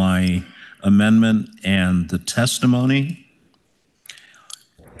to my amendment and the testimony.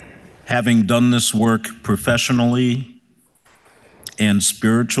 Having done this work professionally and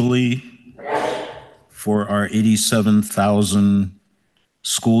spiritually for our 87,000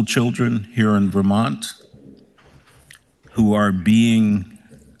 school children here in Vermont who are being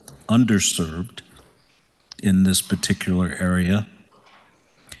underserved in this particular area,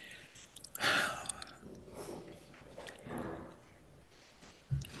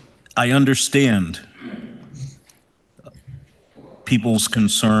 I understand people's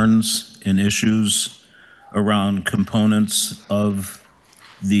concerns and issues around components of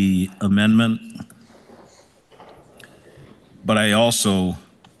the amendment, but I also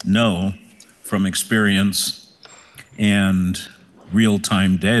know from experience and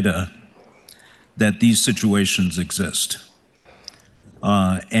real-time data that these situations exist.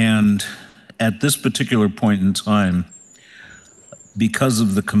 And at this particular point in time, because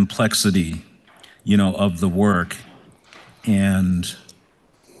of the complexity, of the work and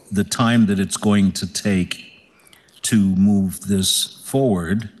the time that it's going to take to move this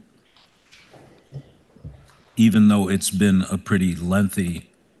forward, even though it's been a pretty lengthy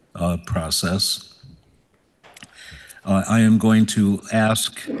process, I am going to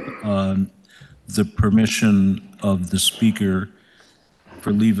ask the permission of the Speaker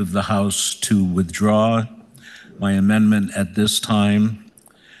for leave of the House to withdraw my amendment at this time,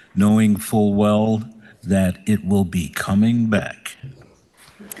 knowing full well that it will be coming back.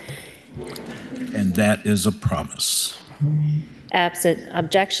 And that is a promise. Absent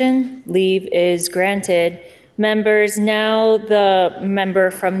objection, leave is granted. Members, now the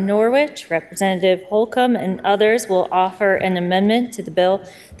member from Norwich, Representative Holcomb, and others will offer an amendment to the bill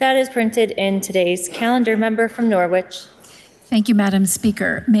that is printed in today's calendar. Member from Norwich. Thank you, Madam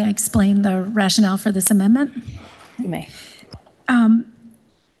Speaker. May I explain the rationale for this amendment? You may.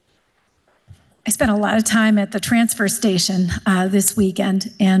 I spent a lot of time at the transfer station this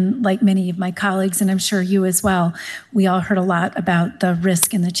weekend, and like many of my colleagues, and I'm sure you as well, we all heard a lot about the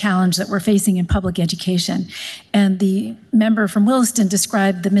risk and the challenge that we're facing in public education. And the member from Williston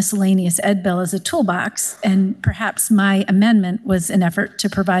described the miscellaneous ed bill as a toolbox, and perhaps my amendment was an effort to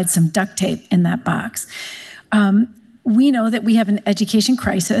provide some duct tape in that box. We know that we have an education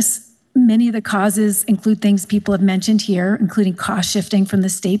crisis. Many of the causes include things people have mentioned here, including cost shifting from the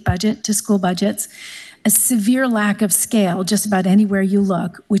state budget to school budgets, a severe lack of scale just about anywhere you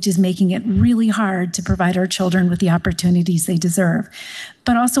look, which is making it really hard to provide our children with the opportunities they deserve,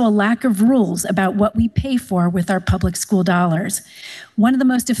 but also a lack of rules about what we pay for with our public school dollars. One of the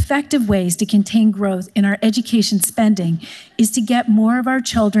most effective ways to contain growth in our education spending is to get more of our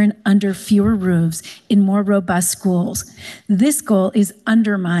children under fewer roofs in more robust schools. This goal is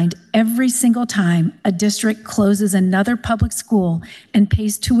undermined every single time a district closes another public school and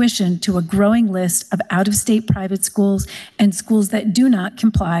pays tuition to a growing list of out-of-state private schools and schools that do not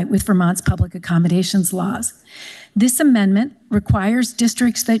comply with Vermont's public accommodations laws. This amendment requires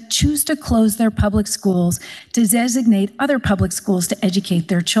districts that choose to close their public schools to designate other public schools to educate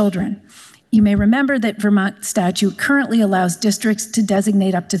their children. You may remember that Vermont statute currently allows districts to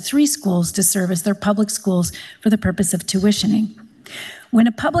designate up to 3 schools to serve as their public schools for the purpose of tuitioning. When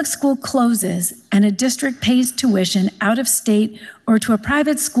a public school closes and a district pays tuition out of state or to a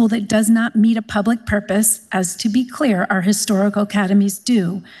private school that does not meet a public purpose, as to be clear, our historical academies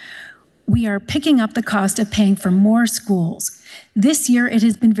do, we are picking up the cost of paying for more schools. This year, it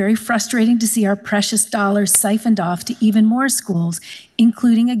has been very frustrating to see our precious dollars siphoned off to even more schools,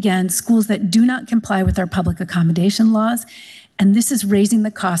 including, again, schools that do not comply with our public accommodation laws, and this is raising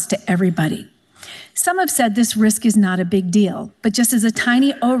the cost to everybody. Some have said this risk is not a big deal, but just as a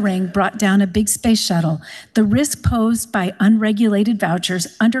tiny O-ring brought down a big space shuttle, the risk posed by unregulated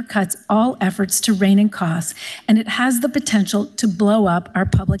vouchers undercuts all efforts to rein in costs, and it has the potential to blow up our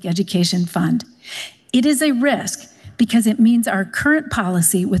public education fund. It is a risk because it means our current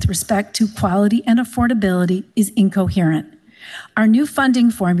policy with respect to quality and affordability is incoherent. Our new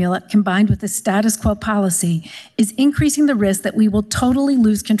funding formula, combined with the status quo policy, is increasing the risk that we will totally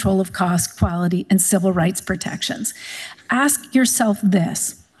lose control of cost, quality, and civil rights protections. Ask yourself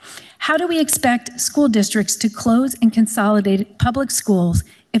this: how do we expect school districts to close and consolidate public schools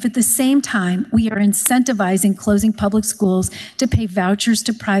if at the same time we are incentivizing closing public schools to pay vouchers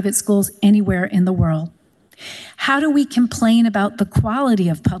to private schools anywhere in the world? How do we complain about the quality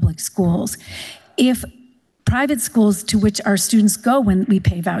of public schools if private schools to which our students go when we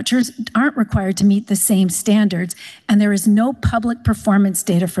pay vouchers aren't required to meet the same standards, and there is no public performance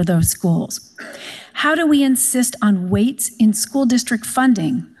data for those schools? How do we insist on weights in school district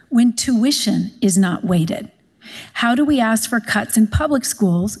funding when tuition is not weighted? How do we ask for cuts in public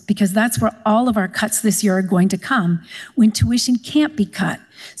schools, because that's where all of our cuts this year are going to come, when tuition can't be cut?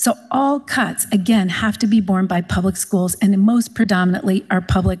 So all cuts, again, have to be borne by public schools, and most predominantly our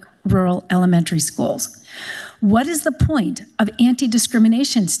public rural elementary schools. What is the point of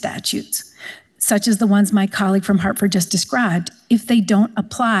anti-discrimination statutes, such as the ones my colleague from Hartford just described, if they don't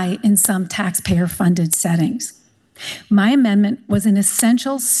apply in some taxpayer-funded settings? My amendment was an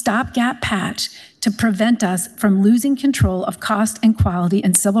essential stopgap patch to prevent us from losing control of cost and quality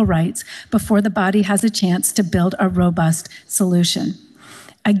and civil rights before the body has a chance to build a robust solution.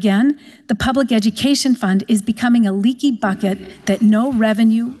 Again, the public education fund is becoming a leaky bucket that no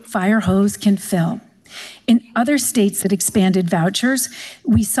revenue fire hose can fill. In other states that expanded vouchers,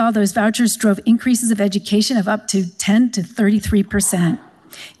 we saw those vouchers drove increases of education of up to 10 to 33%.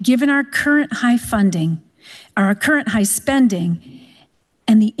 Given our current high funding, our current high spending,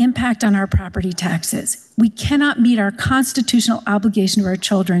 and the impact on our property taxes, we cannot meet our constitutional obligation to our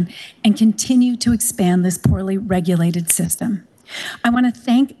children and continue to expand this poorly regulated system. I want to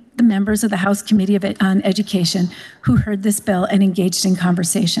thank the members of the House Committee on Education who heard this bill and engaged in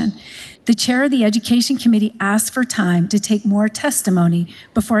conversation. The chair of the Education Committee asked for time to take more testimony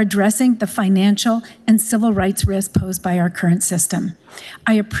before addressing the financial and civil rights risks posed by our current system.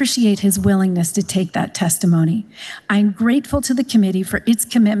 I appreciate his willingness to take that testimony. I'm grateful to the committee for its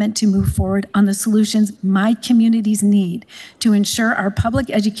commitment to move forward on the solutions my communities need to ensure our public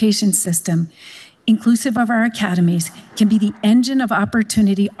education system, inclusive of our academies, can be the engine of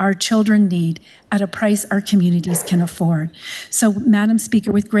opportunity our children need at a price our communities can afford. So, Madam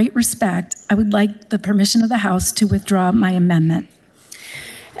Speaker, with great respect, I would like the permission of the House to withdraw my amendment.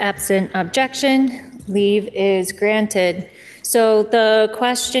 Absent objection, leave is granted. So the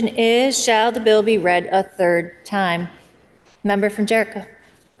question is, shall the bill be read a third time? Member from Jericho.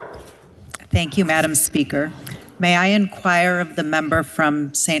 Thank you, Madam Speaker. May I inquire of the member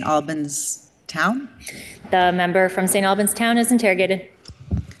from St. Albans Town? The member from St. Albans Town is interrogated.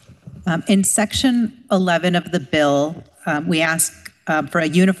 In section 11 of the bill, we ask for a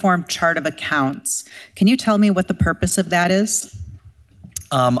uniform chart of accounts. Can you tell me what the purpose of that is?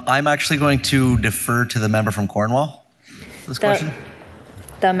 I'm actually going to defer to the member from Cornwall for this question.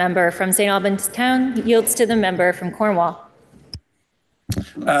 The member from St. Albans Town yields to the member from Cornwall.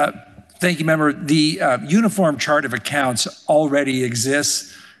 Thank you, member. The uniform chart of accounts already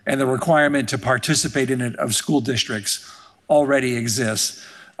exists, and the requirement to participate in it of school districts already exists.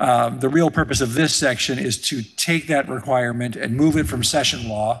 The real purpose of this section is to take that requirement and move it from session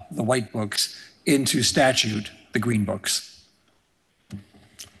law, the white books, into statute, the green books.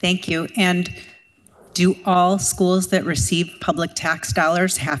 Thank you. And do all schools that receive public tax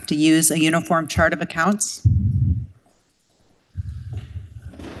dollars have to use a uniform chart of accounts?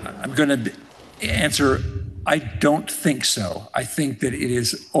 I'm going to answer, I don't think so. I think that it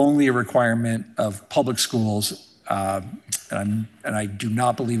is only a requirement of public schools, and I do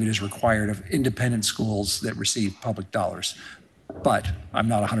not believe it is required of independent schools that receive public dollars. But I'm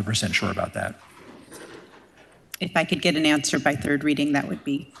not 100% sure about that. If I could get an answer by third reading, that would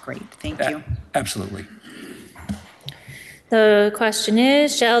be great. Thank you. Absolutely. The question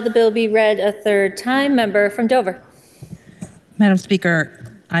is, shall the bill be read a third time? Member from Dover. Madam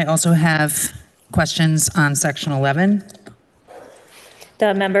Speaker, I also have questions on section 11.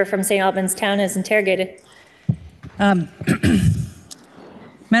 The member from St. Albans Town is interrogated. Madam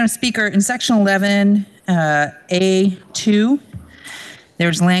Speaker, in section 11, A2,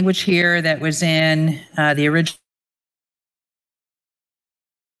 there's language here that was in the original